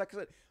tie. Just like I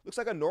said, looks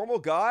like a normal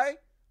guy.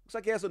 Looks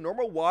like he has a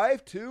normal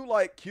wife, 2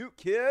 like cute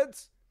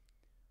kids.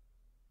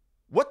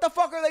 What the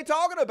fuck are they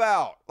talking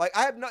about? Like,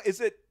 I have no,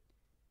 is it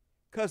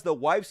because the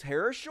wife's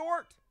hair is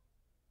short?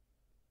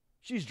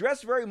 She's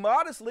dressed very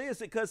modestly.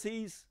 Is it because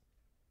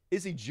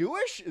is he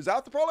Jewish? Is that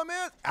what the problem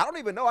is? I don't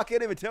even know. I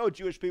can't even tell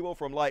Jewish people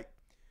from like,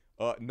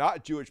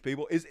 not Jewish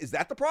people. Is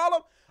that the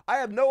problem? I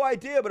have no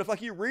idea. But if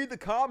like you read the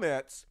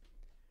comments,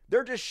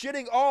 they're just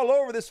shitting all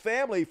over this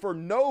family for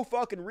no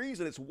fucking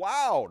reason. It's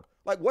wild.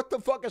 Like, what the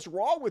fuck is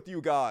wrong with you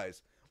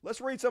guys?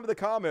 Let's read some of the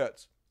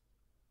comments.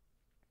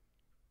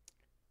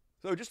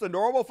 So just a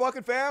normal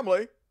fucking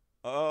family.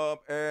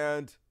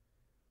 And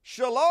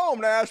Shalom,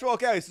 Nashville.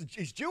 Okay,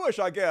 he's Jewish,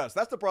 I guess.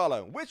 That's the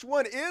problem. Which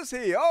one is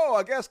he? Oh,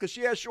 I guess because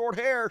she has short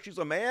hair. She's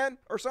a man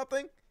or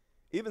something.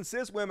 Even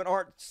cis women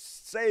aren't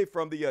safe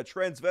from the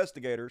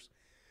transvestigators.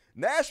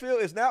 Nashville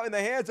is now in the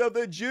hands of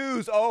the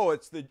Jews. Oh,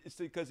 it's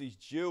because he's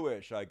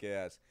Jewish, I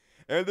guess.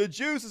 And the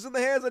juice is in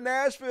the hands of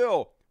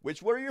Nashville.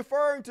 Which one are you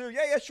referring to?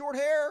 Yeah, he has short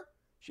hair.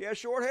 She has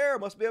short hair.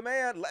 Must be a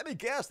man. Let me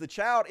guess. The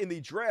child in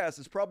the dress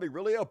is probably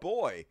really a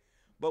boy,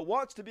 but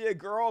wants to be a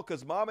girl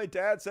because mom and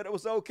dad said it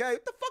was okay.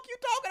 What the fuck are you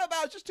talking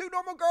about? It's just 2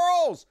 normal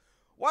girls.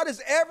 Why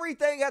does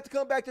everything have to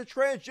come back to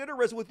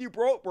transgenderism with you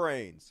broke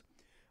brains?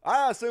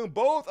 I assume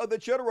both of the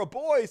children are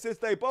boys since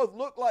they both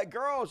look like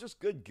girls. Just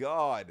good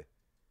God.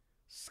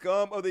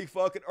 Scum of the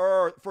fucking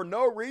earth for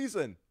no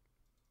reason.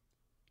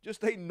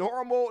 Just a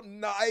normal,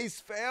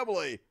 nice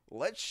family.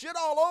 Let's shit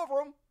all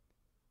over them.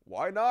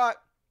 Why not?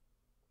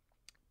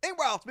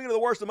 Meanwhile, speaking of the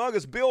worst among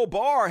us, Bill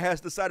Barr has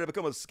decided to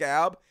become a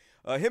scab.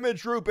 Him and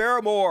Drew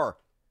Barrymore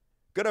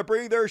gonna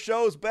bring their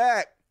shows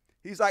back.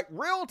 He's like,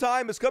 Real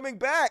Time is coming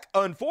back.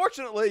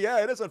 Unfortunately,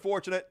 yeah, it is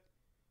unfortunate.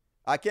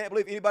 I can't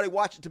believe anybody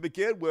watched it to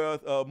begin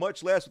with,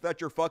 much less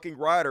without your fucking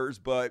writers,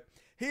 but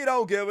he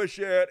don't give a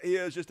shit. He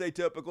is just a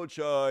typical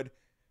chud.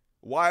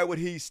 Why would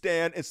he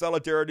stand in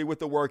solidarity with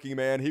the working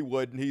man? He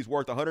wouldn't. He's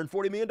worth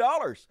 $140 million.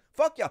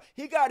 Fuck y'all.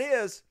 He got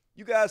his.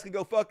 You guys can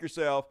go fuck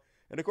yourself.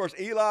 And of course,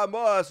 Elon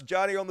Musk,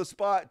 Johnny on the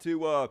spot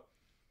to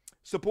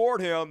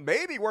support him.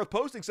 Maybe worth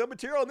posting some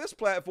material on this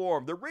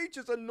platform. The reach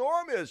is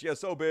enormous. Yeah,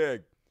 so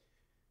big.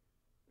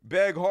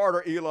 Beg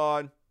harder,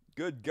 Elon.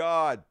 Good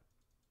God.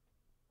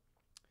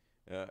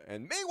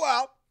 And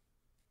meanwhile,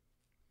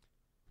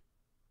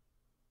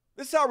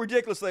 this is how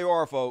ridiculous they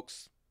are,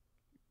 folks.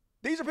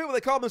 These are people that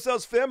call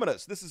themselves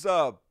feminists. This is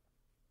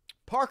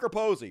Parker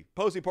Posey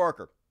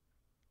Parker,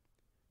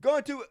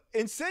 going to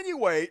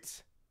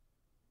insinuate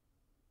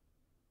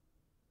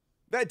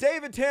that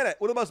David Tennant,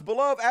 one of the most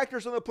beloved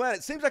actors on the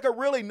planet, seems like a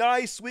really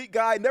nice, sweet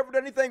guy, never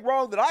done anything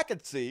wrong that I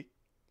could see.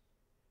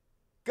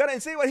 Gonna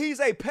insinuate he's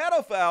a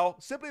pedophile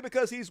simply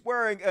because he's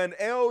wearing an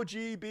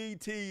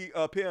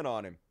LGBT pin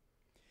on him.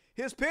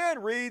 His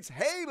pen reads,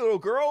 "Hey, little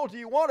girl, do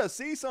you want to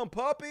see some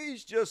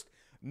puppies? Just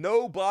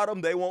no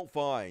bottom they won't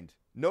find.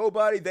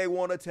 Nobody they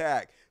won't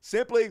attack."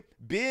 Simply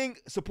being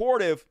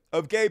supportive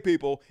of gay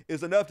people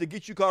is enough to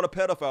get you called a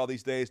pedophile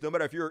these days, no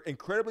matter if you're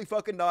incredibly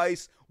fucking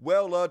nice,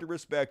 well-loved, and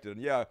respected.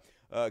 And yeah,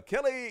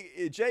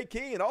 Kelly J.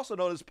 Keane, also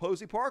known as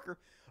Posey Parker,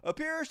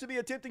 appears to be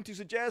attempting to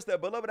suggest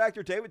that beloved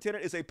actor David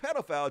Tennant is a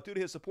pedophile due to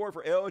his support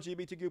for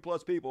LGBTQ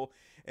plus people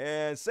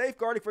and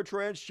safeguarding for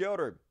trans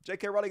children.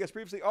 J.K. Rowling has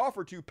previously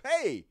offered to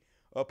pay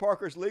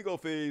Parker's legal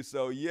fees.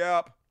 So,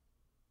 yep.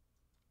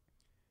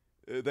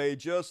 They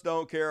just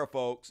don't care,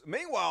 folks.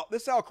 Meanwhile,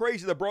 this is how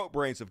crazy the broke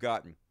brains have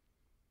gotten.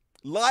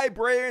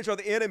 Librarians are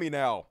the enemy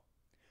now.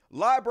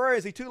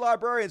 The two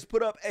librarians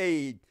put up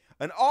an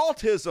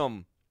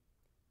autism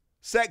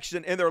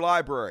section in their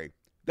library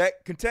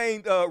that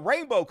contained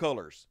rainbow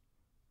colors.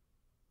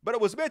 But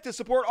it was meant to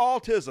support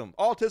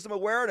autism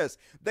awareness.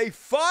 They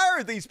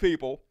fired these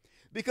people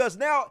because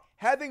now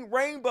having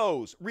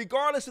rainbows,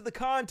 regardless of the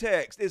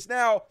context, is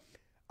now,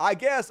 I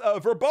guess,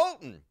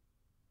 verboten.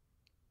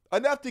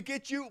 Enough to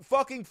get you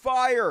fucking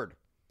fired.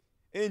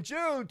 In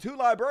June, two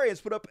librarians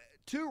put up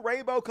 2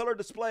 rainbow-colored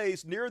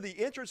displays near the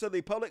entrance of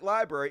the public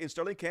library in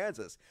Sterling,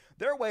 Kansas.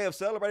 Their way of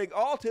celebrating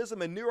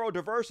autism and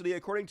neurodiversity,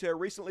 according to a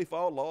recently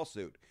filed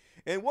lawsuit.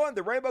 In one,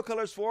 the rainbow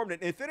colors formed an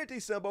infinity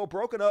symbol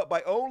broken up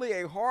by only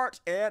a heart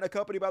and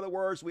accompanied by the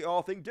words, "We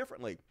all think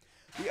differently."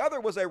 The other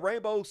was a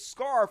rainbow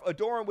scarf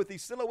adorned with the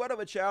silhouette of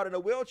a child in a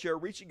wheelchair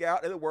reaching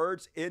out, and the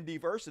words, "In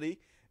diversity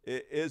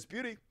is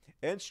beauty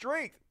and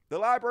strength." The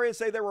librarians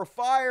say they were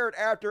fired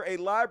after a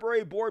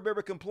library board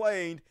member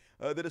complained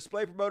the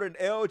display promoted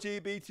an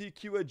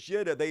LGBTQ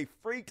agenda. They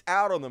freaked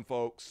out on them,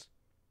 folks.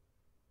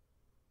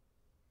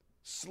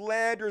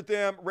 Slandered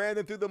them, ran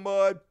them through the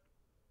mud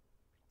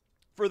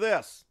for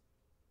this.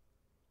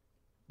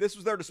 This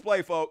was their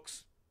display,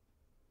 folks.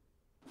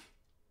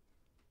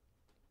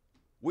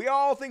 We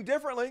all think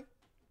differently.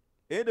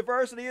 In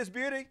diversity is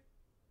beauty.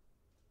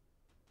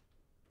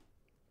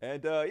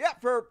 And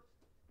for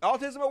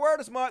Autism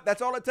Awareness Month,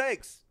 that's all it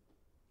takes.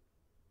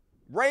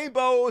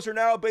 Rainbows are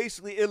now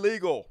basically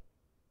illegal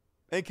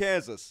in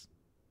Kansas.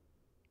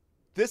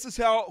 This is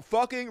how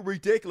fucking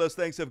ridiculous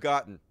things have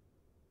gotten.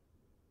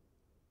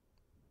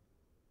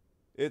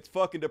 It's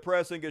fucking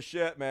depressing as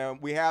shit, man.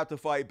 We have to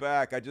fight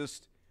back.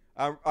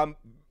 I'm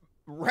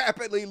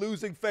rapidly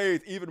losing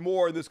faith even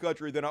more in this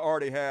country than I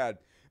already had.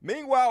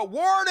 Meanwhile,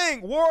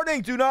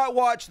 warning, do not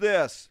watch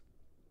this.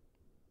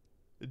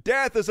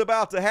 Death is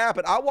about to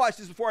happen. I watched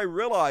this before I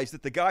realized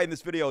that the guy in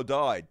this video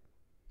died.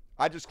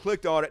 I just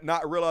clicked on it,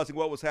 not realizing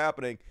what was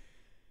happening.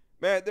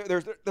 Man,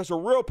 there's a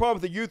real problem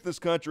with the youth in this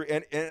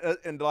country,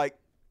 and like,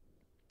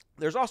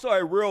 there's also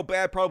a real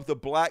bad problem with the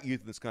black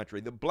youth in this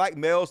country. The black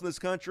males in this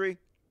country,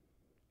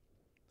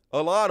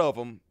 a lot of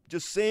them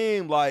just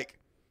seem like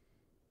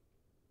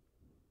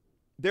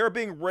they're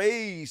being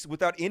raised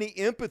without any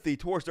empathy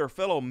towards their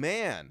fellow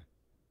man.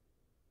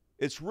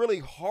 It's really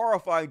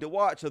horrifying to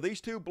watch. So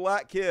these 2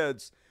 black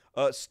kids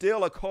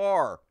steal a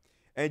car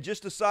and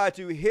just decide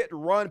to hit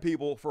and run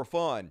people for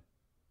fun.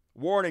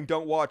 Warning,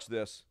 don't watch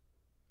this.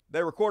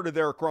 They recorded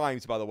their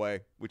crimes, by the way,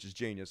 which is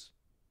genius.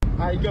 All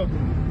right, go.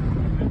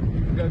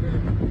 Go.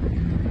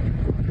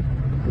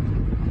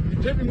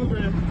 Keep it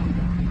moving.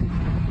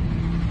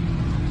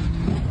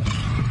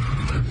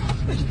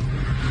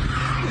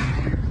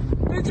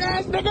 Bitch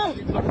ass nigga!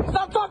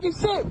 Stop talking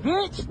shit,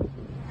 bitch!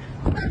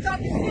 Stop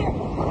talking shit!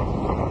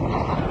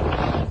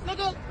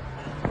 Nigga!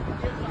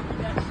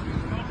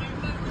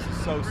 This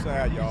is so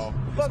sad, y'all.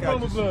 This guy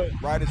just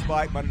ride his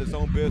bike, minding his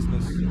own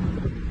business.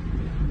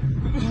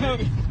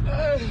 Ready?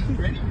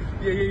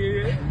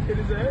 Yeah. Hit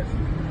his ass.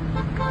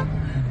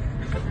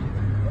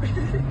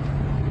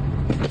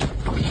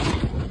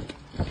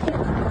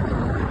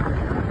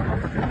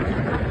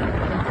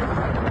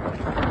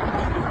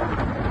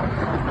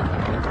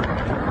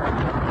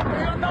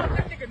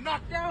 That nigga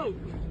knocked out.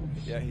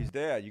 Yeah, he's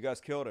dead. You guys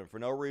killed him for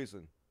no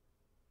reason.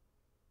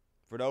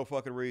 For no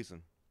fucking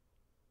reason.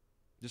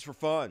 Just for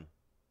fun.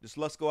 Just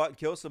let's go out and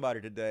kill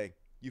somebody today.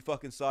 You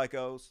fucking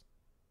psychos.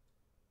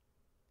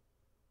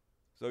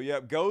 So,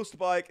 ghost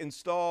bike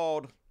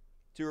installed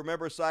to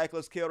remember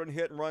cyclists killed in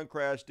hit and run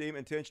crash deemed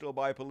intentional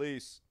by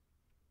police.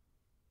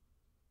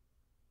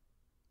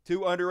 2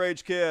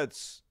 underage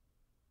kids.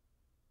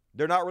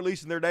 They're not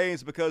releasing their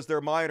names because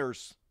they're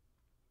minors.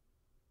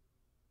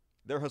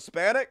 They're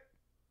Hispanic?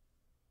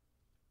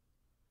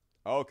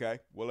 Okay.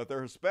 Well, if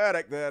they're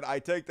Hispanic, then I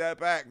take that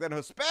back. Then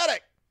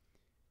Hispanic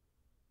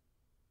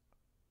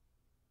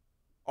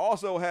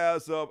also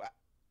has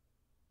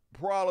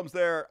problems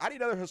there. How do you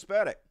know they're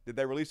Hispanic? Did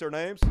they release their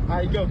names? All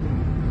right, go.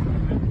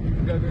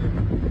 Go.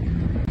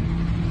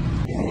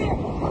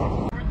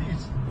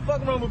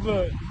 Fuck wrong with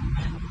blood.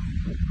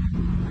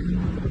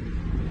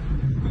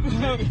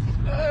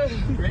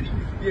 Ready?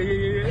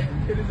 Yeah.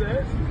 Hit his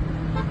ass.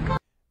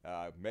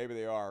 Maybe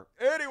they are.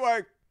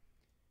 Anyway,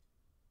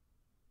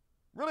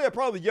 really a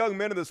problem with young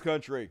men in this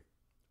country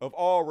of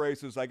all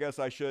races. I guess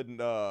I shouldn't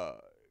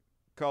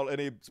call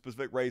any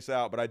specific race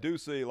out, but I do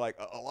see like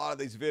a lot of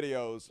these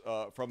videos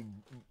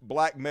from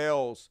black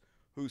males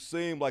who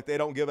seem like they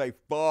don't give a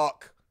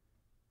fuck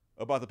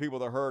about the people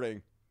they're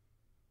hurting.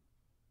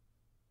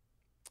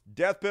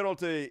 Death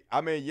penalty.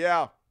 I mean,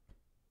 yeah.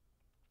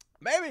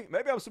 Maybe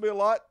I'm still being a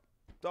lot.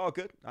 It's all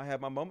good. I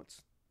have my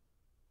moments.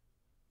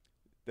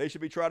 They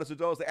should be tried as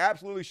adults. They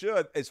absolutely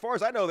should. As far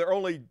as I know, they're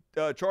only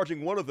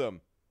charging one of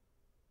them.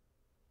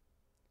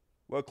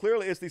 Well,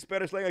 clearly it's the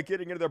Spanish language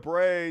getting into their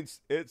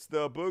brains. It's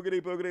the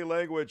boogity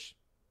language.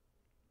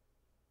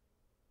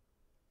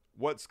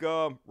 What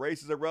scum?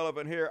 Race is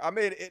irrelevant here. I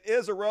mean, it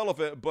is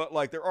irrelevant, but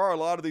like there are a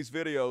lot of these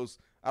videos.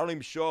 I don't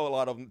even show a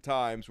lot of them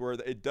times where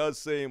it does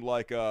seem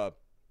like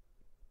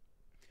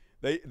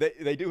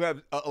they do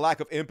have a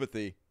lack of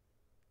empathy,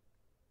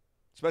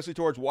 especially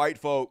towards white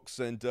folks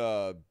and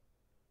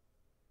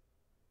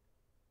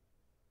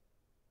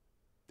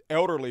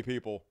elderly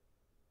people.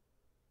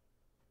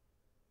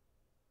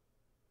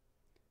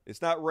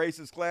 It's not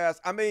racist class.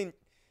 I mean,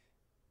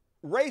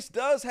 race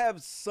does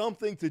have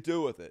something to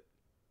do with it.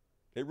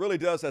 It really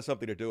does have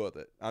something to do with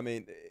it. I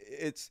mean,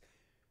 it's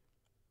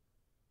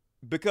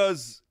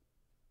because,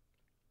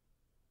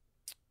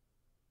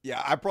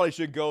 yeah, I probably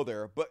should go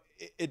there, but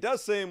it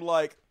does seem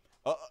like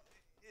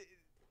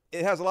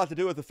it has a lot to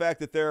do with the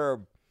fact that there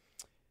are,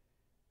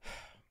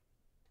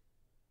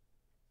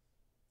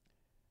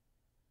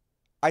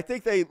 I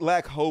think they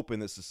lack hope in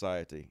this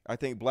society. I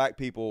think black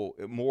people,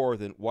 more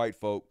than white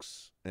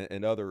folks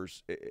and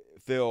others,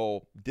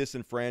 feel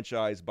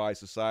disenfranchised by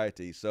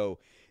society. So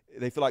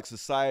they feel like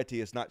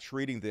society is not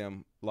treating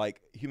them like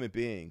human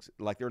beings,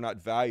 like they're not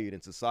valued in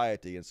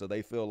society. And so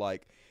they feel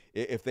like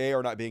if they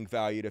are not being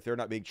valued, if they're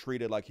not being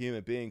treated like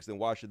human beings, then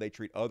why should they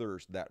treat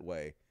others that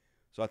way?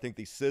 So I think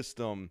the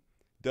system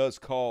does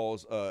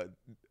cause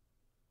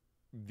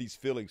these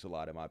feelings a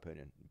lot, in my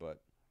opinion.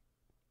 But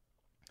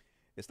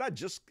it's not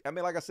just, I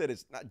mean, like I said,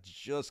 it's not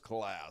just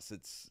class.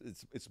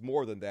 It's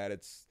more than that.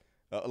 It's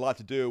a lot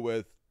to do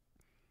with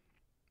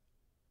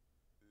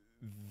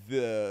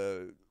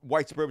the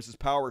white supremacist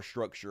power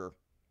structure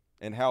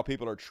and how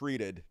people are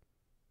treated,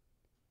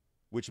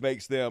 which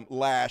makes them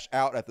lash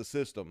out at the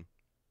system.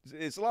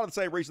 It's a lot of the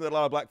same reason that a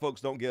lot of black folks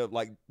don't give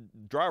like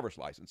driver's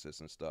licenses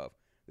and stuff.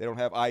 They don't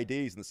have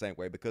IDs in the same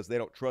way because they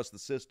don't trust the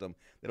system.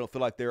 They don't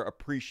feel like they're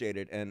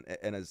appreciated and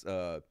as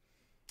a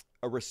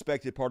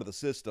respected part of the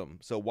system.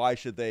 So why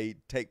should they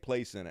take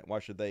place in it? Why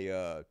should they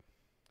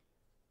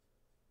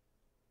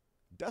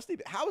Dusty,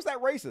 how is that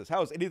racist?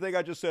 How is anything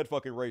I just said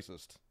fucking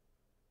racist?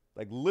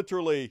 Like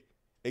literally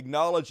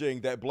acknowledging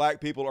that black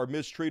people are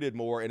mistreated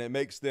more and it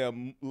makes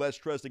them less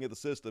trusting of the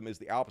system is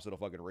the opposite of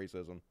fucking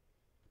racism.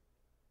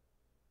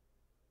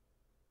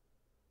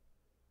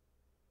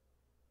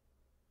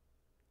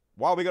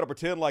 Why are we going to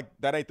pretend like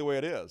that ain't the way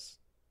it is?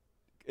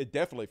 It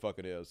definitely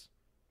fucking is.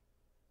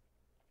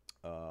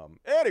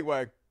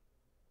 Anyway,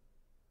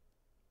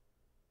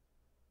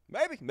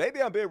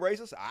 maybe I'm being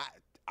racist.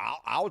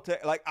 I'll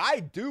take, like, I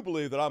do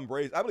believe that I'm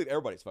racist. I believe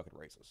everybody's fucking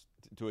racist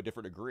to a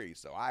different degree.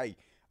 So I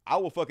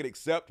will fucking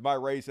accept my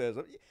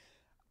racism.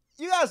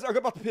 You guys are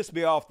about to piss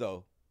me off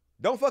though.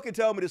 Don't fucking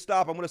tell me to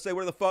stop. I'm going to say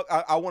whatever the fuck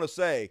I want to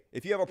say.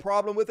 If you have a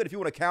problem with it, if you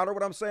want to counter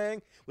what I'm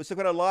saying with some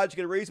kind of logic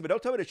and reason, but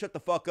don't tell me to shut the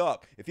fuck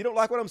up. If you don't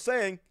like what I'm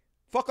saying,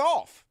 fuck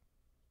off.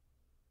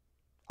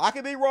 I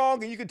can be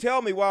wrong and you can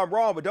tell me why I'm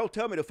wrong, but don't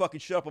tell me to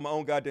fucking shut up on my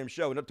own goddamn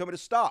show. And don't tell me to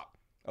stop,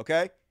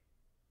 okay?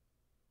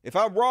 If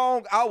I'm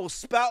wrong, I will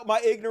spout my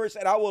ignorance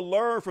and I will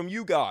learn from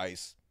you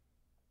guys.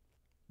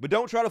 But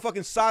don't try to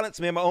fucking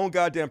silence me in my own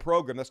goddamn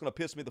program. That's going to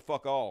piss me the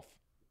fuck off.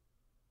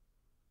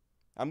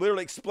 I'm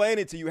literally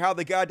explaining to you how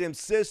the goddamn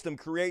system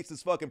creates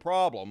this fucking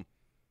problem.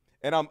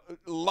 And I'm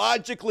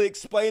logically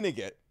explaining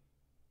it.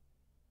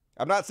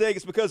 I'm not saying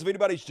it's because of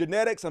anybody's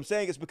genetics. I'm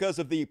saying it's because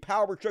of the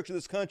power structure of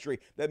this country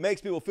that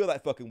makes people feel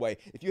that fucking way.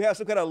 If you have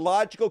some kind of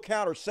logical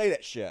counter, say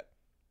that shit.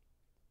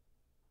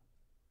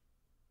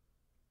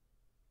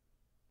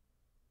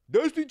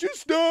 Dusty,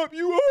 just stop.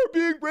 You are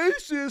being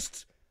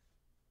racist.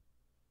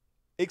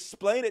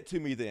 Explain it to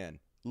me then.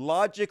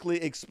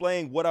 Logically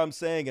explain what I'm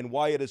saying and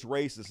why it is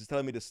racist. It's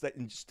telling me just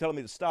telling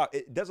me to stop.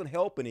 It doesn't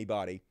help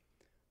anybody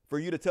for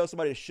you to tell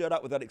somebody to shut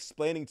up without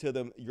explaining to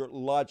them your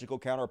logical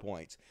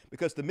counterpoints.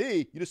 Because to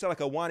me, you just sound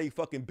like a whiny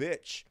fucking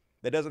bitch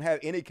that doesn't have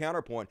any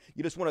counterpoint.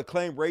 You just want to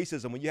claim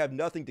racism when you have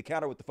nothing to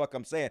counter what the fuck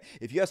I'm saying.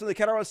 If you have something to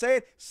counter what I'm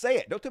saying, say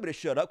it. Don't tell me to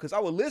shut up because I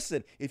will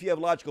listen if you have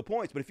logical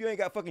points. But if you ain't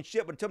got fucking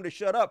shit but tell me to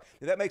shut up,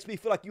 then that makes me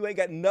feel like you ain't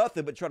got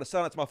nothing but try to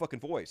silence my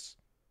fucking voice.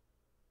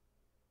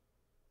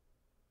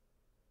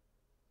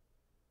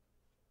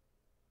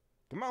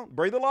 Come on,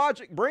 bring the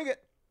logic, bring it.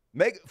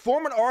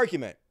 Form an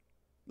argument.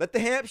 Let the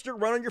hamster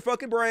run on your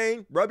fucking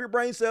brain, rub your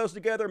brain cells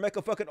together, and make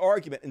a fucking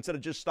argument instead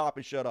of just stop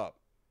and shut up.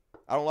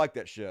 I don't like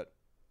that shit.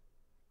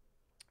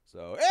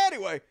 So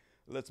anyway,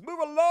 let's move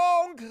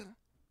along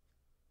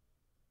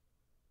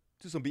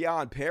to some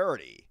Beyond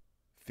Parody.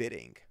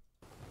 Fitting.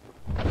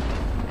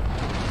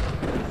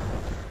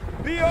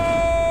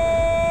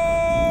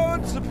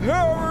 Beyond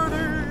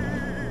Parody.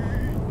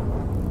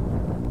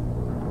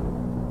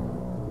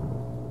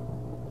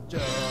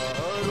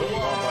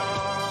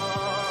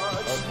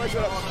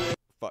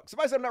 Fuck.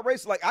 Somebody said I'm not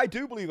racist. Like, I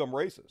do believe I'm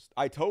racist.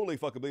 I totally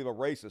fucking believe I'm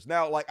racist.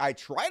 Now, like, I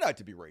try not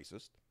to be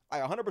racist. I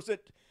 100%.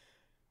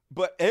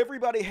 But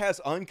everybody has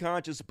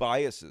unconscious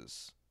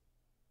biases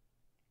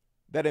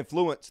that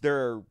influence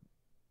their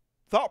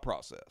thought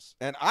process.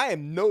 And I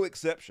am no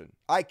exception.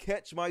 I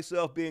catch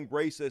myself being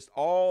racist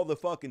all the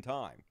fucking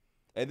time.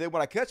 And then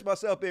when I catch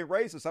myself being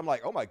racist, I'm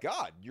like, oh my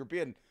God, you're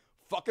being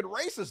fucking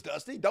racist,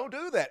 Dusty. Don't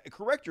do that.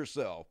 Correct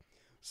yourself.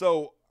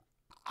 So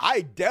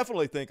I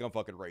definitely think I'm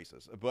fucking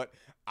racist, but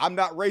I'm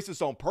not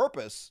racist on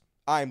purpose.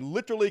 I'm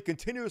literally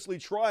continuously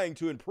trying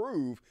to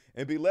improve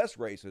and be less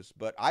racist.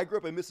 But I grew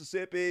up in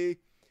Mississippi,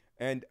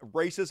 and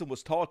racism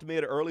was taught to me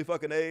at an early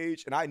fucking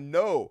age, and I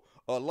know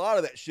a lot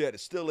of that shit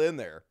is still in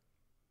there.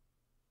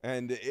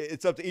 And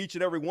it's up to each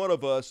and every one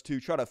of us to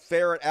try to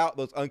ferret out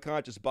those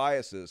unconscious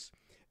biases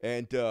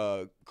and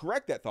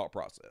correct that thought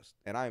process.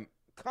 And I'm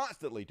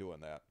constantly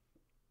doing that.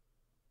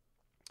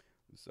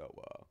 So,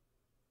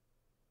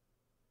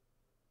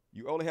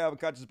 you only have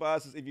unconscious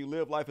biases if you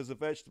live life as a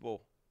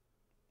vegetable.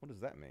 What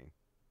does that mean?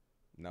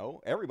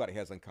 No, everybody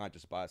has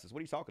unconscious biases. What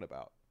are you talking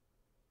about?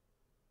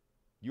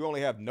 You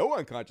only have no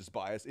unconscious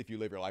bias if you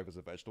live your life as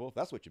a vegetable, if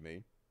that's what you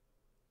mean.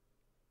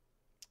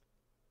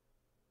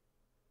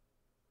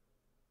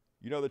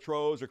 You know the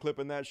trolls are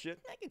clipping that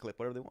shit? They can clip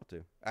whatever they want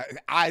to.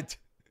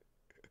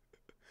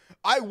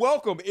 I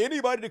welcome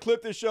anybody to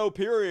clip this show,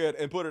 period,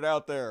 and put it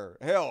out there.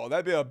 Hell,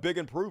 that'd be a big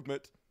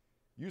improvement.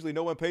 Usually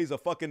no one pays a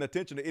fucking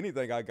attention to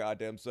anything I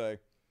goddamn say.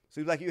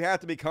 Seems like you have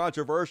to be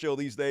controversial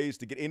these days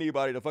to get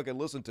anybody to fucking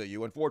listen to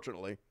you,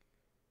 unfortunately.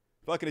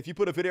 Fucking if you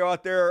put a video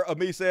out there of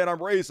me saying I'm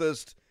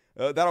racist,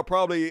 that'll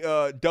probably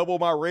double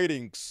my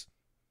ratings.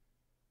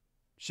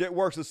 Shit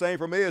works the same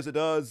for me as it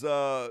does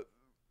for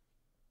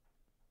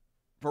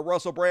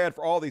Russell Brand,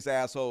 for all these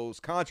assholes.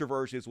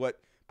 Controversy is what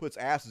puts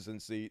asses in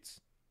seats.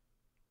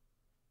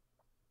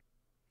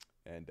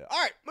 And all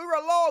right, moving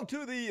along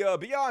to the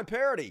Beyond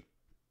Parody.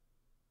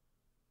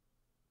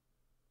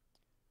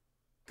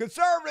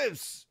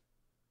 Conservatives.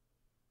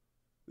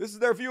 This is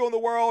their view on the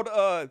world.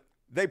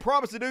 They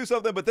promise to do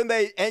something, but then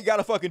they ain't got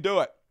to fucking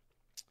do it.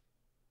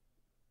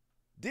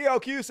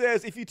 DLQ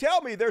says, if you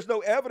tell me there's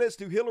no evidence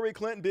to Hillary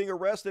Clinton being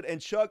arrested and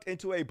chucked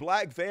into a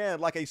black van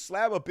like a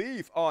slab of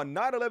beef on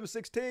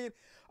 9/11/16,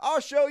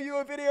 I'll show you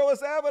a video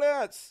as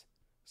evidence.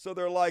 So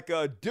they're like,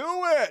 do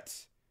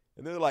it.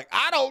 And they're like,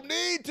 I don't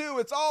need to.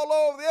 It's all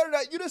over the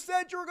internet. You just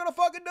said you were going to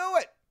fucking do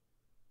it.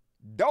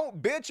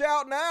 Don't bitch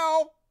out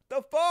now.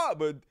 The fuck?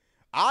 But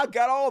I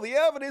got all the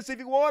evidence. If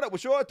you want it, we'll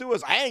show it to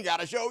us. I ain't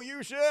got to show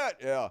you shit.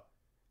 Yeah.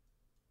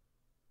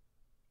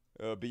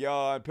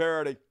 Beyond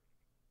Parody.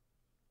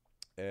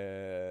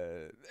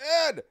 And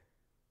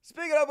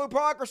speaking of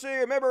hypocrisy,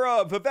 remember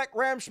Vivek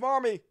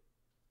Ramaswamy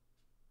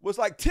was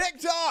like,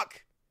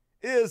 TikTok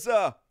is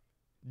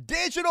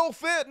digital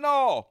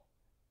fentanyl.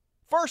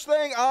 First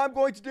thing I'm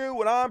going to do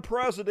when I'm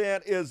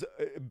president is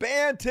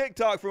ban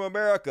TikTok from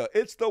America.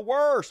 It's the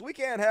worst. We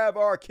can't have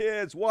our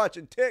kids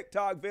watching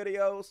TikTok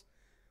videos.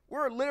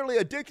 We're literally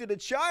addicted to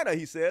China,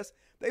 he says.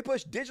 They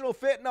push digital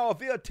fentanyl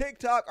via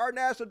TikTok. Our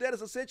national debt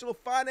is essential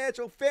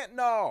financial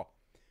fentanyl.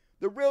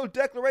 The real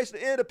Declaration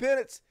of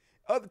Independence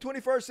of the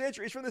 21st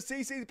century is from the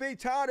CCP.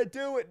 Time to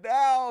do it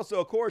now.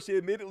 So, of course, he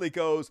immediately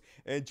goes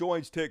and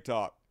joins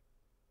TikTok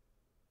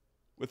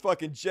with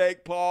fucking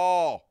Jake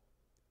Paul.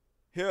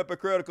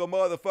 Hypocritical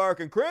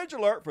motherfucking cringe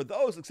alert for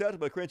those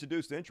acceptable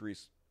cringe-induced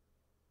injuries.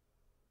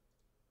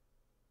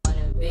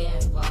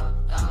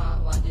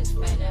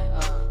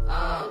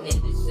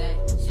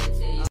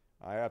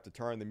 I have to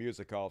turn the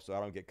music off so I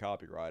don't get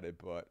copyrighted,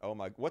 but oh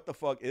my, what the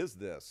fuck is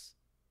this?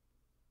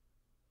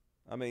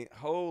 I mean,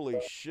 holy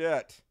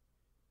shit.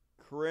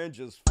 Cringe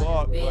as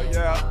fuck, but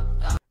yeah.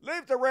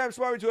 Leave the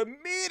Ramaswamy to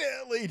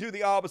immediately do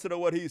the opposite of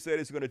what he said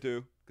he's going to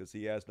do, because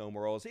he has no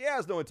morals. He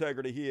has no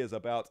integrity. He is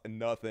about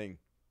nothing.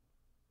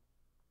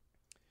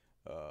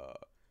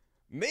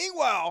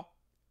 Meanwhile,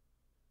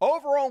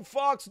 over on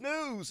Fox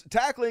News,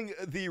 tackling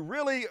the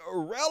really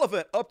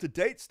relevant,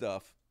 up-to-date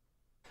stuff.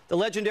 The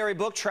legendary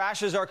book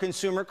trashes our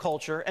consumer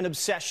culture and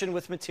obsession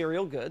with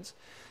material goods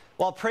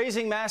while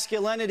praising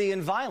masculinity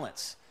and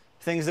violence,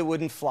 things that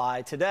wouldn't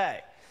fly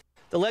today.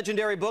 The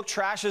legendary book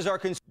trashes our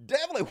consumer...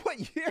 Definitely,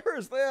 what year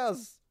is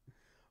this?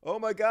 Oh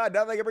my God,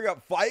 now they can bring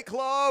up Fight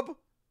Club?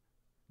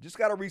 Just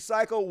got to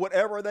recycle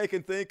whatever they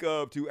can think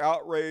of to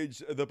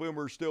outrage the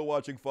boomers still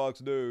watching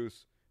Fox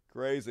News.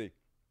 Crazy.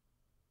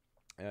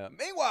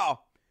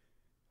 Meanwhile,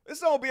 this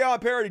is all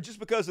Beyond Parody just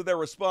because of their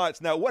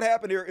response. Now, what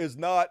happened here is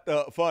not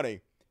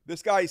funny.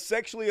 This guy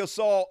sexually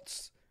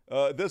assaults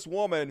this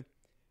woman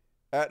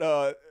at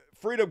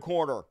Freedom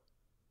Corner.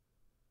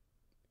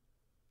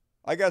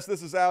 I guess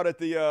this is out at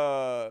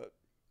the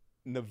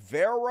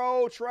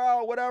Navarro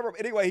trial, whatever.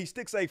 Anyway, he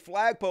sticks a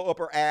flagpole up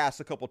her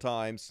ass a couple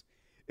times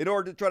in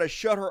order to try to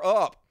shut her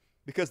up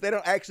because they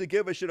don't actually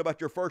give a shit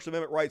about your First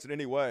Amendment rights in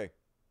any way.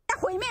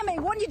 Here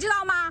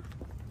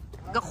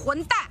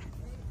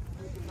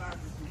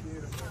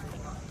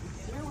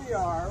we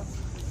are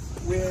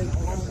with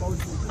one of the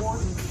most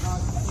important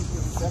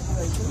constitutional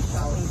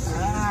declarations.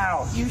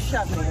 Wow. You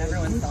shoved me,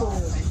 everyone saw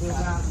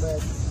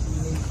it.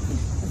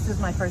 This is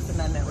my First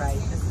Amendment right.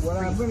 This is what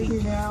I'm going to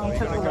do now.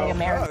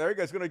 There he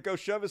goes. He's going to go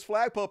shove his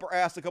flagpole up her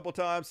ass a couple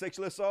times,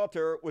 sexually assault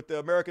her with the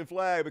American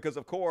flag because,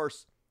 of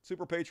course,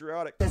 super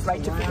patriotic.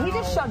 Right to he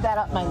just shoved that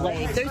up my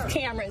leg. There's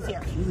cameras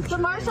here. The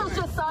marshals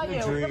just saw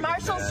you. The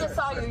marshals just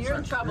saw you. You're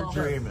in trouble.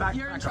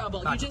 You're in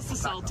trouble. You just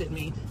assaulted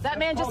me. That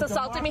man just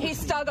assaulted me. He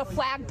stuck a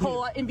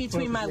flagpole in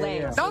between my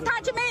legs. Don't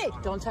touch me.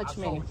 Don't touch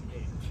me.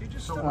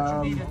 So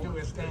what you need to do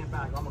is stand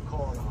back. I'm going to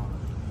call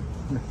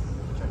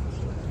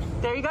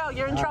There you go.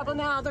 You're in trouble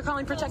now. They're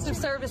calling protective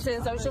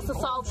services. I was just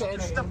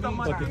assaulted.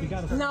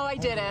 No, I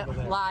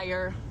didn't.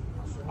 Liar.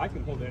 I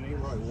can hold that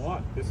anywhere I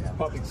want. This is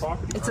public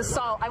property. It's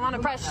assault. I want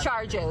to press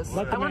charges.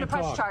 I want to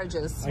press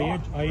charges.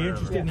 Are you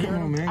interested in hearing?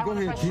 Come on, man. Go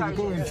ahead, Peter.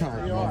 Go ahead and talk.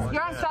 Man.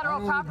 You're on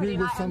federal property,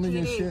 not some of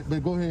your MTV. shit,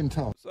 but go ahead and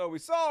talk. So we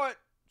saw it.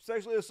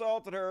 Sexually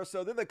assaulted her.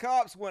 So then the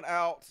cops went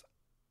out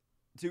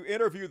to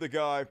interview the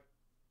guy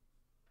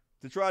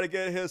to try to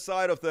get his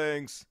side of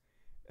things.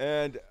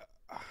 And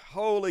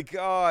holy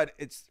God,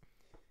 it's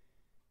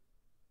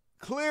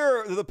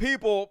clear that the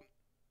people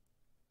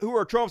who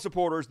are Trump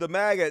supporters, the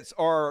maggots,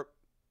 are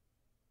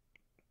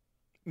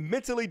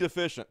mentally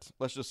deficient.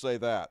 Let's just say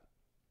that.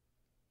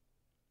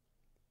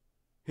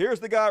 Here's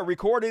the guy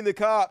recording the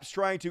cops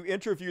trying to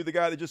interview the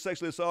guy that just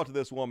sexually assaulted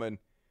this woman.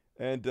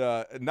 And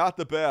not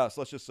the best.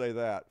 Let's just say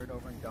that.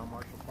 Over in John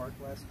Marshall Park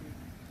last week.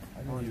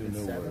 I don't even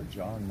know where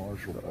John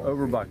Marshall Park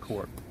Over by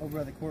court. Over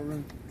at the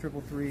courtroom,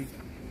 333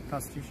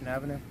 Constitution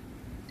Avenue.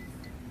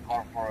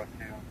 I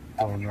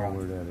don't know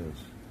where that is.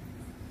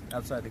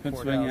 Outside the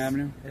Pennsylvania courthouse.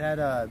 Avenue? It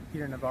had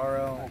Peter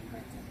Navarro.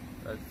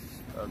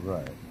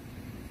 Right.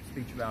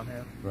 Speech about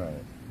him. Right.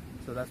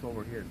 So that's what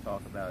we're here to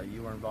talk about.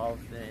 You were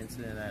involved in the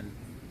incident that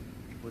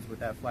was with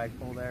that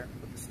flagpole there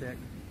with the stick.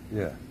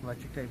 Yeah.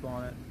 Electric tape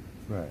on it.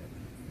 Right.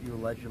 You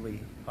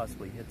allegedly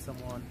possibly hit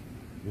someone.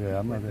 Yeah,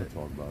 I'm not going to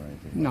talk about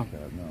anything like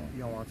that. No.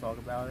 You don't want to talk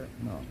about it?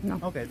 No.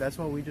 Okay, that's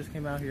what we just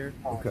came out here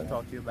to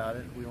talk to you about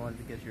it. We wanted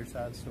to get your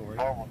side of the story.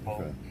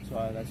 Okay.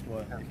 So that's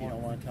what, if you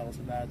don't want to tell us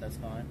about it, that's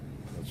fine.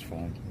 That's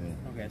fine, yeah.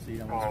 Okay, so you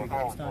don't want to speak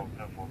at this time?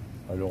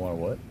 I don't want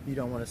to what? You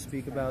don't want to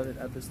speak about it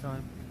at this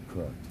time?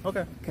 Correct.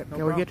 Okay.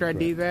 Can we get your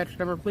ID badge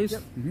number, please?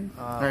 Yep.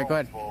 All right, go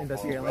ahead.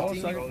 Investigator Hold on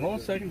a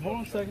second.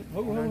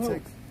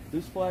 Hold.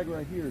 This flag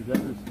right here is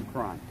evidence of the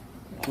crime.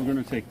 We're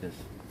going to take this.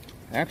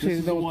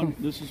 Actually,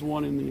 this is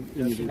one in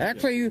the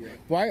Actually,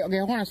 why? Okay,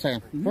 hold on a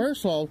second.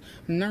 First of all,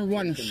 number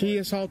one, she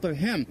assaulted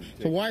him.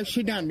 So why is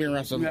she not being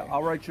arrested? Yeah,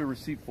 I'll write you a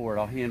receipt for it.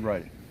 I'll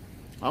handwrite it.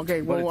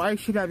 Okay, well, why is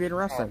she not being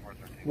arrested?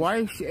 Why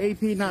is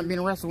AP not being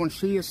arrested when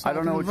she assaulted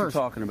him I don't know what first?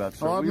 you're talking about,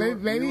 sir. Well, we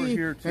maybe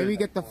were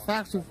get the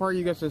facts before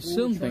you get to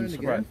assume things.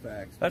 Right.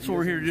 That's what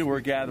we're here to do. We're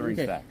gathering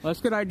Okay, facts.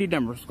 let's get ID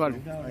numbers. Go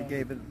ahead. I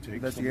gave it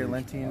Investigator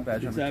Lentine,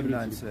 badge number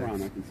 296. I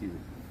can see that.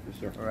 Yes,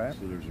 sir. All right.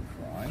 So there's a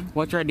crime.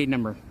 What's your ID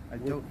number? I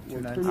don't.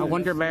 I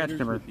want your badge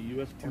number.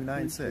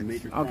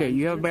 296. Okay,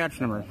 you have a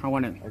badge number. I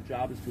want it. Our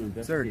job is to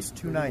investigate. Sir, it's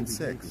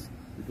 296.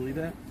 You believe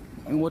that?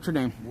 And what's your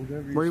name?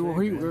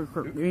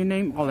 Your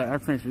name? All that. I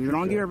finished. If you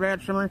don't give your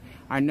badge number,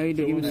 I know you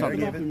didn't even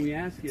something.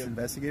 It's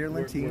Investigator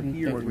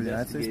Lentine, work with the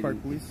United States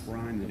Park Police.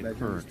 Crime that Badge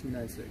number occurred.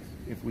 296.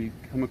 If we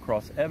come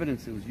across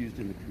evidence that was used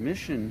in the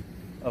commission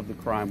of the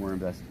crime we're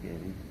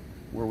investigating,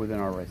 we're within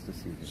our rights to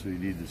seize it. So you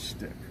need to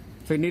stick.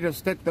 So you need to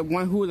stick the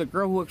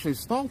girl who actually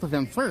assaulted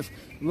him first.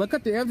 Look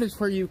at the evidence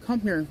before you come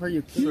here and before you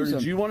accuse him.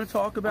 Did you want to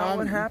talk about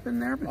what happened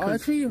there?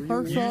 Because actually,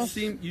 first off,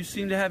 you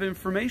seem to have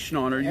information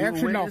on her.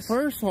 Actually, no.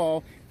 First of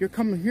all, you're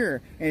coming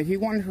here, and if you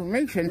want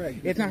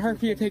information, it's not hard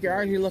for you to take your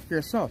eyes and look for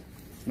yourself.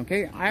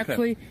 Okay? I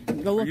actually go look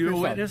for yourself. Are you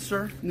a witness,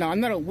 sir? No, I'm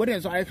not a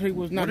witness. I actually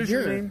was not here. What is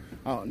your name?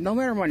 No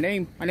matter my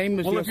name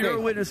is Well, USA. if you're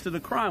a witness to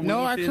the crime, no,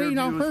 we'll actually,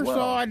 no. First of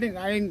all,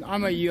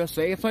 I'm a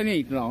USA. If I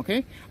need to know,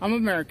 okay? I'm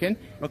American.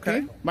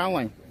 Okay. By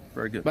lane.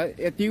 Very good. But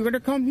if you're going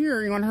to come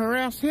here, you're going to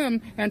harass him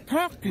and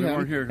talk to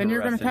him, then you're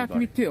going to talk to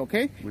me too,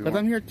 okay? Because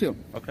I'm here too.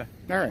 Okay.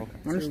 All right.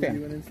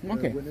 Understand?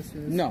 Okay.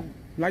 No.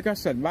 Like I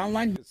said, bottom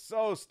line. It's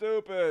so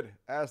stupid.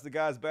 Asked the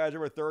guy's badge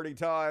over 30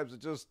 times.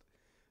 It's just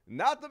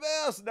not the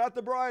best, not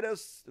the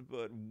brightest,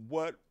 but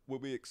what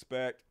would we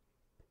expect?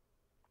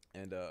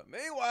 And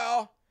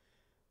meanwhile,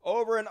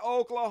 over in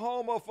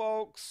Oklahoma,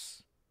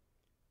 folks,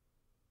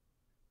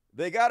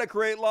 they got to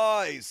create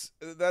lies.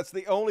 That's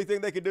the only thing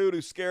they can do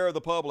to scare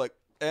the public.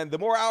 And the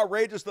more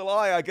outrageous the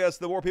lie, I guess,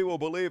 the more people will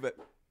believe it.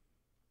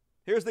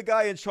 Here's the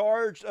guy in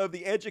charge of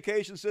the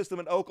education system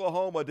in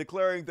Oklahoma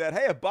declaring that,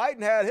 hey, if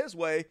Biden had his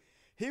way,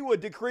 he would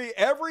decree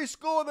every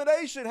school in the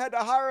nation had to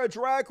hire a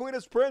drag queen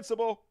as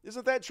principal.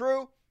 Isn't that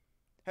true?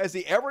 Has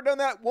he ever done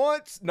that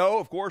once? No,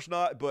 of course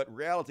not. But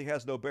reality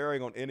has no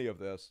bearing on any of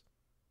this.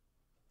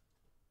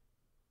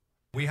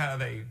 We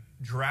have a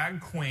drag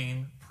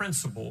queen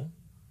principal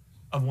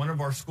of one of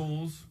our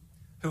schools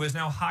who has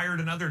now hired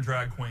another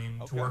drag queen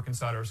to work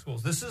inside our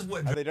schools. This is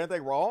what... Have they done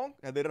anything wrong?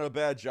 Have they done a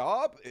bad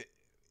job?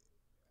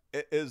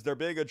 Is there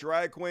being a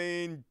drag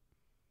queen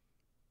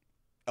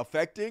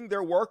affecting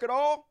their work at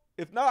all?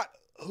 If not,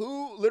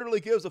 who literally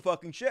gives a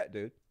fucking shit,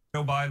 dude?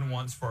 Joe Biden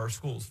wants for our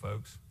schools,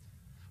 folks.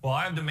 Well,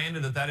 I have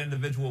demanded that that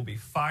individual be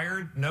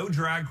fired. No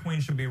drag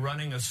queen should be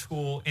running a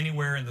school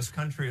anywhere in this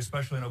country,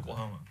 especially in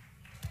Oklahoma.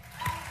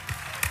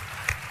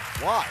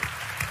 Why?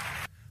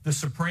 The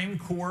Supreme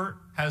Court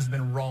has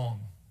been wrong.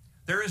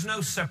 There is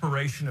no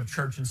separation of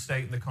church and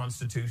state in the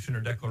Constitution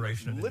or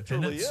Declaration of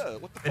Independence. Literally, yeah.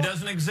 What the fuck? It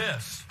doesn't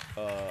exist.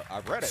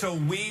 I've read it. So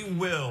we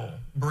will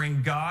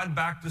bring God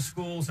back to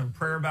schools and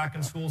prayer back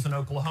in schools in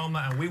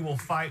Oklahoma, and we will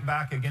fight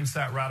back against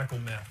that radical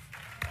myth.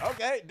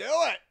 Okay, do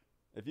it.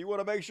 If you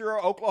want to make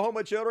sure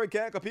Oklahoma children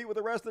can't compete with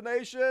the rest of the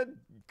nation,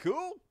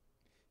 cool.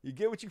 You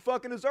get what you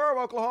fucking deserve,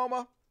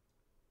 Oklahoma.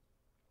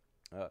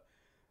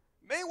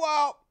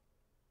 Meanwhile,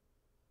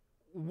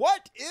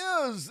 what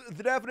is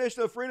the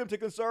definition of freedom to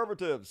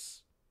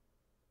conservatives?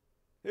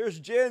 Here's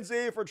Gen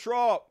Z for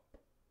Trump.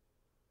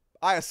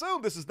 I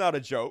assume this is not a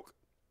joke.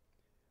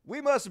 We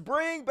must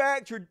bring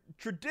back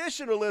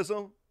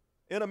traditionalism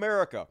in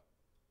America.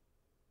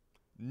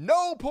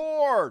 No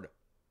porn.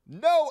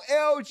 No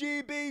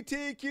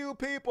LGBTQ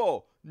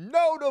people.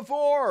 No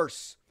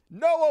divorce.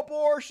 No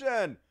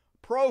abortion.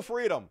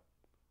 Pro-freedom.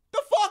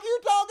 The fuck are you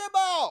talking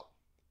about?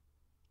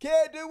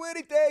 Can't do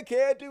anything.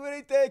 Can't do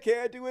anything.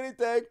 Can't do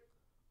anything.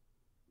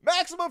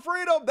 Maximum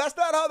freedom. That's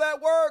not how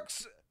that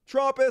works,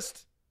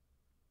 Trumpist.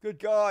 Good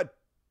God.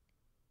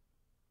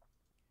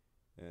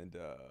 And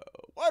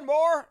one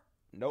more.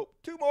 Nope.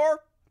 Two more.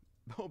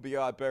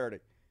 Beyond parody.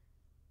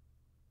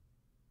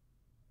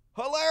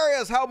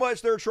 Hilarious how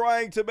much they're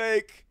trying to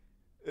make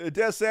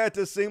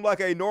DeSantis seem like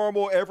a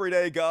normal,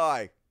 everyday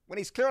guy. When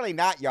he's clearly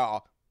not,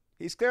 y'all.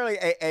 He's clearly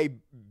a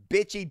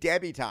bitchy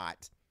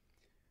debutante.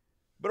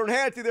 But on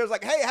Hannity, there's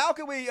like, hey, how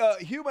can we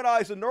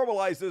humanize and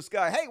normalize this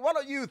guy? Hey, why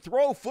don't you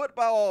throw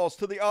footballs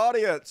to the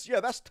audience? Yeah,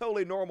 that's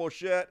totally normal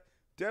shit.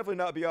 Definitely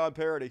not beyond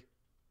parody.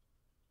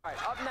 All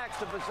right, up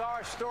next, a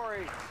bizarre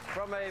story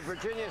from a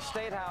Virginia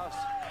State House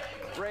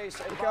race.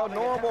 Look how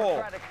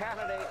normal.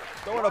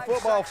 Throwing a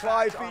football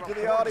 5 feet to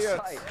the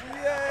audience.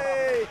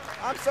 Yay!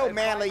 I'm so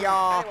manly,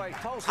 y'all. Anyway,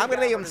 I'm going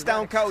to leave him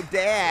stone cold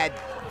dead.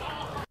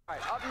 All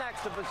right, up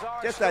next, a bizarre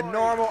Just a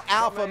normal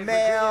alpha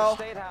male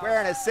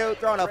wearing a suit,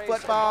 throwing a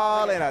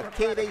football in a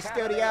TV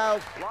studio.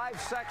 Live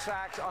sex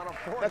act on a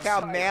porn Look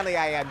how site. manly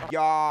I am,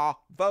 y'all.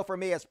 Vote for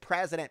me as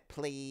president,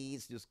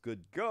 please. Just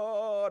good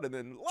God. And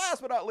then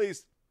last but not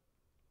least,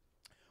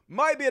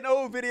 might be an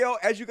old video.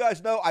 As you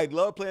guys know, I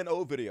love playing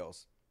old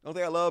videos. The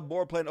only thing I love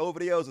more playing old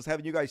videos is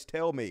having you guys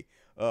tell me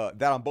that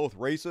I'm both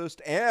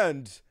racist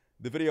and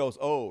the video's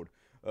old.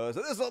 So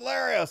this is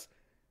hilarious.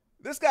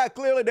 This guy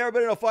clearly never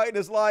been in a fight in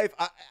his life.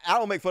 I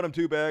don't make fun of him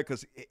too bad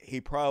because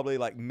he probably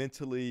like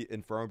mentally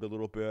infirmed a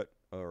little bit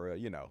or,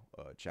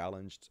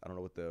 challenged. I don't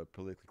know what the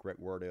politically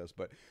correct word is,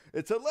 but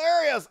it's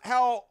hilarious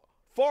how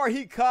far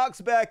he cocks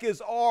back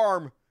his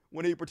arm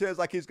when he pretends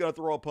like he's going to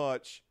throw a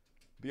punch.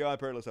 Beyond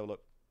parody, let's have a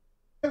look.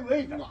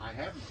 No, I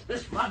haven't.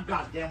 This is my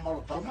goddamn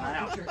motherfucking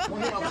house.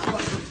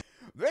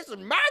 This is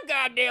my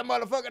goddamn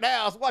motherfucking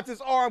house. Watch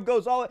his arm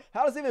goes all.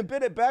 How does he even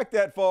bend it back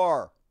that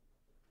far?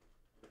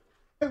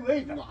 No,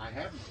 I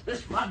haven't. This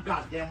is my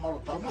goddamn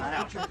motherfucking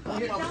house.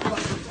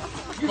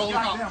 You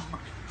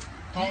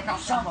goddamn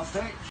son of a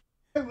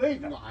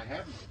bitch. No, I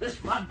haven't. This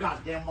is my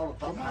goddamn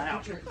motherfucking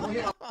house.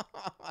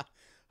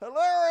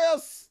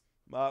 Hilarious.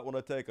 Might want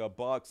to take a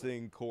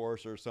boxing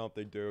course or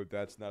something, dude.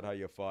 That's not how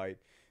you fight.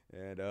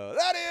 And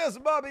that is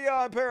my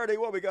Beyond Parody.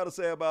 What we got to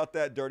say about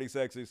that, dirty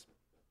sexies?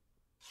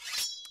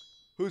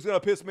 Who's going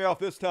to piss me off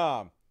this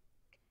time?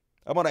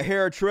 I'm on a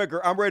hair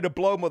trigger. I'm ready to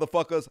blow,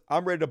 motherfuckers.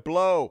 I'm ready to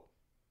blow.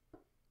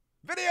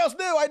 Video's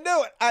new. I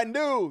knew it. I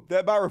knew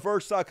that my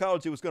reverse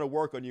psychology was going to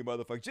work on you,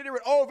 motherfuckers. Jenny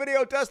Rude. Oh,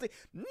 video, Dusty.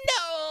 No.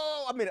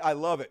 I mean, I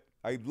love it.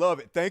 I love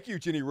it. Thank you,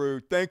 Jenny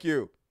Rude. Thank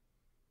you.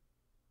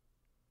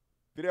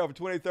 Video for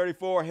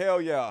 2034.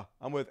 Hell yeah.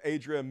 I'm with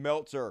Adrian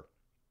Meltzer.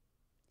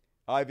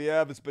 Ivy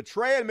Evans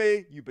betraying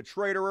me. You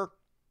betrayed her.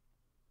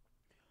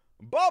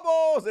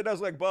 Bubbles. It does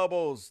like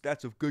Bubbles.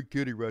 That's a good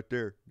kitty right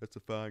there. That's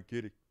a fine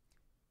kitty.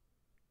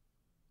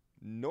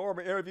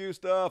 Normal interview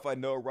stuff. I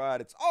know,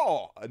 right? It's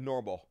all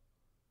normal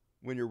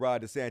when you're Ron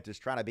DeSantis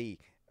trying to be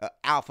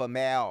alpha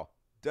male.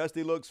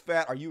 Dusty looks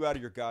fat. Are you out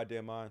of your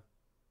goddamn mind?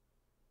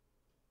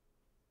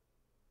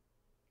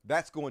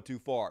 That's going too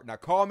far. Now,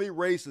 call me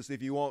racist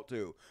if you want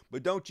to,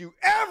 but don't you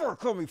ever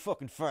call me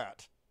fucking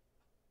fat.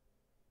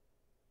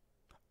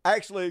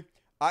 Actually,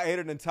 I ate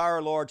an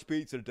entire large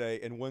pizza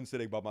today in one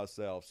sitting by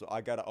myself, so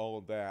I got to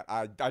own that.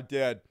 I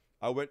did.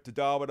 I went to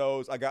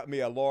Domino's. I got me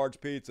a large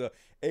pizza,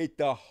 ate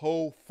the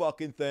whole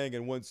fucking thing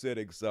in one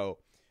sitting, so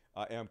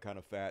I am kind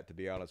of fat, to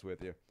be honest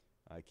with you.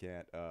 I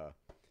can't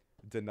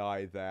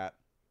deny that.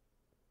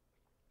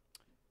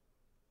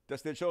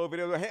 Dusty show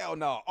video, hell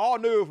no. All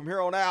new from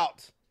here on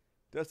out.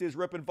 Dusty is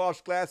ripping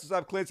Vosh glasses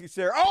off Clancy's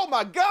hair. Oh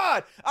my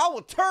God! I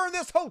will turn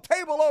this whole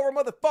table over,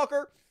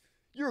 motherfucker!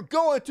 You're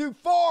going too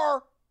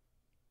far!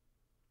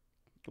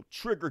 Go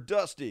trigger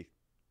Dusty.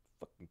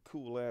 Fucking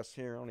cool ass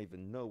hair. I don't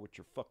even know what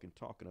you're fucking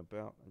talking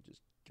about. I'm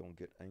just gonna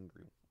get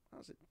angry.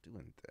 How's it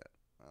doing that?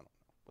 I don't know.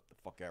 What the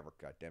fuck ever,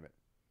 goddammit.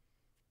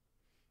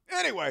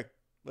 Anyway,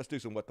 let's do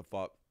some what the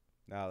fuck.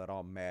 Now that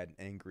I'm mad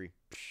and angry.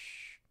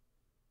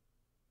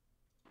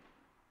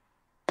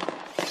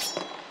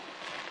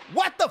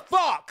 What the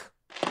fuck?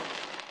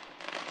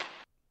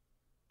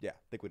 Yeah,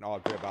 I think we can all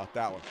agree about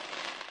that one.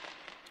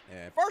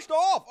 And first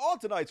off, on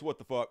tonight's what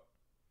the fuck.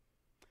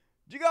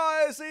 Did you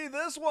guys see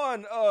this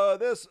one?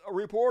 This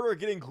reporter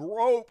getting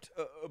groped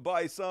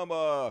by some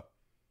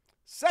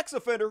sex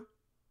offender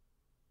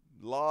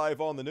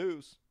live on the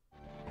news.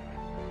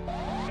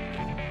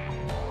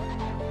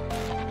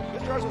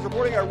 Mr. Carson is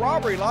reporting a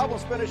robbery live on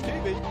Spanish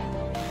TV.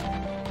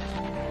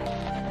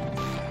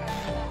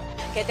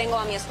 Que tengo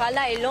a mi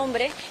espalda, el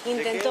hombre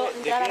intentó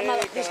entrar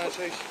armado.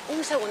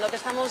 Un segundo, que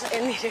estamos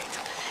en directo.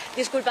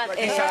 Disculpad.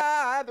 I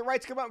have the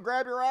right to come up and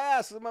grab your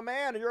ass. I'm a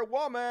man and you're a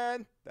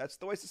woman. That's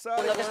the way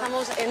society works. Que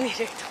estamos en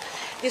directo.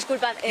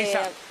 Disculpad.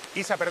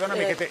 Isa,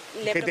 perdóname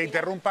que te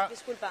interrumpa.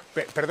 Disculpa.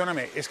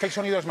 Perdóname, es que el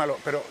sonido es malo,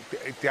 pero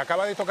 ¿te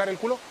acaba de tocar el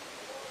culo?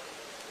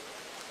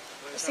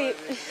 Sí.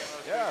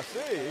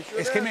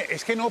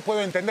 Es que no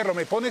puedo entenderlo.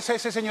 ¿Me pones a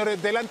ese señor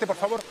delante, por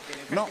favor?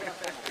 No.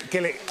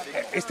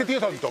 Este tío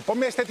tonto.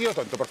 Ponme a este tío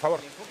tonto, por favor.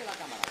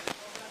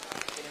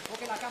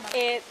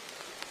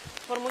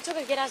 Por mucho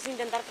que quieras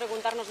intentar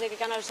preguntarnos de qué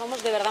canal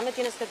somos, de verdad me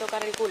tienes que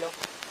tocar el culo.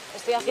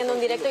 Estoy haciendo un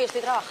directo y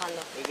estoy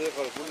trabajando.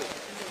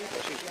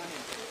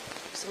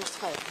 Se me has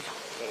tocado el culo.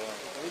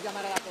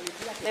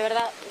 De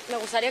verdad, me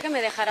gustaría que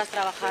me dejaras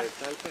trabajar.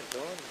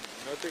 Perdón,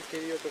 no te he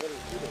querido tocar el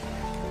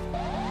culo.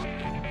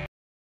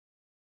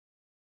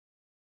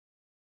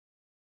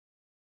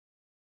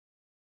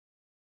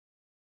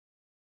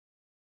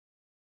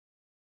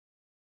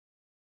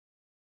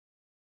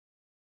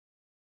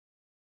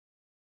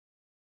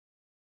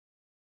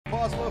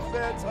 Possible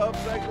offense of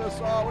sexual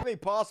assault. What do you mean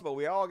possible?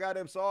 We all got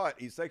him saw it.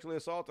 He sexually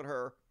assaulted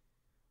her.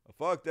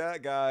 Fuck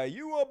that guy.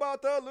 You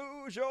about to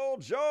lose your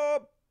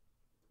job.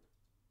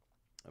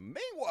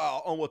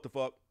 Meanwhile, on what the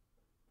fuck?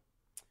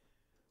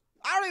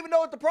 I don't even know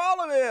what the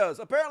problem is.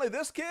 Apparently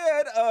this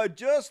kid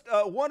just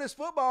won his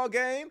football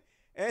game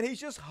and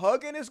he's just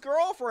hugging his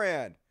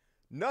girlfriend.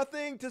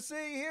 Nothing to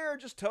see here,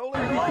 just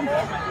totally normal.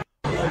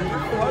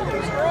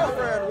 Hugging his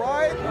girlfriend,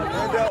 right?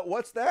 And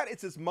what's that?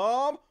 It's his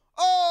mom?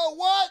 Oh,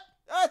 what?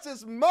 That's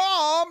his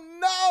mom?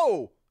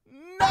 No!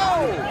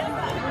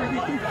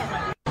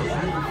 No!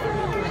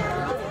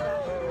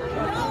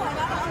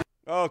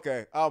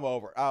 Okay, I'm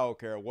over. I don't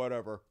care.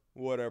 Whatever.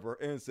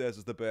 Incest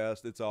is the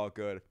best. It's all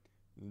good.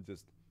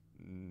 Just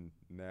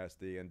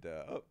nasty. And,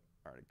 oh,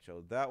 already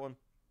showed that one.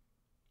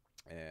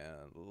 And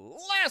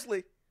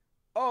lastly,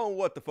 oh,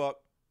 what the fuck?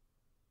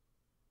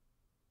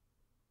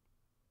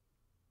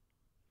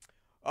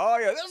 Oh,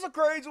 yeah, this is a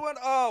crazy one.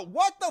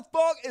 What the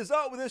fuck is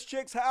up with this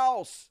chick's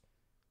house?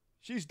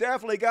 She's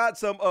definitely got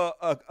some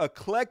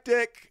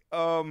eclectic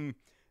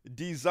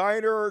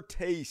designer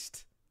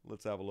taste.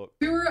 Let's have a look.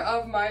 Tour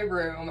of my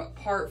room,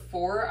 part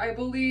 4, I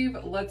believe.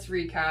 Let's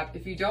recap.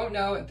 If you don't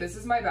know, this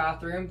is my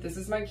bathroom. This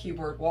is my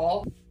keyboard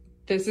wall.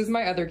 This is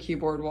my other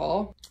keyboard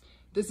wall.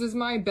 This is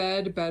my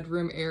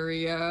bedroom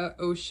area,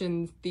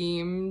 ocean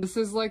themed. This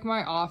is like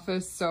my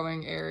office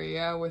sewing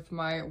area with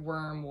my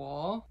worm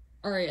wall.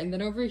 All right, and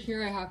then over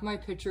here I have my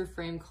picture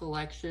frame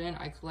collection.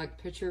 I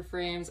collect picture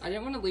frames. I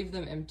didn't want to leave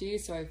them empty,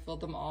 so I filled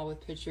them all with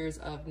pictures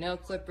of nail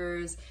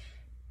clippers,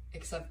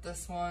 except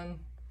this one.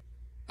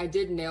 I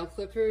did nail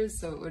clippers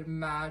so it would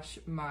match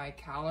my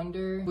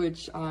calendar,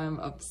 which I'm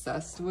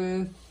obsessed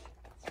with.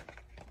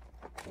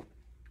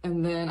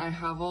 And then I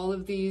have all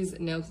of these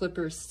nail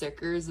clipper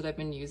stickers that I've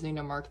been using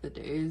to mark the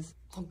days.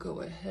 I'll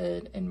go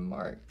ahead and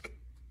mark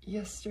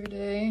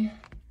yesterday.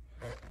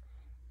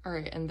 All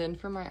right, and then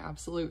for my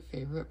absolute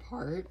favorite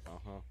part,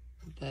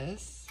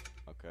 this.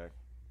 Okay.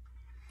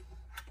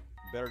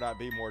 Better not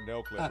be more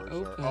nail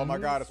clippers. Oh my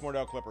God, it's more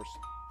nail clippers.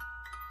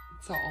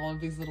 So all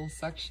of these little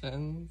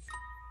sections,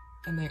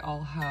 and they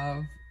all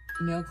have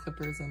nail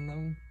clippers in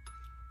them.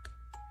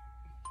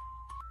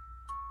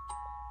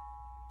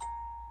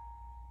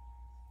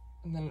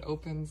 And then it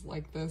opens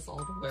like this all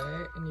the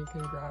way, and you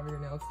can grab your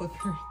nail clippers.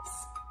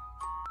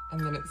 And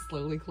then it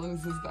slowly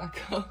closes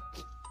back up.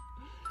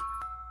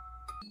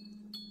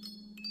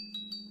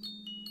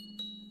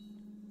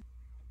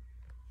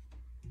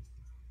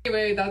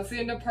 Anyway, that's the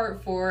end of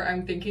part 4.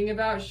 I'm thinking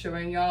about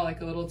showing y'all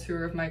like a little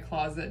tour of my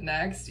closet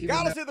next.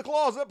 Gotta see the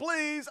closet,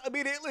 please,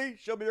 immediately.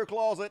 Show me your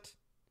closet.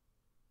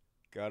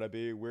 Gotta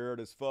be weird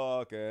as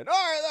fuck. And all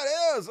right,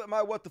 that is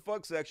my what the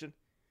fuck section.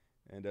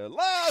 And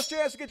last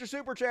chance to get your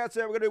super chats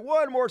in. We're gonna do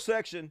one more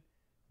section,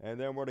 and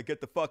then we're gonna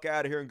get the fuck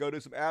out of here and go do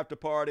some after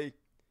party.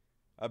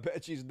 I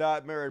bet she's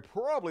not married.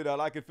 Probably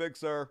not. I can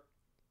fix her.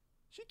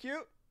 She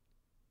cute.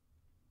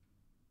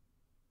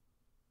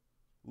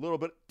 A little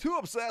bit too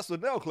obsessed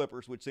with nail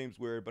clippers, which seems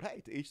weird, but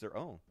hey, to each their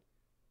own.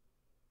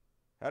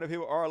 How many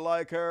people are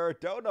like her?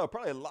 Don't know.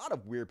 Probably a lot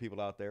of weird people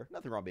out there.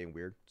 Nothing wrong being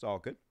weird. It's all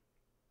good.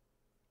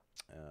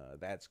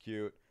 That's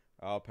cute.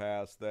 I'll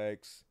pass,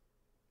 thanks.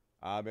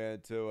 I'm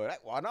into it. Hey,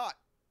 why not?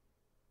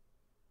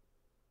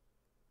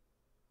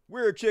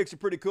 Weird chicks are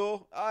pretty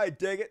cool. I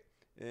dig it.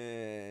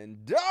 And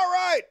all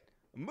right,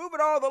 moving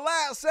on to the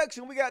last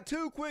section. We got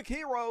 2 quick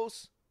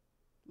heroes.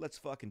 Let's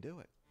fucking do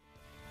it.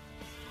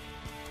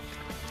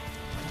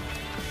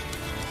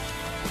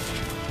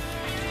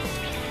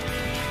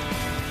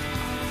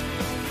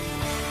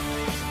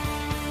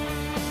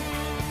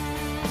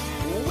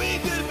 We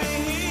could be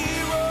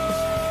heroes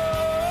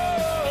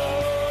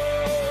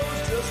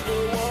just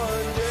for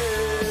one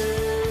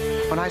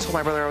day. When I told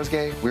my brother I was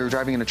gay, we were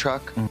driving in a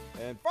truck.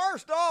 And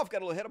first off,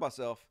 got a little ahead of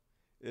myself,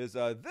 is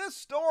this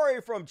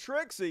story from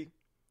Trixie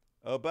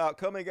about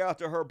coming out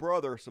to her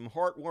brother, some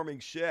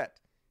heartwarming shit.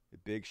 A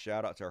big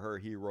shout out to her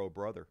hero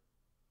brother.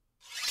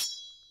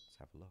 Let's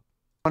have a look.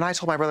 When I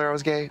told my brother I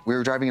was gay, we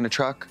were driving in a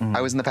truck.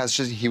 I was in the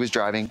passenger seat, he was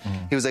driving.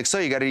 He was like, so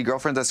you got any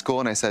girlfriends at school?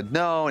 And I said,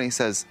 no. And he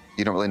says,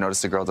 you don't really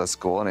notice the girls at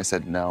school? And I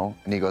said, no.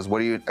 And he goes, are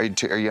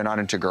you not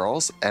into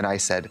girls? And I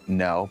said,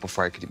 no,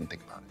 before I could even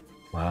think about it.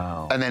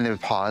 Wow. And then they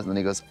would pause, and then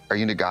he goes, are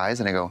you into guys?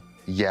 And I go,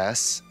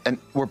 yes. And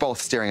we're both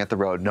staring at the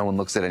road. No one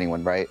looks at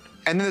anyone, right?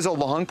 And then there's a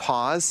long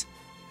pause,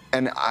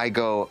 and I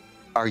go,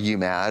 are you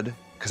mad?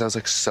 Because I was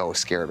like so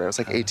scared. I was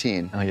like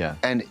 18. Oh, yeah.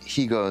 And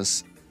he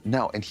goes,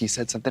 no. And he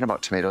said something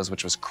about tomatoes,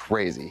 which was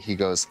crazy. He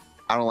goes,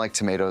 I don't like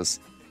tomatoes.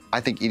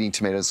 I think eating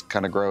tomatoes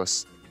kind of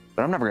gross,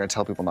 but I'm never going to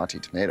tell people not to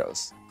eat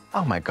tomatoes.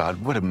 Oh my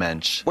God, what a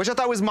mensch. Which I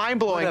thought was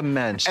mind-blowing. What a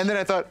mensch. And then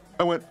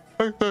I went,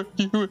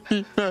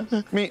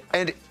 me.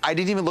 And I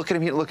didn't even look at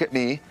him, he didn't look at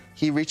me.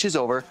 He reaches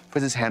over,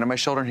 puts his hand on my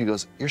shoulder, and he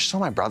goes, you're still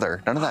my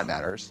brother. None of that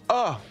matters.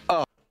 Oh.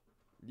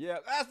 Yeah,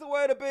 that's the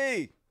way to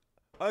be.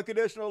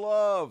 Unconditional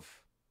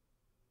love.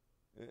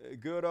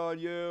 Good on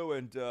you.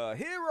 And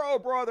hero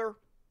brother.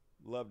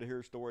 Love to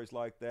hear stories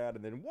like that.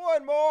 And then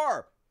one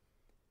more.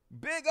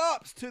 Big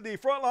ups to the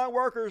frontline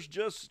workers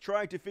just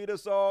trying to feed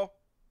us all.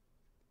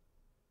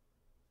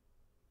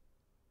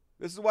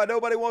 This is why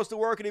nobody wants to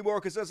work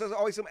anymore, because there's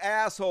always some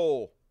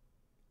asshole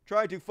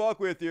trying to fuck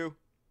with you.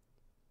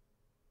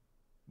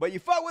 But you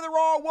fuck with the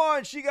wrong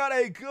one. She got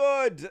a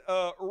good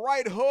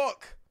right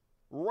hook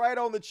right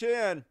on the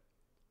chin.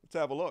 Let's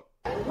have a look.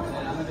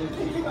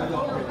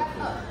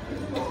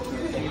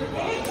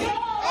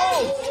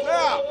 Oh,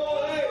 snap!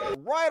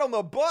 Right on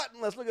the button.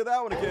 Let's look at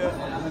that one again.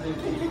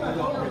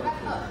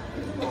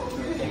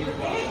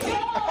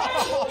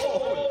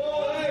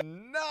 Oh,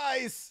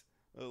 nice.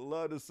 I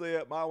love to see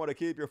it. Might want to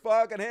keep your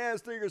fucking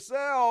hands to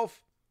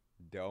yourself.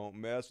 Don't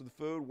mess with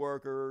food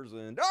workers.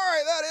 And all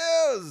right, that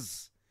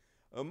is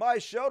my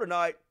show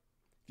tonight.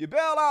 If you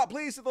bail out,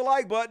 please hit the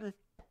like button.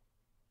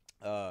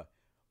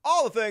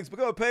 All the things.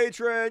 Become a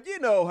patron. You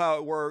know how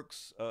it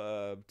works.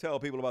 Tell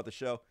people about the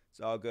show. It's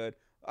all good.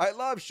 I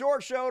love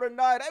short show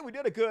tonight. Hey, we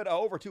did a good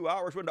over 2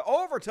 hours. Went to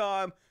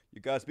overtime.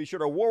 You guys be sure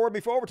to warn me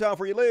for overtime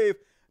before you leave.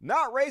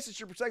 Not racist.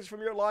 Your protection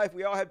from your life.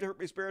 We all have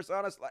different experiences.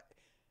 Honest.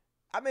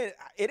 I mean,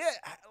 it is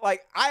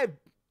like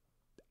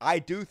I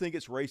do think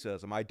it's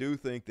racism. I do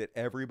think that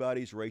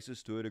everybody's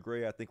racist to a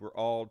degree. I think we're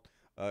all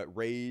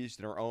raised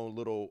in our own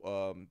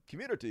little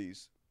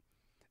communities,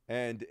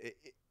 and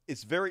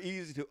it's very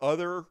easy to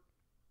others.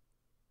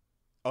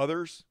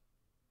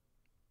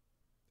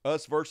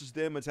 Us versus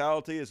them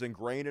mentality is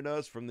ingrained in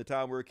us from the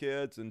time we were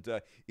kids. And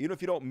even if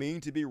you don't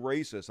mean to be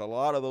racist, a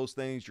lot of those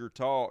things you're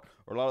taught,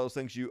 or a lot of those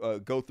things you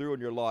go through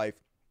in your life,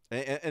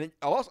 and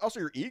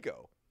also your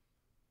ego,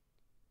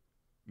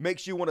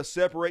 makes you want to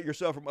separate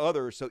yourself from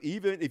others. So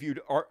even if you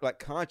aren't like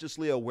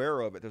consciously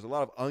aware of it, there's a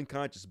lot of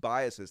unconscious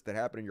biases that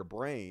happen in your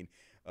brain.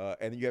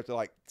 And you have to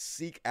like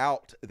seek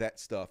out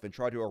that stuff and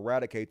try to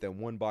eradicate them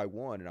one by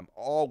one. And I'm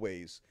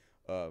always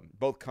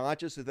both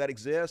conscious that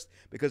exists,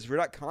 because if you're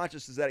not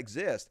conscious that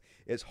exists,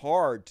 it's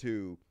hard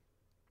to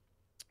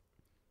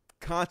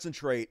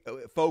concentrate,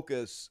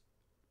 focus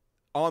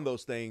on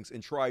those things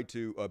and try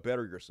to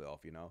better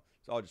yourself, you know.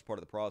 It's all just part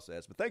of the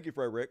process. But thank you,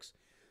 Fred Ricks.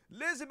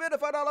 Lizzie, bid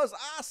 $5.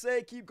 I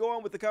say keep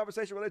going with the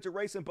conversation related to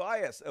race and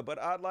bias,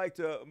 but I'd like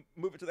to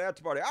move it to the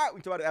after party. All right, we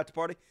can talk about the after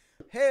party.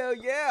 Hell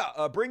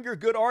yeah. Bring your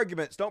good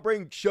arguments. Don't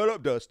bring shut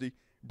up, Dusty.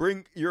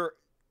 Bring your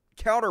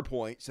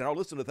counterpoints, and I'll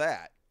listen to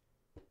that.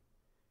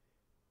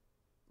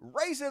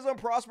 Racism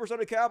prospers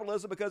under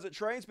capitalism because it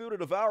trains people to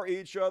devour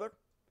each other.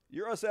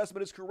 Your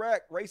assessment is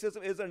correct.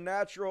 Racism isn't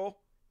natural.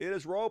 It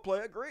is role play.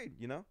 Agreed,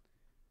 you know.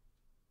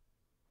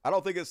 I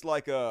don't think it's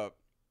like a...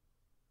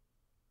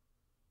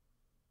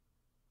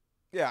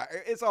 Yeah,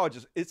 it's all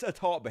just, it's a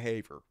taught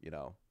behavior, you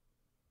know.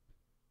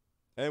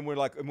 And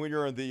when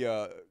you're in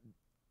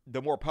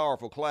the more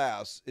powerful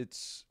class,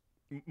 it's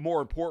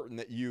more important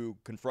that you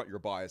confront your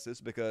biases,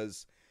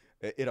 because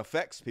it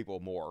affects people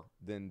more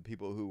than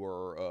people who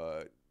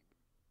are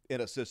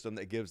in a system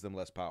that gives them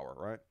less power,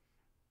 right?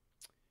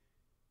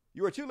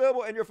 You are too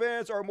liberal and your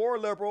fans are more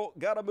liberal.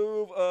 Gotta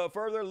move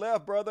further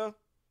left, brother.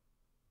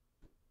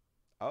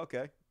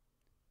 Okay.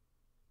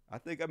 I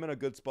think I'm in a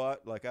good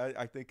spot. Like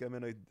I think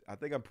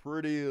I'm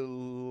pretty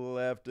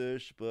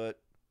leftish, but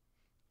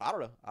I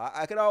don't know.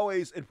 I can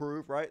always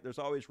improve, right? There's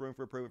always room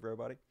for improvement for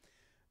everybody.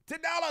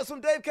 $10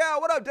 from Dave Cow.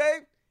 What up,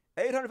 Dave?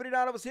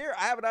 859 of us here.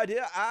 I have an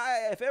idea.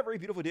 If every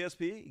beautiful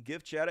DSP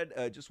gift chatted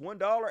just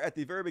 $1 at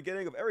the very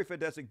beginning of every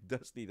fantastic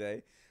Dusty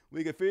Day,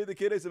 we could feed the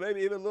kiddies and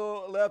maybe even a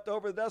little left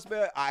over the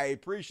dustbin. I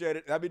appreciate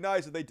it. That'd be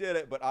nice if they did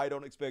it, but I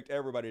don't expect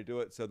everybody to do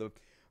it. So the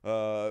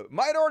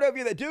minority of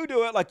you that do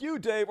it, like you,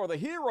 Dave, are the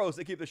heroes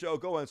that keep the show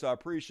going. So I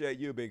appreciate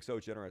you being so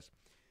generous.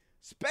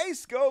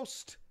 Space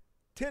Ghost,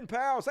 10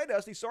 pounds. Hey,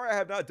 Dusty. Sorry I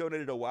have not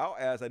donated in a while,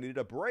 as I needed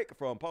a break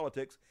from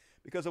politics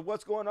because of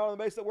what's going on in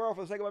the basic world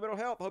for the sake of my mental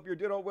health. I hope you're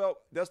doing well,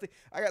 Dusty.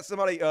 I got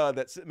somebody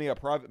that sent me a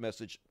private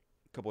message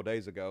a couple of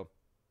days ago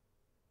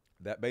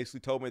that basically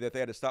told me that they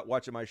had to stop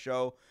watching my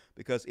show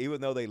because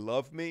even though they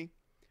love me,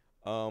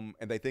 and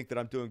they think that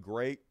I'm doing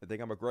great. They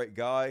think I'm a great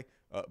guy.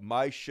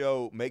 My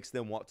show makes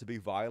them want to be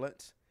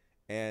violent,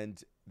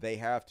 and they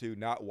have to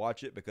not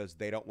watch it because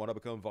they don't want to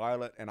become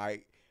violent. And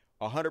I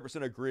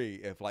 100% agree.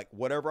 If like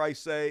whatever I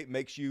say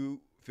makes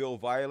you feel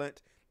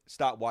violent,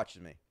 stop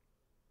watching me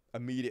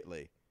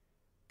immediately,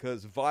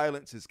 because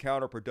violence is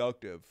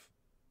counterproductive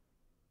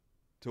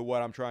to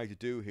what I'm trying to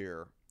do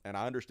here. And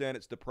I understand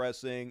it's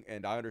depressing,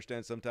 and I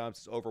understand sometimes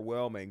it's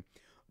overwhelming,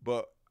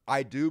 but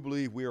I do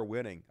believe we are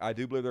winning. I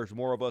do believe there's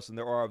more of us than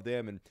there are of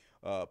them, and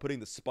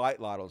putting the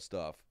spotlight on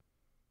stuff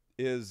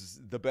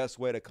is the best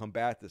way to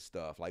combat this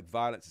stuff. Like,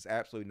 violence is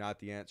absolutely not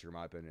the answer, in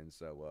my opinion.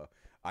 So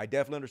I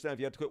definitely understand if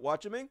you have to quit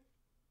watching me.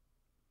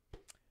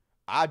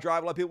 I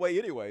drive a lot of people away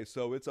anyway,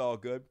 so it's all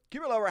good.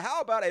 Keep it lower.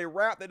 How about a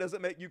rap that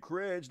doesn't make you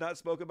cringe, not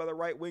spoken by the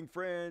right-wing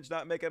fringe,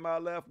 not making my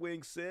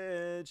left-wing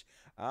singe?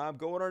 I'm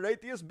going on an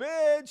atheist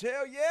binge.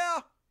 Hell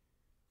yeah.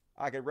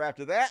 I can rap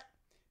to that.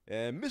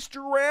 And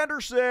Mr.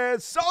 Anderson,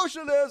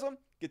 socialism.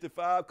 Get to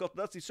 5 Cult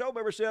Dusty show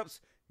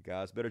memberships. You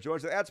guys better join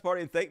us at the ads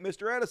party and thank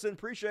Mr. Anderson.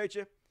 Appreciate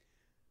you.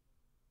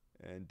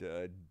 And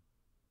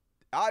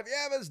Ivy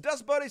Evans,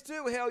 Dust Buddies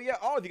too. Hell yeah.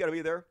 All of you got to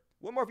be there.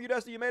 One more for you,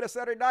 Dusty. You made a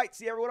Saturday night.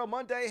 See everyone on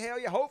Monday. Hell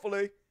yeah.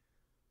 Hopefully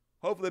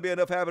there'll be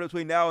enough happening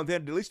between now and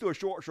then to at least do a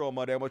short show on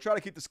Monday. I'm going to try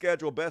to keep the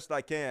schedule best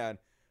I can.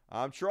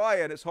 I'm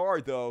trying. It's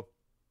hard, though.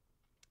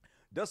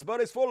 Dust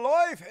Buddies for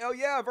life. Hell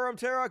yeah. Verm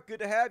Terra, good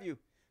to have you.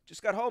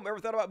 Just got home. Ever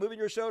thought about moving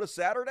your show to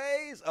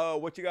Saturdays?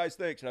 What you guys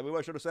think? Should I move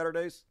my show to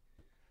Saturdays?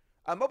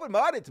 I'm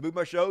open-minded to move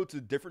my show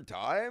to different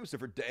times,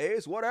 different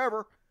days,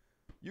 whatever.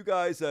 You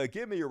guys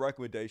give me your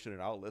recommendation,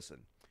 and I'll listen.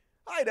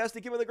 Hi, Dusty.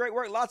 Keep up the great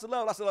work. Lots of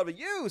love. Lots of love to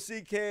you,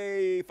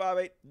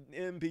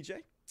 CK58MPJ.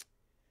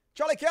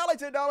 Charlie Kelly,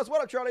 $10.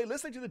 What up, Charlie?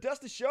 Listening to the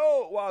Dusty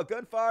Show while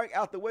gunfiring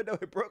out the window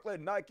in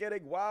Brooklyn. Not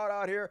kidding. Wild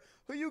out here.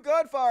 Who you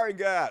gunfiring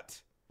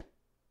at?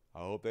 I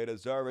hope they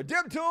deserve it.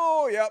 Dim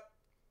Tool. Yep.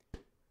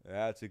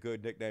 That's a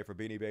good nickname for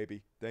Beanie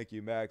Baby. Thank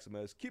you,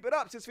 Maximus. Keep it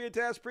up, Sis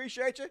Fantastic.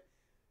 Appreciate you.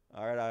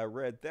 All right, I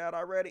read that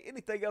already.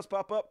 Anything else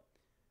pop up?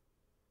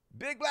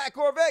 Big Black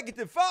Corvette, get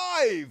to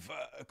 5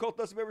 Cult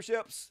Dusty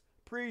memberships.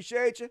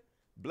 Appreciate you.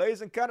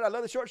 Blazing Content, I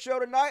love the short show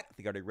tonight. I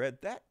think I already read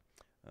that.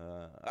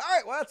 All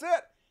right, well, that's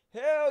it.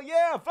 Hell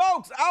yeah,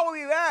 folks. I will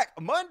be back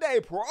Monday,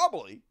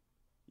 probably.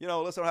 You know,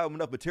 unless I don't have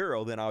enough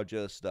material, then I'll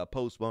just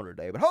postpone it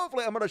today. But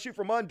hopefully, I'm going to shoot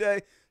for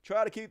Monday.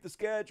 Try to keep the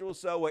schedule.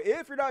 So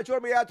if you're not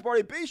joining me at the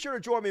party, be sure to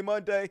join me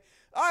Monday.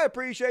 I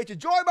appreciate you.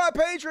 Join my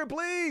Patreon,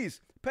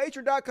 please.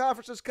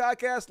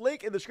 Patreon.com/Codcast.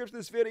 Link in the description of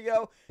this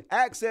video.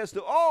 Access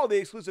to all the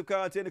exclusive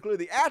content,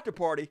 including the after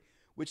party,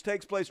 which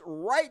takes place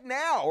right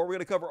now, where we're going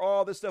to cover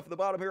all this stuff at the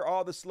bottom here,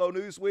 all this slow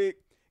news week.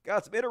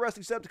 Got some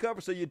interesting stuff to cover,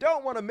 so you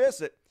don't want to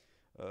miss it.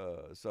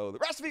 So the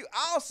rest of you,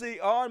 I'll see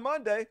on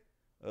Monday.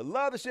 I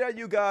love the shit out of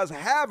you guys.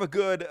 Have a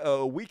good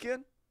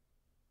weekend.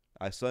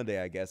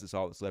 Sunday, I guess, is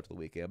all that's left of the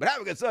weekend. But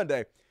have a good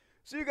Sunday.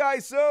 See you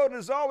guys soon. And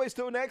as always,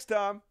 till next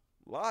time,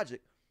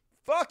 Logic.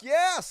 Fuck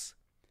yes.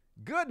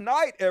 Good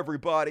night,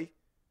 everybody.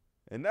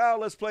 And now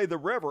let's play The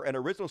River, an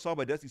original song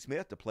by Dusty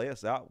Smith to play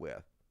us out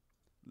with.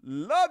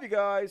 Love you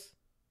guys.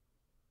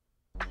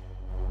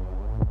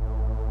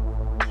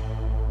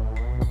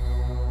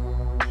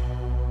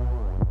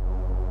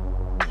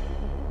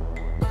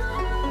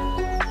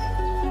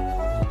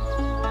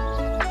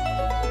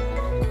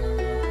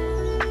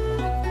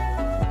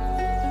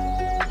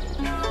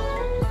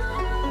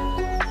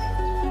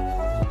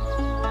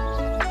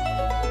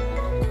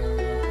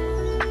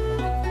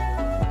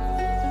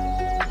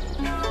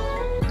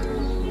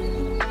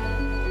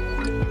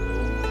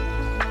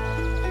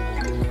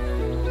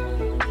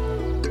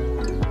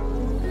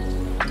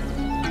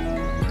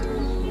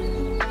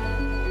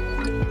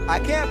 I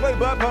can't play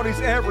Butt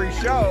Ponies every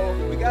show.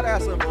 We gotta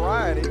have some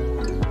variety.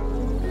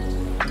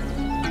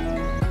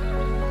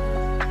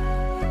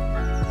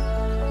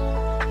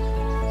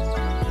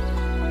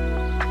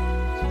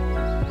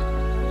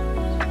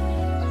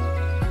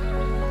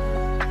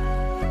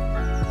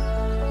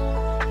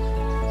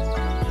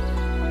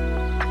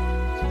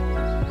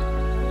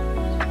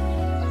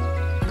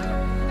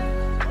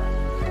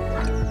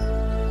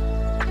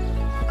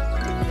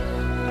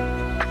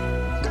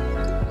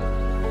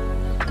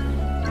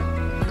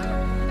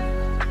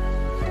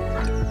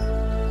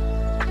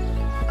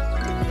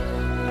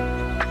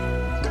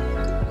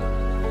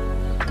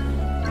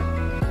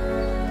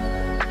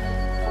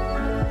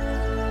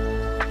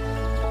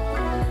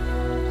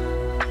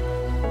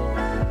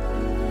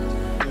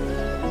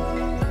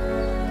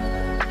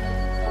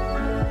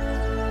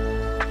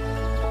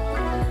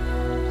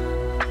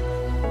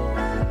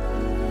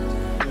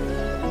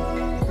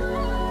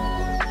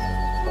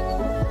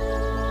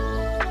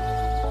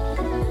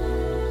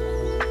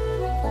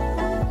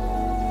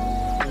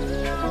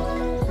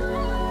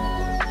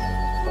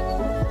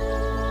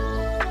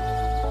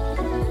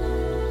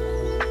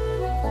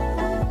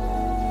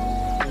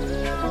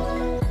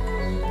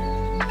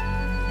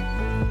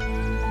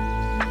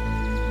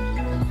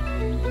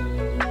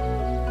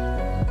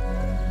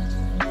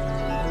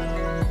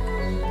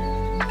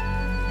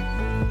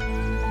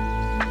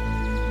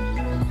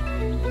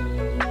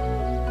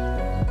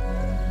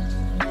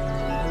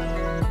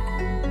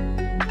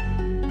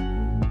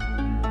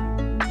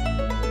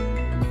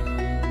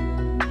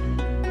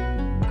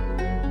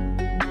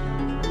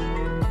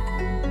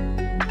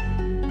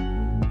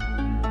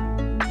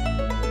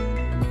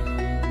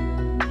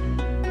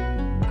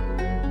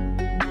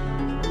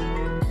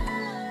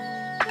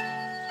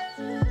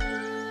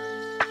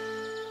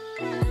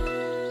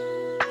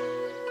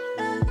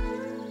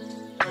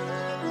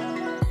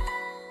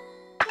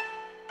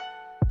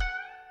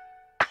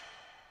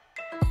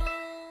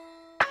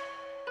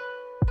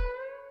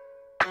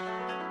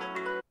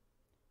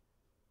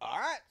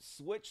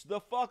 switch the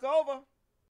fuck over.